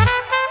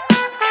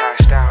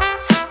 Kash'd Out.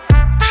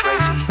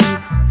 Swayze.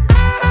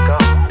 Let's go.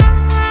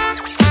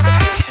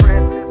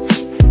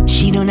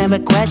 She don't ever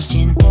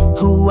question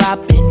who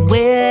I've been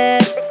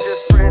with.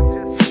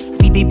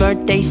 We be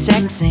birthday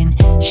sexing.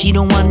 She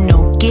don't want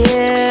no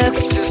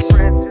gifts.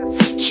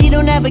 She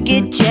don't ever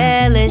get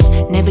jealous.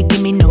 Never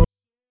give me no.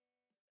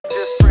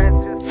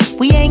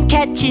 We ain't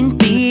catching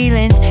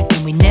feelings, and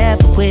we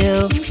never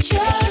will.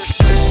 Just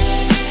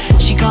friends.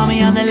 She call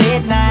me on the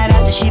late night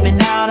after she been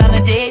out on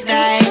a date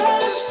night.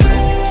 Just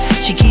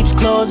friends. She keeps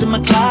clothes in my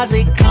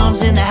closet,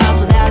 comes in the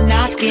house without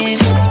knocking.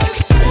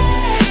 Just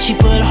friends. She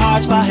put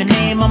hearts by her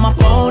name on my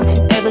phone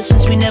ever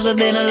since we never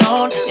been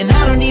alone, and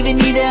I don't even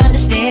need to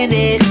understand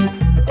it.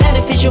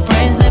 Beneficial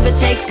friends never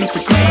take me for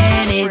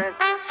granted.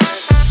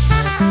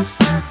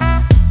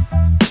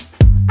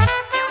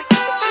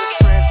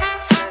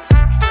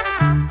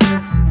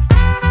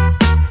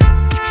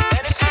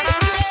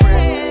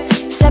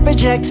 Separate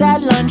checks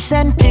at lunch,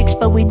 send pics,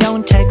 but we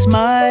don't text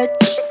much.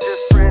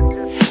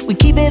 We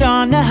keep it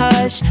on the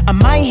hush. I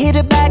might hit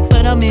her back,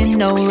 but I'm in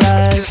no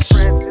rush.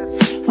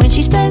 When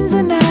she spends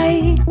the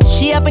night,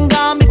 she up and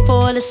gone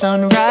before the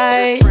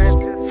sunrise.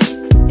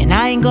 And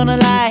I ain't gonna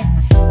lie,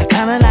 I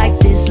kinda like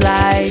this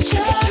life.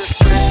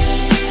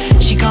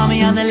 She call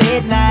me on the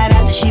late night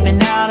after she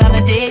been out on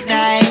a date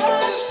night.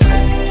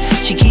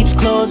 She keeps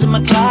clothes in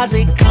my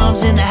closet,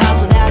 comes in the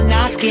house without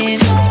knocking.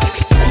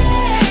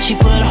 She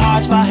put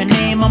hearts by her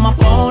name on my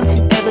phone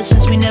ever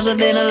since we never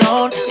been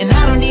alone, and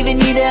I don't even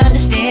need to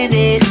understand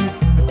it.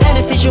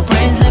 Beneficial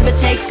friends never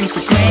take me for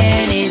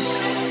granted.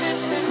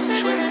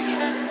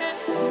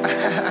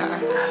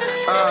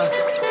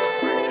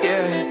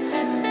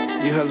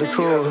 Yeah, you hella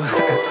cool.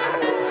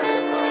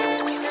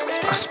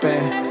 I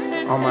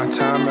spend all my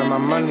time and my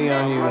money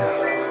on you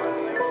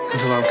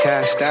until I'm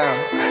cashed out.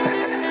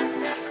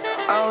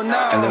 Oh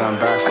no. And then I'm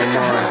back for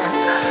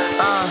more.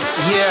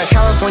 Yeah,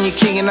 California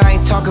king, and I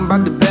ain't talking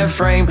about the bed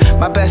frame.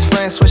 My best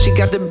friend swear she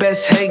got the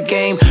best head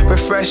game.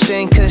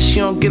 Refreshing, cause she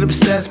don't get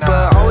obsessed,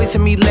 but always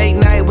hit me late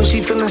night when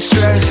she feeling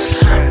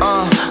stressed.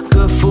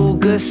 Good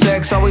food, good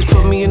sex, always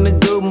put me in a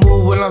good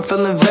mood when I'm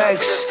feeling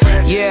vexed.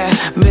 Yeah,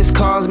 missed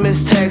calls,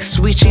 missed texts.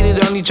 We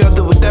cheated on each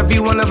other with every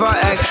one of our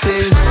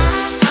exes.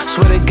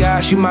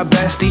 she my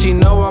bestie. She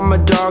know I'm a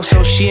dog,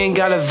 so she ain't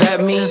gotta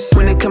vet me.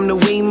 When it come to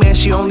wingman,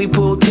 she only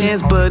pull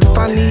 10s. But if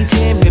I need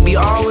 10, baby,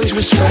 always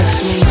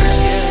respects me.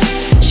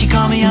 She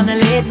call me on the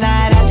late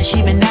night after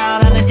she been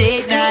out on a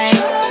date night.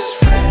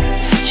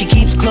 She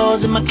keeps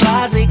clothes in my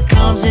closet,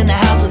 comes in the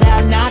house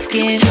without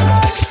knocking.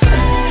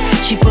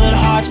 She put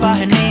hearts by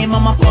her name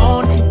on my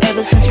phone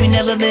ever since we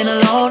never been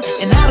alone.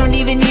 And I don't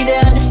even need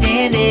to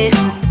understand it.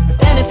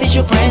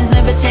 Beneficial friends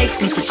never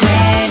take me for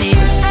granted.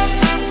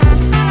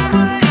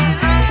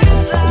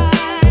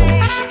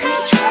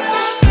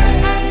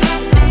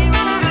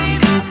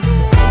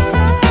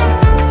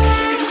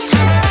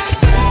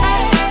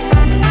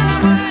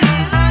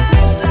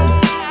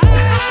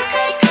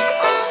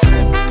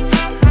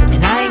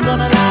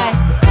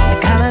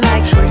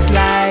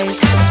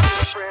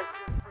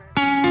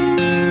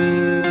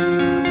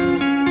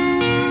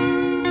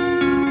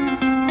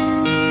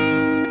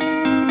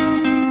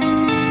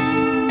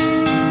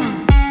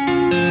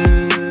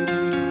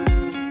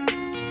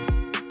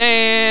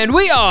 And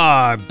we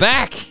are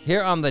back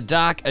here on the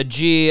Doc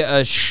G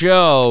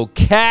show.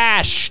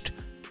 Kash'd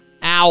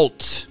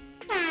Out.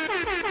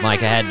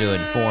 Mike, I had to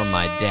inform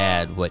my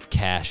dad what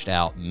Kash'd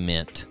Out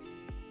meant.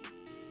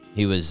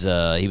 He was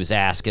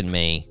asking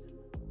me,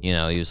 he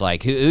was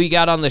like, who you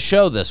got on the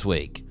show this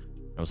week?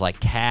 I was like,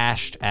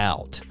 Kash'd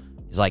Out.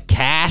 He's like,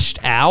 Kash'd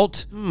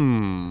Out?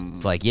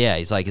 It's like, yeah.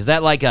 He's like, is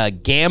that like a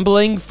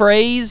gambling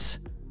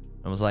phrase?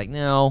 I was like,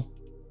 no.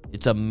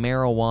 It's a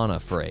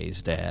marijuana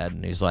phrase, Dad.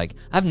 And he's like,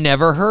 I've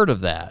never heard of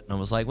that. And I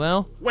was like,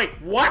 well, wait,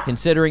 what?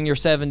 Considering you're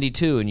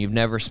 72 and you've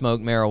never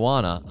smoked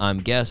marijuana,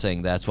 I'm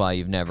guessing that's why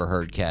you've never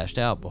heard Kash'd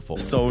Out before.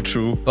 So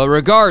true. But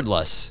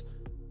regardless,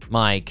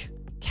 Mike,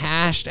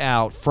 Kash'd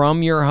Out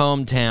from your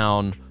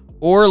hometown,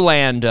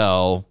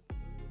 Orlando.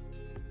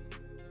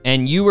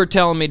 And you were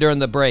telling me during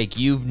the break,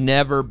 you've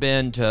never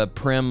been to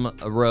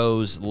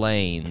Primrose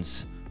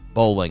Lanes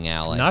bowling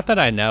alley. Not that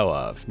I know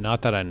of.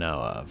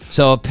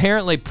 So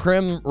apparently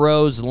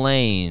Primrose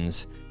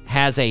Lanes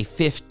has a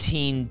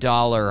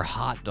 $15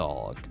 hot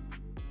dog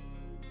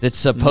that's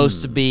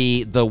supposed to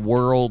be the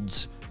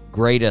world's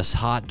greatest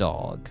hot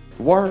dog.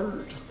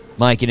 Word.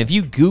 Mike, and if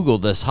you Google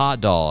this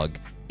hot dog,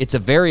 it's a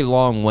very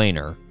long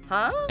wiener.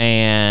 Huh?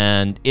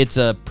 And it's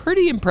a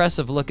pretty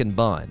impressive looking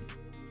bun.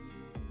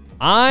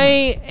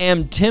 I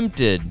am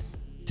tempted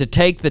to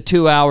take the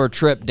 2-hour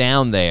trip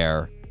down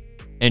there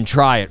and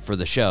try it for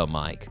the show,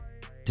 Mike.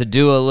 To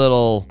do a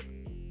little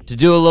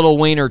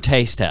wiener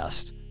taste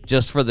test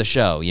just for the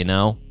show,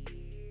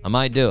 I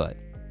might do it.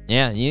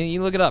 Yeah,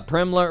 you look it up.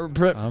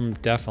 I'm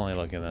definitely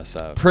looking this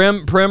up.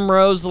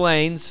 Primrose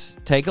Lanes.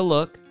 Take a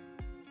look.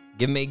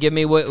 Give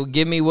me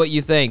what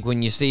you think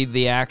when you see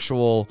the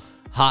actual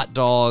hot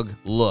dog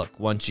look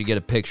once you get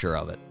a picture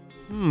of it.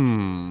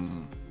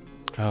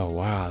 Oh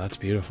wow, that's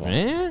beautiful.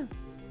 Yeah,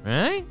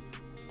 right?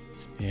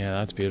 Yeah,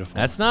 that's beautiful.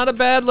 That's not a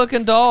bad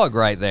looking dog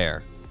right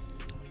there.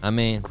 I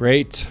mean,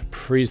 great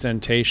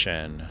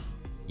presentation.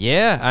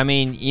 Yeah, I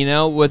mean,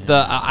 with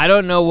the I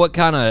don't know what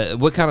kind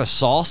of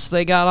sauce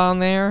they got on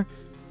there,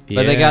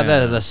 but they got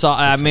the sauce.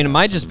 I mean, it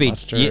might just be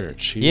mustard or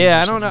cheese.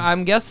 Yeah, I don't know.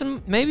 I'm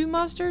guessing maybe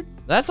mustard.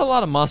 That's a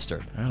lot of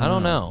mustard. I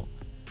don't know.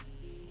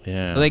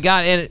 Yeah, but they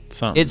got in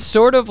it. It's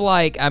sort of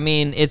like, I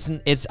mean,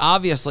 it's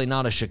obviously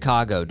not a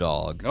Chicago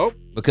dog. Nope.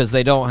 Because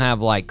they don't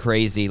have like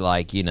crazy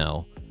they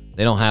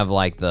don't have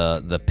like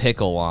the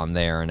pickle on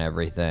there and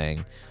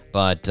everything.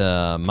 But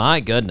my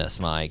goodness,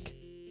 Mike.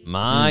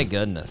 My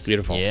goodness.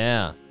 Beautiful.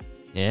 Yeah.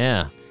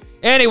 Yeah.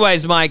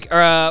 Anyways, Mike,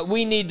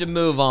 we need to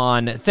move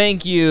on.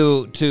 Thank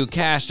you to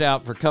Kash'd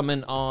Out for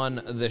coming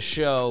on the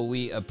show.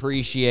 We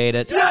appreciate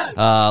it.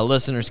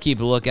 Listeners, keep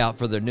a lookout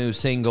for their new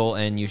single,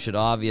 and you should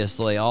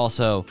obviously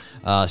also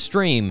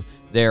stream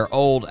their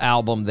old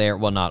album there.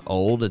 Well, not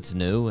old. It's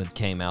new. It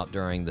came out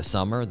during the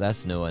summer.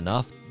 That's new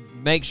enough.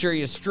 Make sure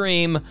you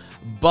stream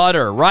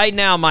Butter. Right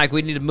now, Mike,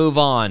 we need to move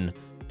on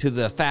to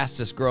the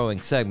fastest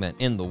growing segment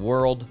in the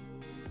world.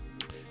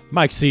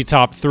 Mike C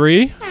top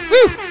 3.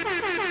 Woo!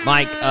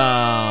 Mike,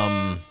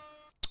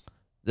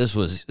 this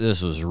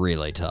was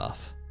really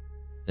tough.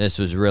 This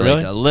was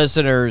really tough.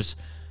 Listeners,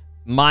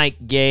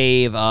 Mike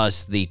gave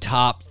us the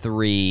top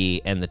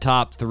 3 and the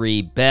top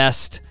 3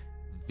 best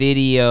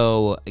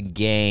video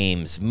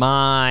games.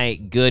 My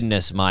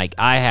goodness, Mike,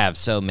 I have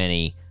so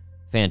many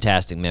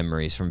fantastic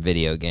memories from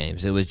video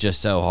games. It was just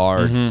so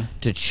hard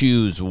to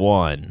choose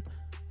one.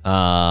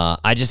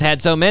 I just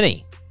had so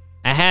many.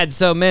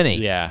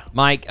 Yeah.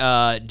 Mike,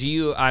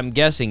 I'm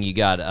guessing you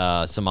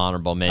got some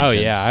honorable mentions. Oh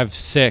yeah, I have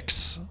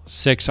six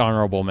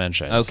honorable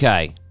mentions.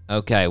 Okay.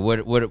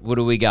 What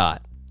do we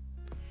got?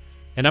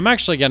 And I'm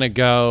actually going to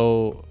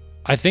go,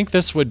 I think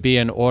this would be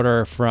in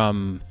order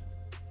from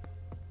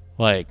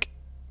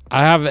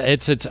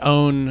it's its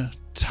own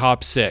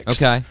top 6.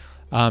 Okay.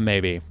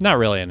 Maybe. Not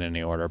really in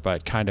any order,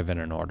 but kind of in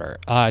an order.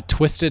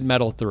 Twisted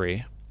Metal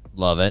 3.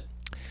 Love it.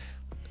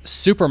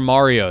 Super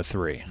Mario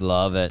 3.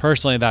 Love it.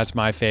 Personally, that's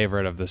my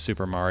favorite of the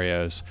Super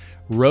Marios.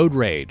 Road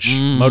Rage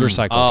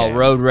motorcycle game. Oh,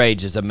 Road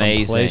Rage is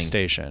amazing. From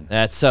PlayStation.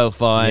 That's so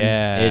fun.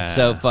 Yeah. It's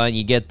so fun.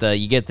 You get the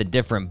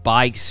different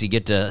bikes. You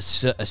get to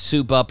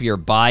soup up your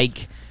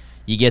bike.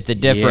 You get the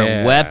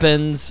different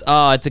weapons.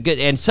 Oh, it's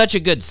such a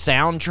good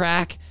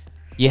soundtrack.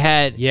 You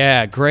had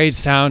great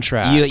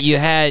soundtrack. You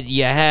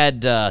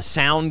had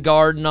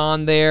Soundgarden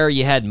on there.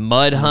 You had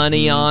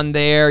Mudhoney on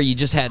there. You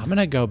just had. I'm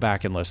gonna go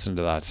back and listen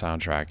to that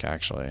soundtrack.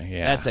 Actually,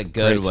 yeah, that's a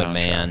good great one,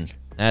 man.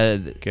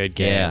 Good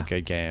game. Yeah.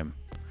 Good game.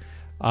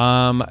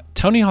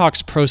 Tony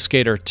Hawk's Pro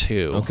Skater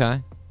 2.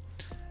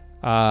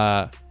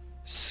 Okay.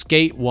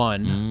 Skate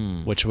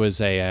 1, which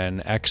was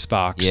an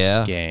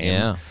Xbox game.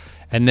 Yeah.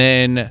 And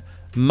then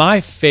my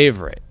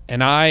favorite,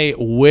 and I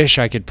wish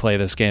I could play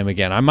this game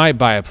again. I might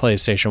buy a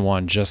PlayStation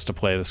 1 just to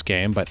play this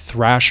game, but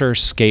Thrasher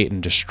Skate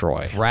and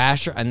Destroy.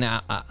 Thrasher, and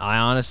I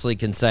honestly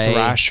can say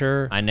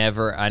Thrasher. I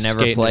never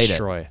Skate played and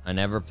Destroy. it. I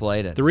never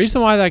played it. The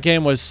reason why that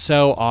game was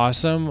so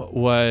awesome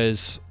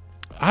was,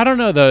 I don't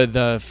know,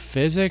 the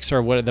physics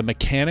or what the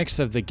mechanics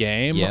of the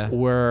game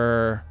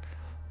were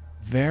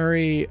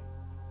very,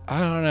 I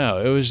don't know.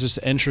 It was just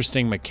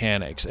interesting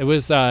mechanics. It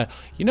was, I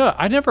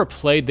never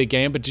played the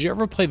game, but did you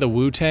ever play the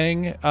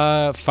Wu-Tang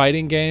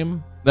fighting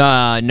game?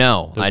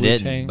 No, I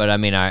didn't. But I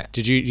mean,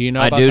 did you know?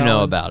 I about do that know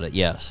one? about it.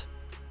 Yes.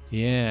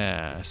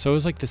 Yeah. So it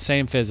was like the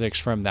same physics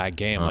from that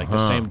game, like the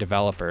same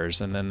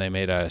developers, and then they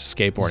made a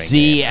skateboarding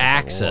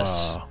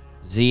Z-Axis. game.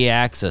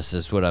 Z-Axis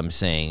is what I'm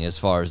saying as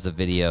far as the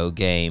video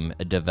game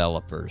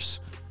developers,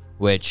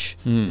 which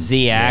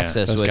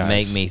Z-Axis would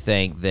make me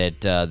think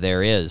that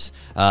there is.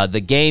 The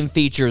game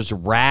features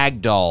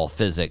ragdoll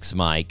physics,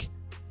 Mike.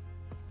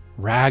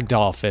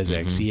 Ragdoll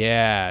physics,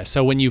 yeah.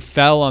 So when you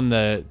fell in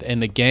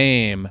the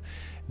game,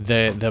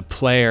 the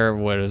player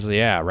was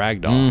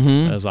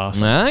ragdoll. That was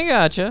awesome. I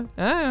gotcha.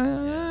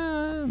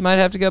 Might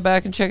have to go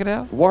back and check it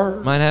out.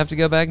 Might have to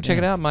go back and check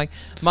it out, Mike.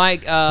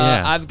 Mike,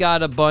 I've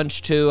got a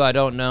bunch too. I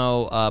don't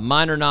know.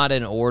 Mine are not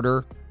in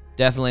order.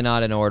 Definitely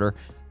not in order.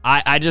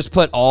 I just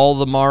put all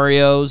the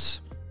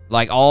Marios.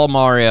 Like, all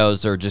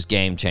Marios are just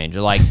game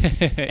changer. Like,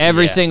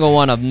 every single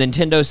one of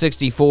Nintendo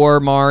 64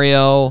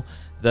 Mario,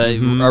 the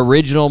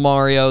original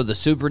Mario, the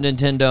Super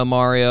Nintendo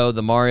Mario,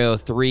 the Mario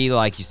 3,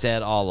 like you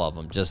said, all of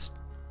them. Just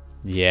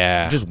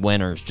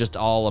winners. Just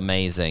all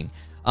amazing.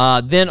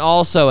 Then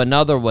also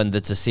another one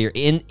that's a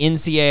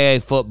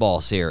NCAA football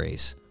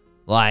series.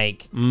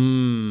 Like,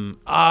 the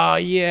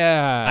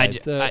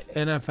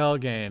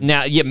NFL game.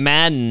 Now,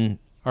 Madden.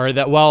 Or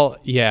that,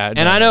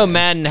 and I know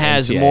Madden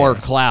has NCAA. more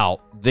clout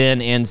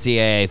than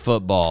NCAA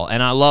football,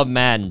 and I love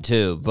Madden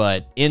too,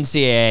 but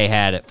NCAA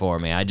had it for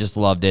me. I just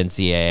loved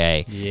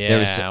NCAA.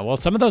 Yeah, well,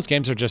 some of those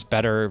games are just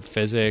better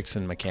physics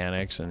and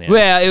mechanics. And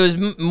well, it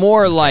was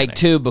more like,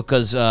 too,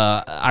 because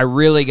I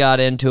really got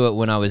into it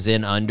when I was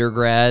in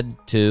undergrad,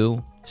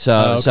 too.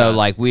 So,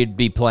 like, we'd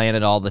be playing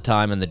it all the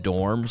time in the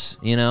dorms,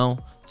 you know?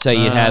 So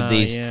you'd have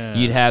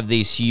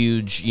these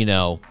huge,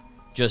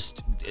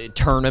 just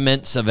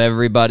tournaments of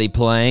everybody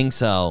playing,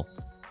 so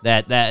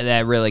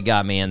that really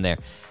got me in there.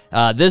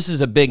 This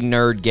is a big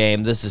nerd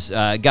game. This is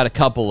got a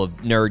couple of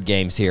nerd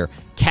games here.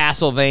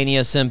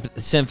 Castlevania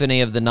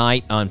Symphony of the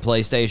Night on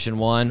PlayStation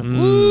 1.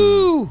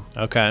 Woo!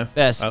 Okay.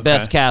 Best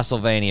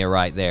Castlevania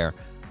right there.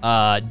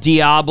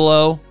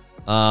 Diablo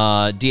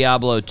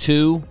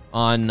 2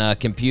 on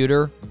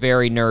computer.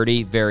 Very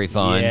nerdy, very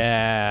fun.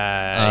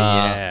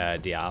 Yeah,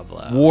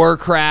 Diablo.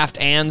 Warcraft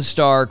and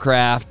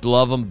StarCraft.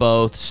 Love them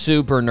both.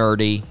 Super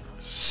nerdy.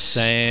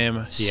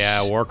 Same.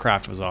 Yeah,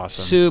 Warcraft was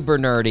awesome. Super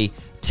nerdy.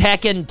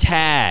 Tekken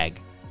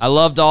Tag. I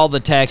loved all the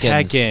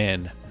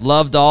Tekkens.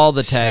 Loved all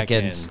the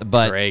Tekkens.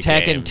 But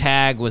Tekken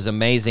Tag was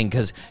amazing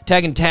because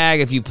Tekken Tag,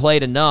 if you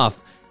played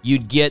enough,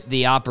 you'd get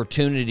the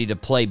opportunity to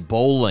play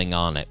bowling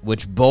on it,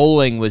 which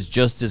bowling was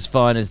just as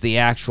fun as the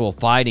actual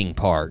fighting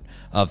part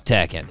of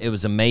Tekken. It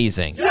was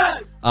amazing.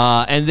 Yes!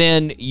 And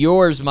then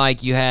yours,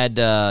 Mike, you had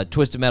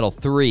Twisted Metal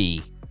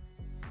 3.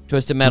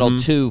 Twisted Metal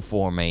 2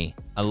 for me.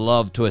 I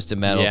love Twisted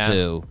Metal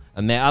 2.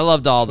 I mean, I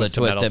loved all the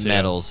Twisted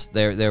Metals.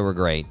 They were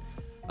great.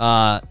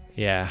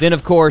 Then,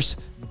 of course,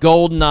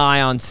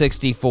 GoldenEye on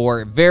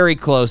 64. Very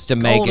close to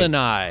making...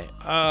 GoldenEye.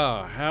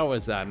 Oh, how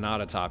was that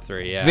not a top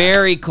 3? Yeah.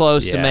 Very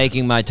close to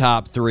making my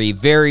top 3.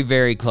 Very,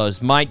 very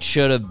close. Might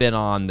should have been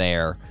on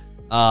there.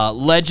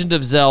 Legend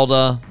of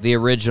Zelda, the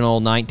original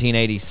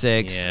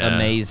 1986.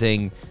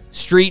 Amazing.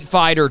 Street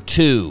Fighter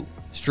 2.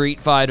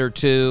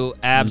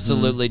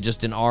 Absolutely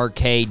just an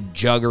arcade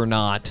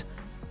juggernaut.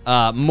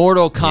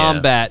 Mortal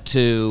Kombat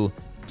 2.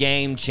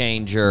 Game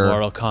changer.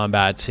 Mortal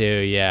Kombat 2,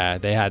 yeah.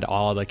 They had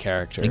all the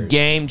characters. A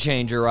game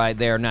changer right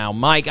there. Now,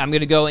 Mike, I'm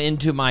going to go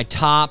into my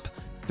top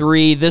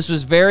 3. This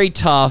was very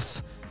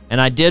tough, and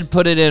I did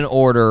put it in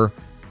order,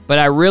 but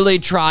I really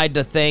tried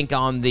to think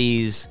on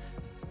these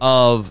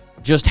of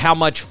just how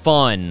much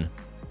fun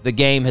the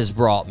game has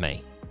brought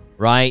me,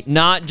 right?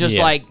 Not just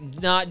like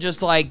the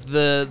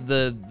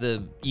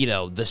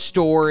the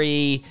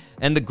story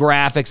and the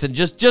graphics and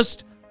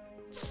just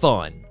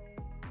fun.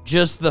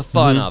 Just the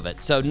fun of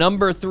it. So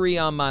number 3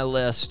 on my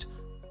list,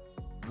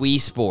 Wii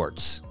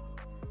Sports.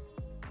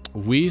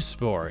 Wii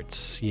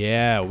Sports.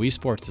 Yeah, Wii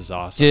Sports is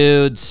awesome.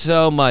 Dude,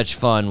 so much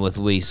fun with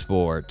Wii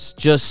Sports.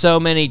 Just so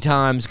many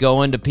times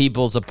going to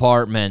people's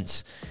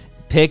apartments,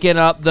 picking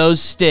up those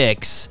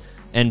sticks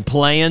and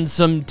playing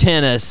some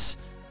tennis,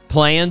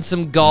 playing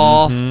some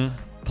golf,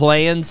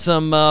 playing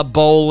some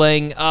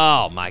bowling.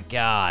 Oh, my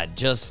God.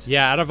 Just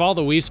Yeah, out of all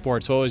the Wii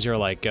Sports, what was your,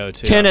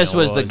 go-to? Tennis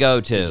was the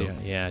go-to.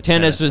 Yeah,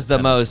 tennis was the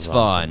most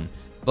fun. Awesome.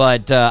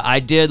 But I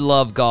did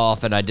love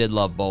golf and I did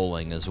love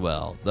bowling as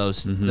well.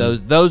 Those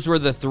were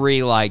the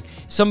three. Like,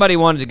 somebody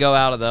wanted to go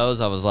out of those,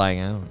 I was like,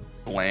 oh,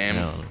 Blam.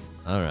 no.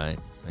 All right,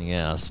 I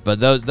guess. But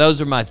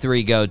those are my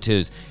three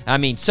go-tos. I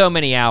mean, so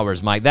many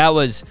hours, Mike. That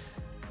was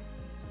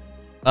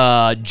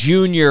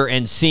junior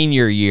and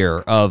senior year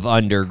of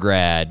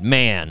undergrad.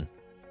 Man,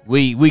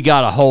 we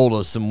got a hold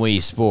of some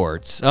Wii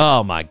Sports.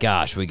 Oh my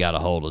gosh, we got a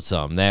hold of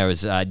some. There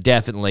was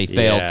definitely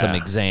failed some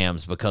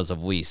exams because of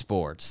Wii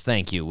Sports.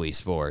 Thank you, Wii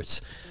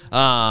Sports.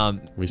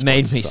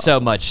 Made me so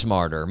much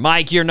smarter.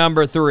 Mike, you're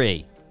number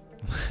 3.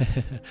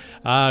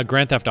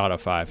 Grand Theft Auto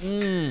 5.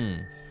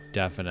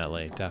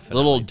 Definitely.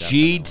 Little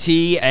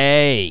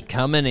GTA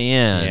coming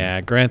in.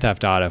 Yeah, Grand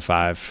Theft Auto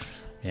 5.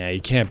 Yeah,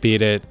 you can't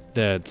beat it.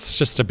 It's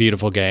just a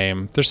beautiful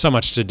game. There's so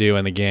much to do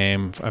in the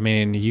game. I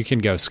mean, you can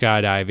go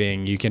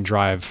skydiving. You can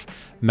drive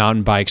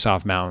mountain bikes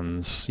off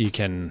mountains. You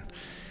can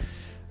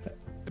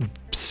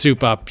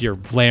soup up your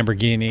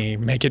Lamborghini,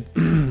 make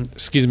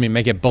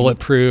it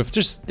bulletproof.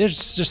 There's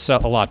just a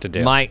lot to do.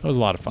 It was a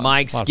lot of fun.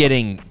 Mike's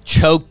getting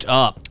choked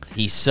up.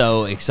 He's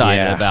so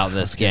excited about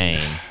this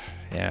game.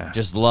 Yeah,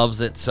 just loves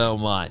it so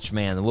much,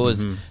 man. That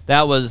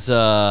was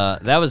a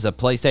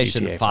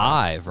PlayStation GTA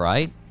 5,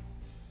 right?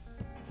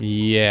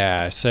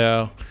 Yeah,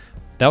 so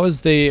that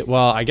was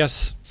I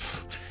guess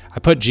I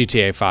put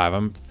GTA 5.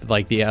 I'm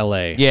like the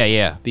LA.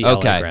 Yeah. The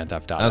LA Grand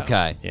Theft Auto.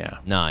 Okay. Yeah.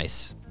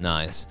 Nice.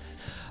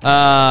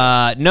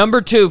 Number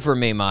 2 for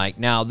me, Mike.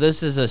 Now,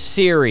 this is a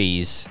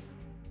series,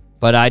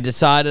 but I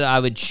decided I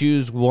would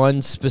choose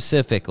one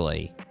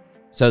specifically.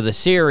 So the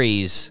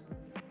series,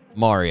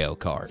 Mario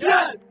Kart.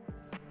 Yes!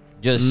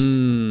 Just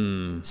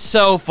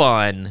so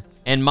fun.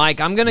 And Mike,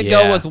 I'm going to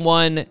go with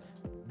one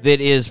that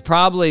is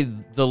probably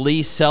the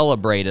least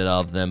celebrated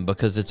of them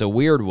because it's a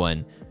weird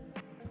one.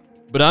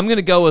 But I'm going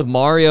to go with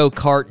Mario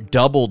Kart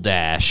Double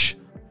Dash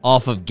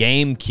off of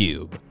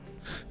GameCube.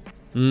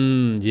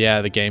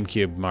 Yeah, the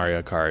GameCube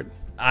Mario Kart.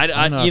 I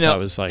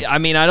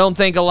don't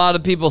think a lot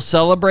of people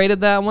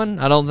celebrated that one.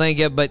 I don't think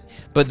it, but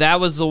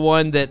that was the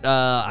one that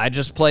I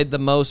just played the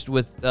most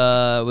with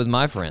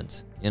my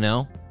friends,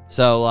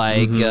 So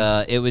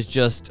it was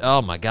just,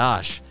 oh my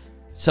gosh,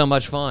 so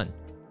much fun.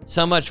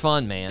 So much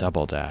fun, man.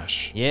 Double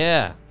Dash.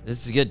 Yeah,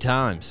 this is good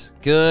times.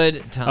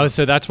 Good times. Oh,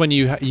 so that's when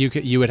you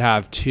would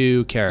have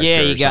two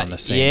characters on the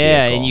same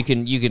vehicle.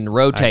 And you can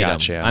rotate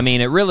them. I mean,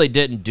 it really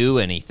didn't do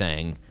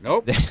anything.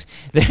 Nope.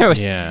 There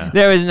was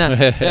no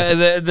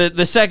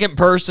the second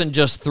person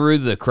just threw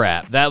the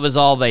crap. That was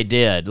all they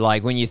did.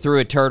 Like when you threw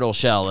a turtle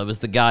shell, it was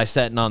the guy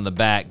sitting on the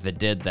back that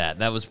did that.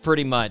 That was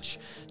pretty much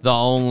the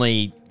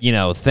only,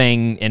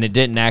 thing, and it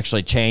didn't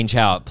actually change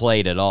how it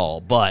played at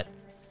all. But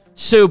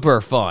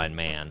super fun,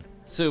 man.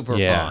 Super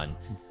fun.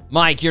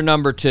 Mike, you're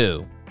number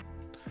 2.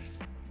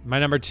 My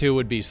number 2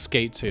 would be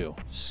Skate 2.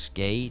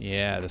 Skate?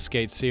 Yeah, the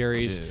Skate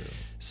series. 2.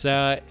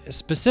 So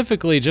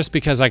specifically just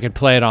because I could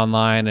play it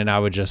online and I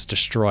would just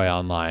destroy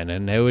online,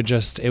 and it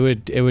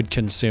would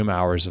consume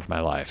hours of my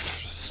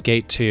life.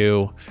 Skate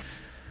 2,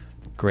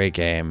 great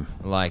game.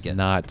 I like it.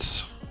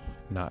 Not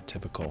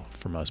typical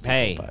for most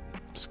people, but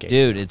Skate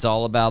 2. It's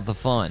all about the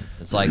fun.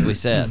 It's like we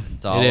said.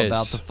 It's all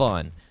about the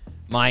fun.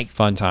 Mike,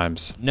 fun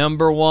times.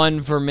 Number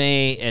 1 for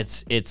me,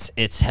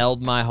 it's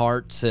held my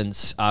heart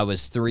since I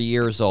was 3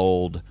 years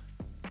old.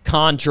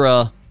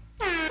 Contra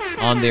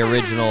on the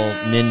original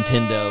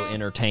Nintendo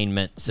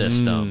Entertainment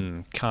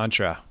System.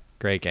 Contra,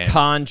 great game.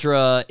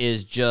 Contra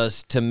is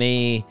just, to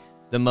me,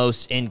 the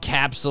most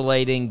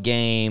encapsulating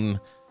game.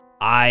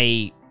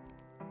 I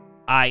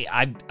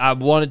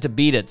wanted to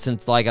beat it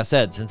since, like I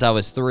said, since I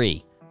was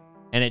 3.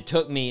 And it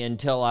took me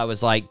until I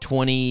was like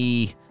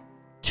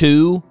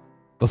 22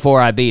 before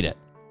I beat it.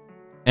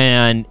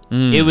 And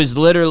it was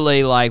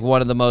literally like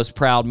one of the most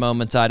proud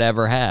moments I'd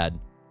ever had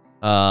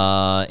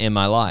in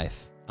my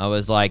life. I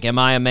was like, am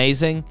I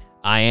amazing?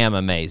 I am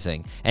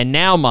amazing. And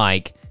now,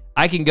 Mike,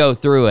 I can go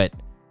through it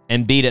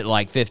and beat it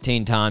like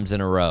 15 times in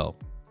a row.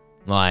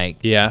 And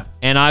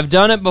I've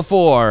done it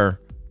before.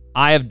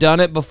 I have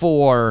done it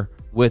before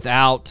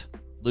without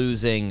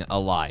losing a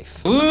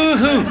life.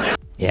 Woohoo!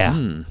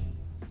 Yeah.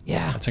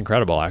 Yeah. That's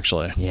incredible,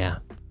 actually. Yeah.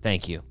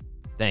 Thank you.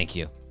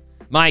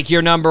 Mike,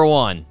 you're number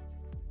 1.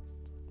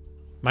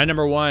 My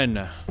number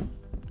 1,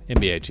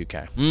 NBA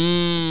 2K.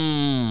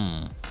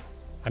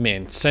 I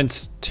mean,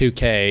 since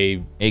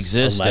 2K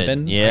existed,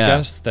 11, I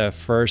guess, the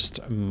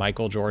first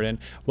Michael Jordan.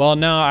 Well,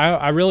 no,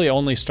 I really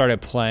only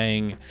started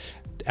playing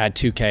at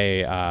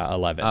 2K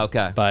 11.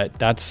 Okay. But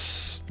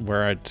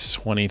we're at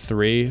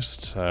 23,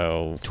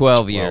 so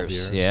 12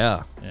 years.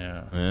 Yeah.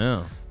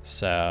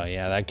 So,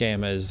 yeah, that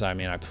game is, I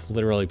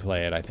literally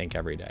play it, I think,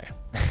 every day.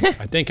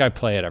 I think I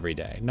play it every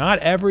day. Not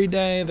every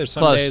day. There's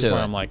some days where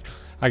I'm like,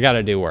 I got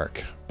to do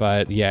work.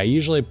 But, yeah,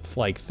 usually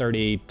like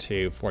 30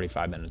 to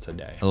 45 minutes a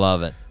day. I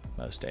love it.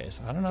 Most days.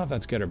 I don't know if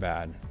that's good or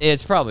bad.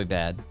 It's probably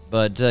bad.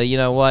 But you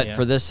know what? Yeah.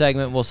 For this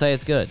segment, we'll say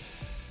it's good.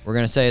 We're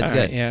going to say it's All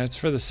right, good. Yeah, it's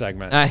for the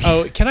segment.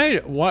 Can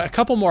a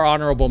couple more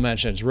honorable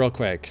mentions real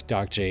quick,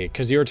 Doc G,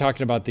 because you were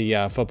talking about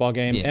the football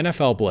game,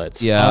 NFL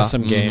Blitz,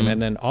 awesome game.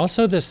 And then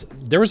also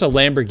there was a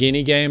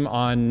Lamborghini game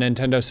on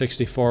Nintendo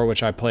 64,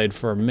 which I played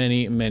for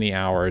many, many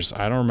hours.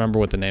 I don't remember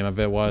what the name of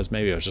it was.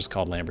 Maybe it was just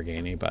called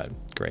Lamborghini, but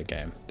great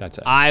game. That's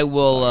it. I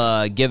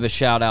will give a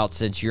shout out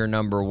since your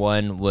number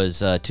one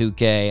was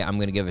 2K. I'm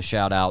going to give a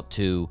shout out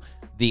to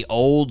the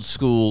old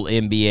school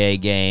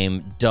NBA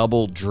game,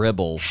 Double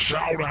Dribble,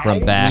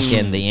 from back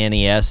in the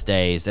NES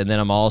days. And then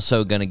I'm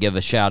also going to give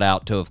a shout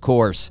out to, of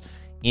course,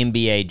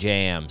 NBA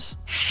Jams.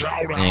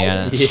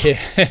 Yeah,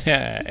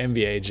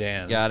 NBA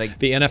Jams.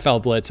 The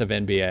NFL Blitz of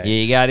NBA.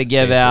 You got to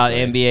give out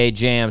NBA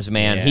Jams,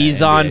 man. Yeah,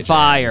 He's NBA on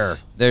fire.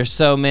 Jams. There's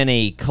so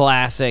many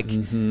classic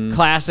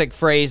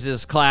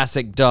phrases,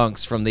 classic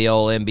dunks from the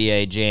old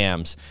NBA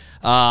Jams.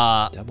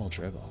 Double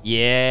Dribble.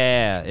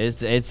 Yeah,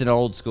 it's an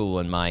old school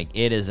one, Mike.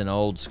 It is an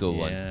old school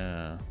one.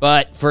 Yeah.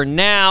 But for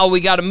now,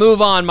 we got to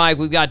move on, Mike.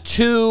 We've got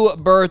 2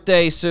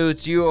 birthday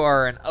suits. You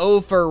are an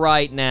offer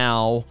right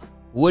now.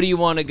 What do you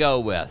want to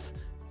go with?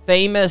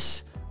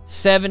 Famous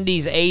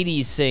 70s,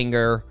 80s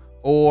singer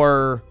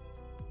or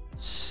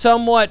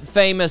somewhat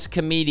famous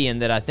comedian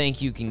that I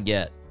think you can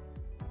get?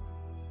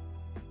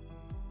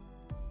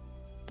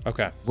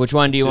 Okay. Which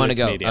one do you want to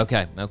go? Comedian.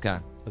 Okay.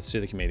 Let's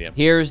do the comedian.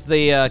 Here's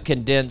the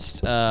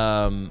condensed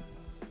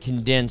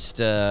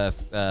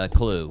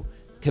clue.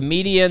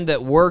 Comedian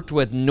that worked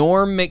with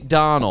Norm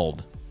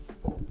Macdonald,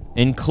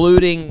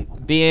 including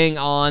being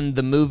on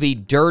the movie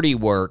Dirty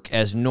Work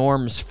as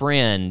Norm's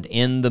friend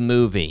in the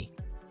movie.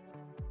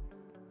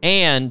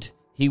 And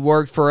he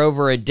worked for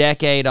over a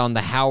decade on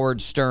the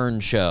Howard Stern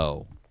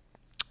Show.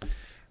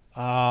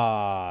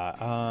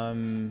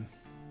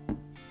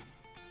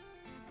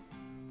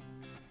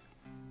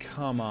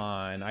 Come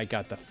on. I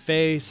got the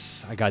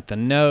face. I got the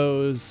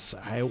nose.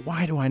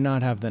 Why do I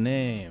not have the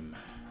name?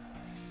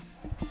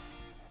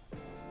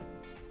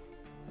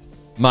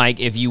 Mike,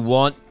 if you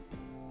want,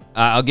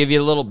 I'll give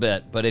you a little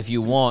bit, but if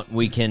you want,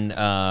 we can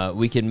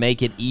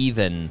make it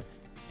even,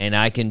 and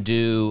I can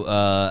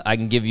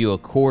give you a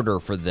quarter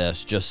for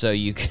this, just so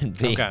you can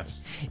be. Okay.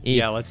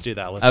 Yeah, let's do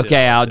that.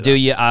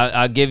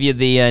 I'll give you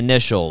the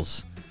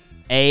initials.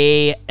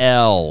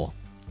 A.L.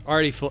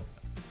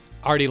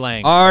 Artie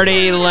Lang.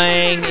 Artie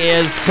Lang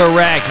is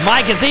correct.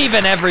 Mike is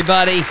even,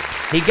 everybody.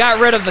 He got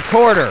rid of the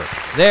quarter.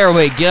 There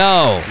we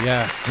go.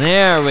 Yes.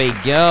 There we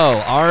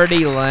go.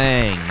 Artie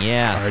Lang.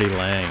 Yes. Artie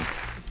Lang.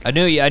 I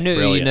knew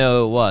Brilliant. you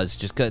know it was.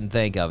 Just couldn't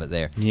think of it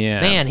there.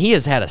 Yeah. Man, he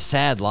has had a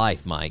sad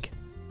life, Mike.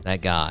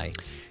 That guy.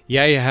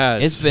 Yeah, he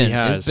has. It's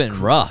been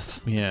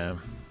rough. Yeah.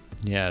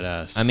 Yeah, it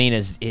has. I mean,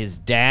 his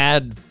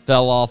dad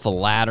fell off a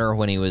ladder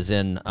when he was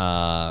in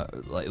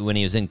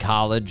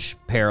college,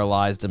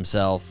 paralyzed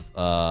himself,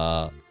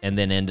 and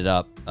then ended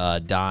up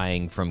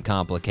dying from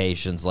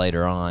complications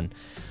later on.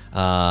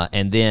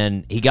 And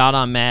then he got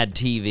on Mad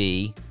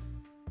TV,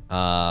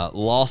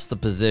 lost the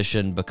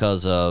position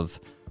because of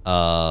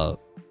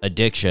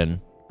addiction,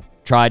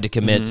 tried to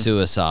commit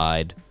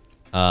suicide,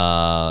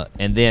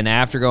 and then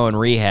after going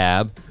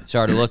rehab,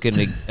 started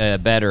looking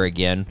better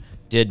again,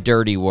 did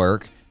Dirty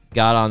Work,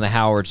 got on the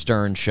Howard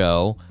Stern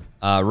Show,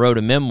 wrote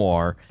a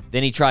memoir.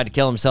 Then he tried to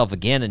kill himself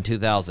again in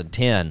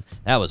 2010.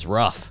 That was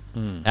rough.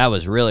 That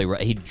was really rough.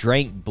 He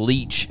drank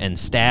bleach and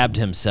stabbed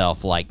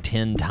himself like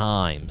 10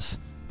 times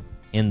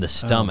in the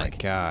stomach. Oh,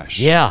 my gosh.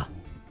 Yeah.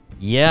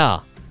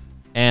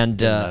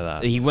 And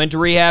he went to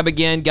rehab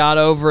again, got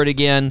over it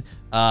again.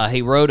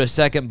 He wrote a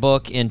second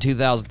book in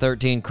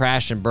 2013,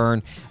 Crash and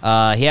Burn.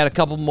 He had a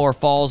couple more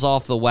falls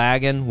off the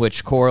wagon,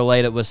 which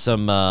correlated with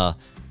some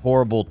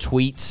horrible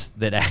tweets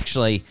that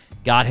actually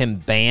got him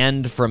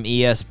banned from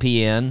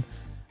ESPN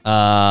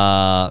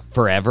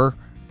forever.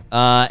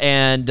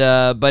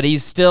 But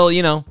he's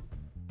still,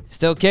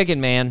 still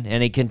kicking, man,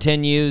 and he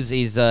continues.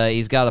 He's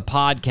got a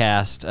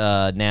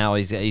podcast now.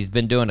 He's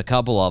been doing a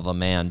couple of them,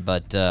 man.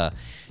 But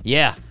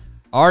yeah,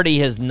 Artie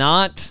has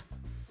not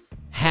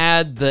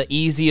had the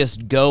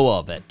easiest go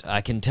of it.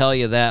 I can tell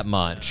you that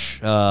much.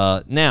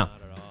 Now,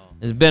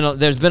 there's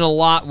been a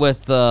lot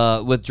with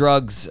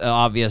drugs,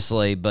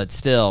 obviously, but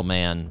still,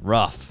 man,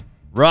 rough,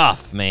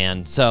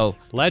 man. So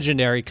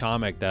legendary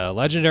comic, though.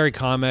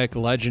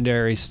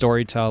 Legendary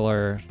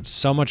storyteller.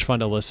 So much fun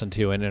to listen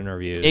to in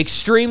interviews.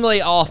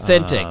 Extremely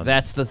authentic.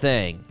 That's the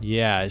thing.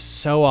 Yeah, it's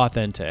so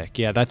authentic.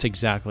 Yeah, that's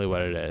exactly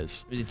what it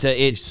is.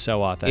 It's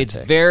so authentic. It's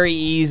very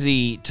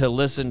easy to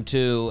listen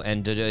to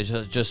and to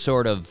just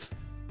sort of,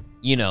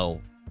 I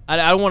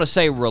don't want to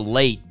say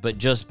relate, but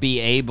just be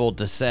able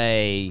to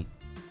say,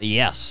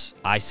 yes,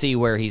 I see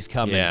where he's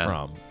coming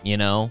from,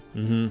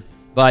 Mm-hmm.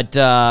 But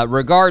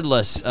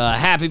regardless,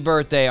 happy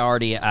birthday,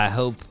 Artie. I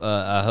hope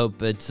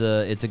it's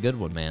a good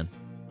one, man.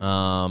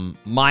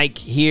 Mike,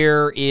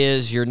 here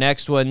is your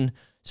next one.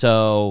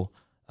 So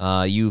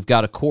you've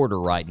got a quarter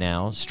right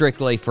now,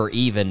 strictly for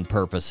even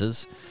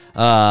purposes.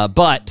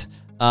 But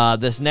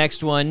this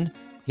next one,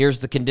 here's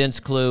the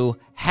condensed clue.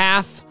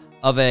 Half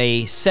of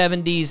a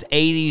 70s,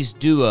 80s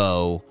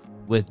duo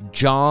with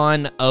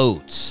John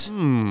Oates.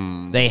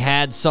 They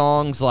had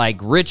songs like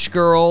Rich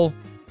Girl,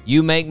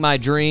 You Make My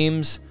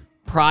Dreams,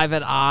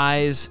 Private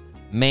Eyes,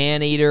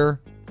 Man-Eater,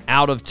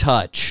 Out of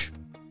Touch.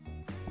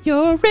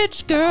 You're a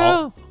rich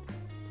girl.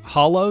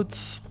 Hall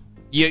Oates?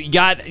 You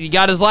got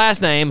his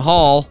last name,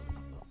 Hall.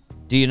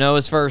 Do you know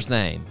his first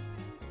name?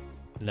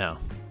 No.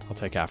 I'll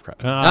take half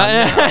credit.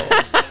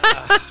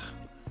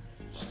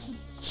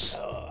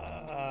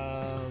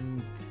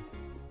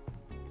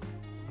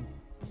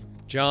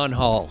 John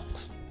Hall.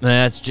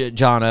 That's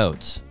John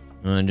Oates.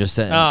 Just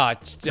said. I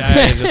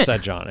just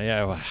said John.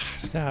 Yeah.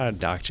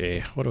 Doc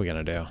G. What are we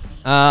gonna do?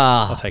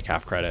 I'll take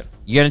half credit.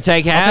 You gonna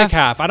take half? I'll take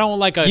half. I don't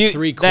like a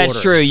 3/4.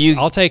 That's true.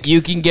 I'll take.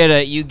 You can get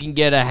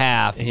a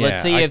half. Yeah,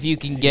 let's see if you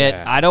can get.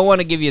 Yeah. I don't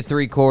want to give you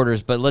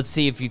 3/4, but let's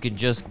see if you can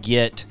just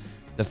get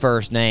the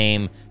first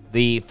name.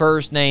 The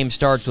first name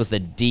starts with a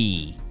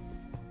D.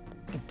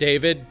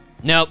 David.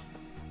 Nope.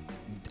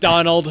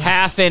 Donald.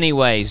 Half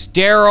anyways.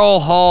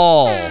 Daryl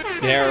Hall.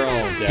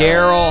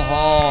 Daryl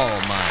Hall,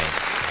 Mike.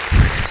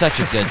 Such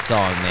a good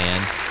song,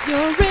 man. You're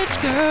a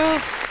rich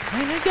girl,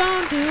 and you're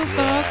gone too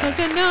far, cause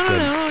you know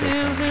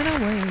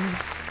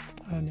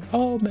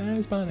oh man,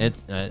 it's fine.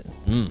 It's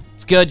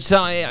good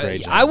song.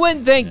 I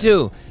wouldn't think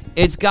too.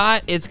 It's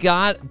got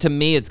to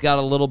me, it's got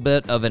a little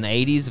bit of an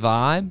 80s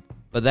vibe,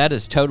 but that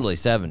is totally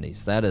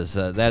 70s. That is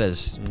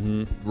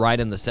right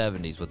in the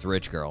 70s with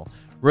Rich Girl.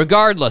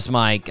 Regardless,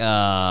 Mike,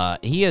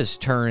 he is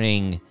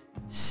turning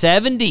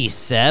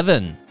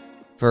 77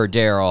 for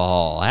Daryl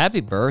Hall.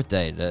 Happy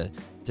birthday to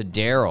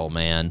Daryl,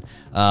 man.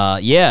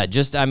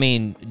 Just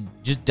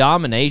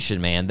domination,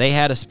 man. They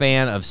had a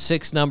span of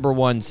 6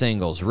 #1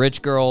 singles.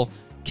 Rich Girl,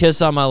 Kiss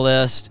on My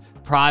List,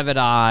 Private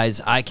Eyes,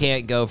 I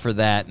Can't Go For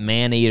That,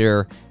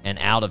 Man-Eater, and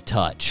Out of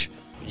Touch.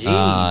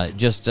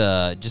 Just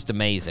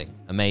amazing.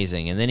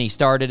 And then he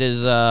started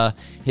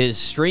his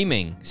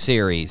streaming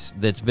series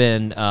that's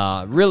been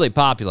really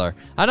popular.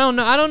 I don't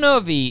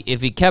know if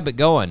he kept it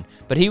going,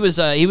 but he was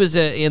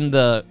in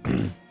the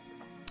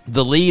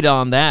the lead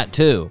on that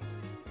too.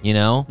 You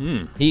know,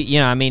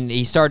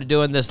 he started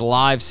doing this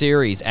live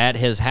series at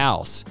his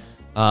house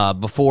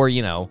before,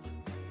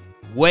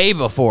 way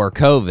before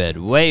COVID,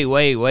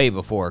 way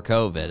before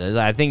COVID.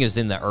 I think it was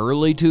in the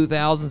early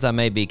 2000s. I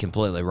may be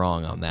completely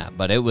wrong on that,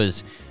 but it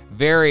was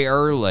very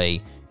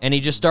early, and he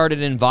just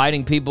started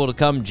inviting people to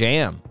come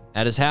jam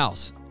at his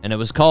house, and it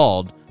was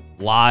called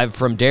Live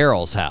from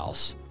Daryl's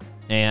House,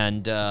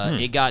 and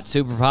it got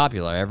super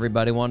popular.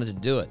 Everybody wanted to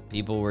do it.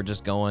 People were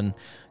just going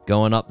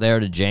up there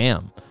to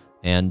jam,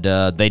 and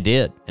they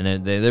did,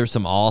 and there were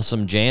some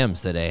awesome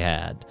jams that they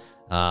had.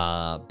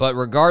 But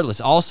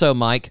regardless, also,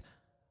 Mike,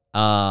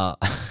 I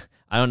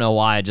don't know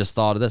why I just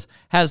thought of this,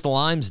 has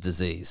Lyme's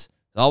disease.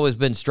 Always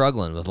been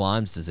struggling with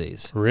Lyme's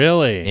disease.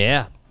 Really?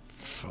 Yeah.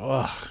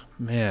 Oh,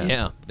 man.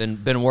 Yeah.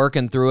 Been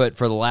working through it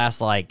for the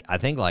last, I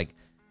think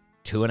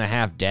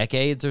 2.5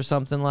 decades or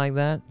something like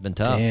that. Been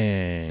tough.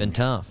 Dang. Been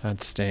tough.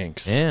 That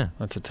stinks. Yeah.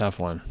 That's a tough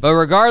one. But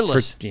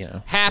regardless,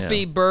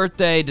 happy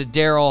birthday to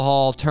Daryl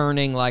Hall,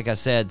 turning, like I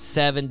said,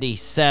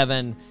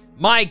 77.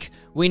 Mike,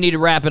 we need to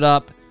wrap it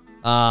up.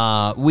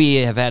 We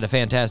have had a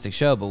fantastic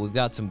show, but we've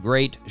got some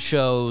great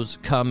shows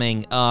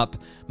coming up.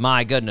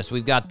 My goodness,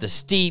 we've got the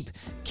Steep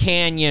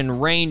Canyon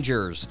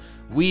Rangers.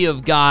 We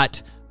have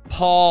got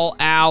Paul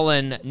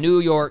Allen, New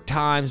York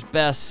Times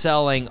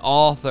best-selling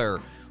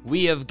author.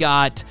 We have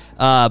got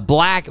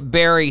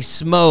Blackberry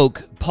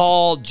Smoke,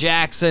 Paul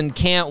Jackson.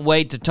 Can't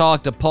wait to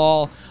talk to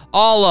Paul.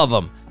 All of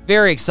them.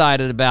 Very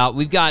excited about.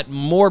 We've got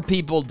more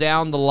people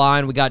down the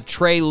line. We got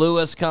Trey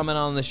Lewis coming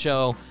on the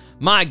show.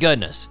 My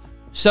goodness.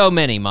 So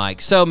many,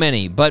 Mike. So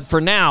many. But for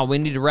now, we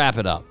need to wrap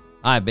it up.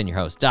 I've been your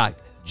host, Doc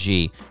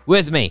G.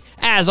 With me,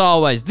 as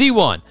always, the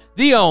one,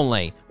 the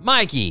only,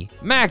 Mikey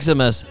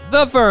Maximus,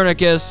 the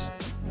Furnicus,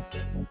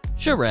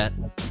 Charette.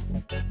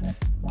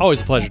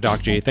 Always a pleasure,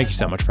 Doc G. Thank you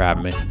so much for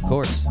having me. Of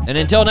course. And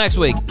until next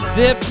week,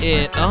 zip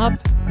it up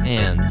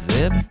and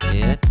zip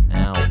it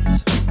out.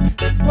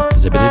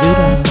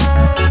 Zippity-doo-dah.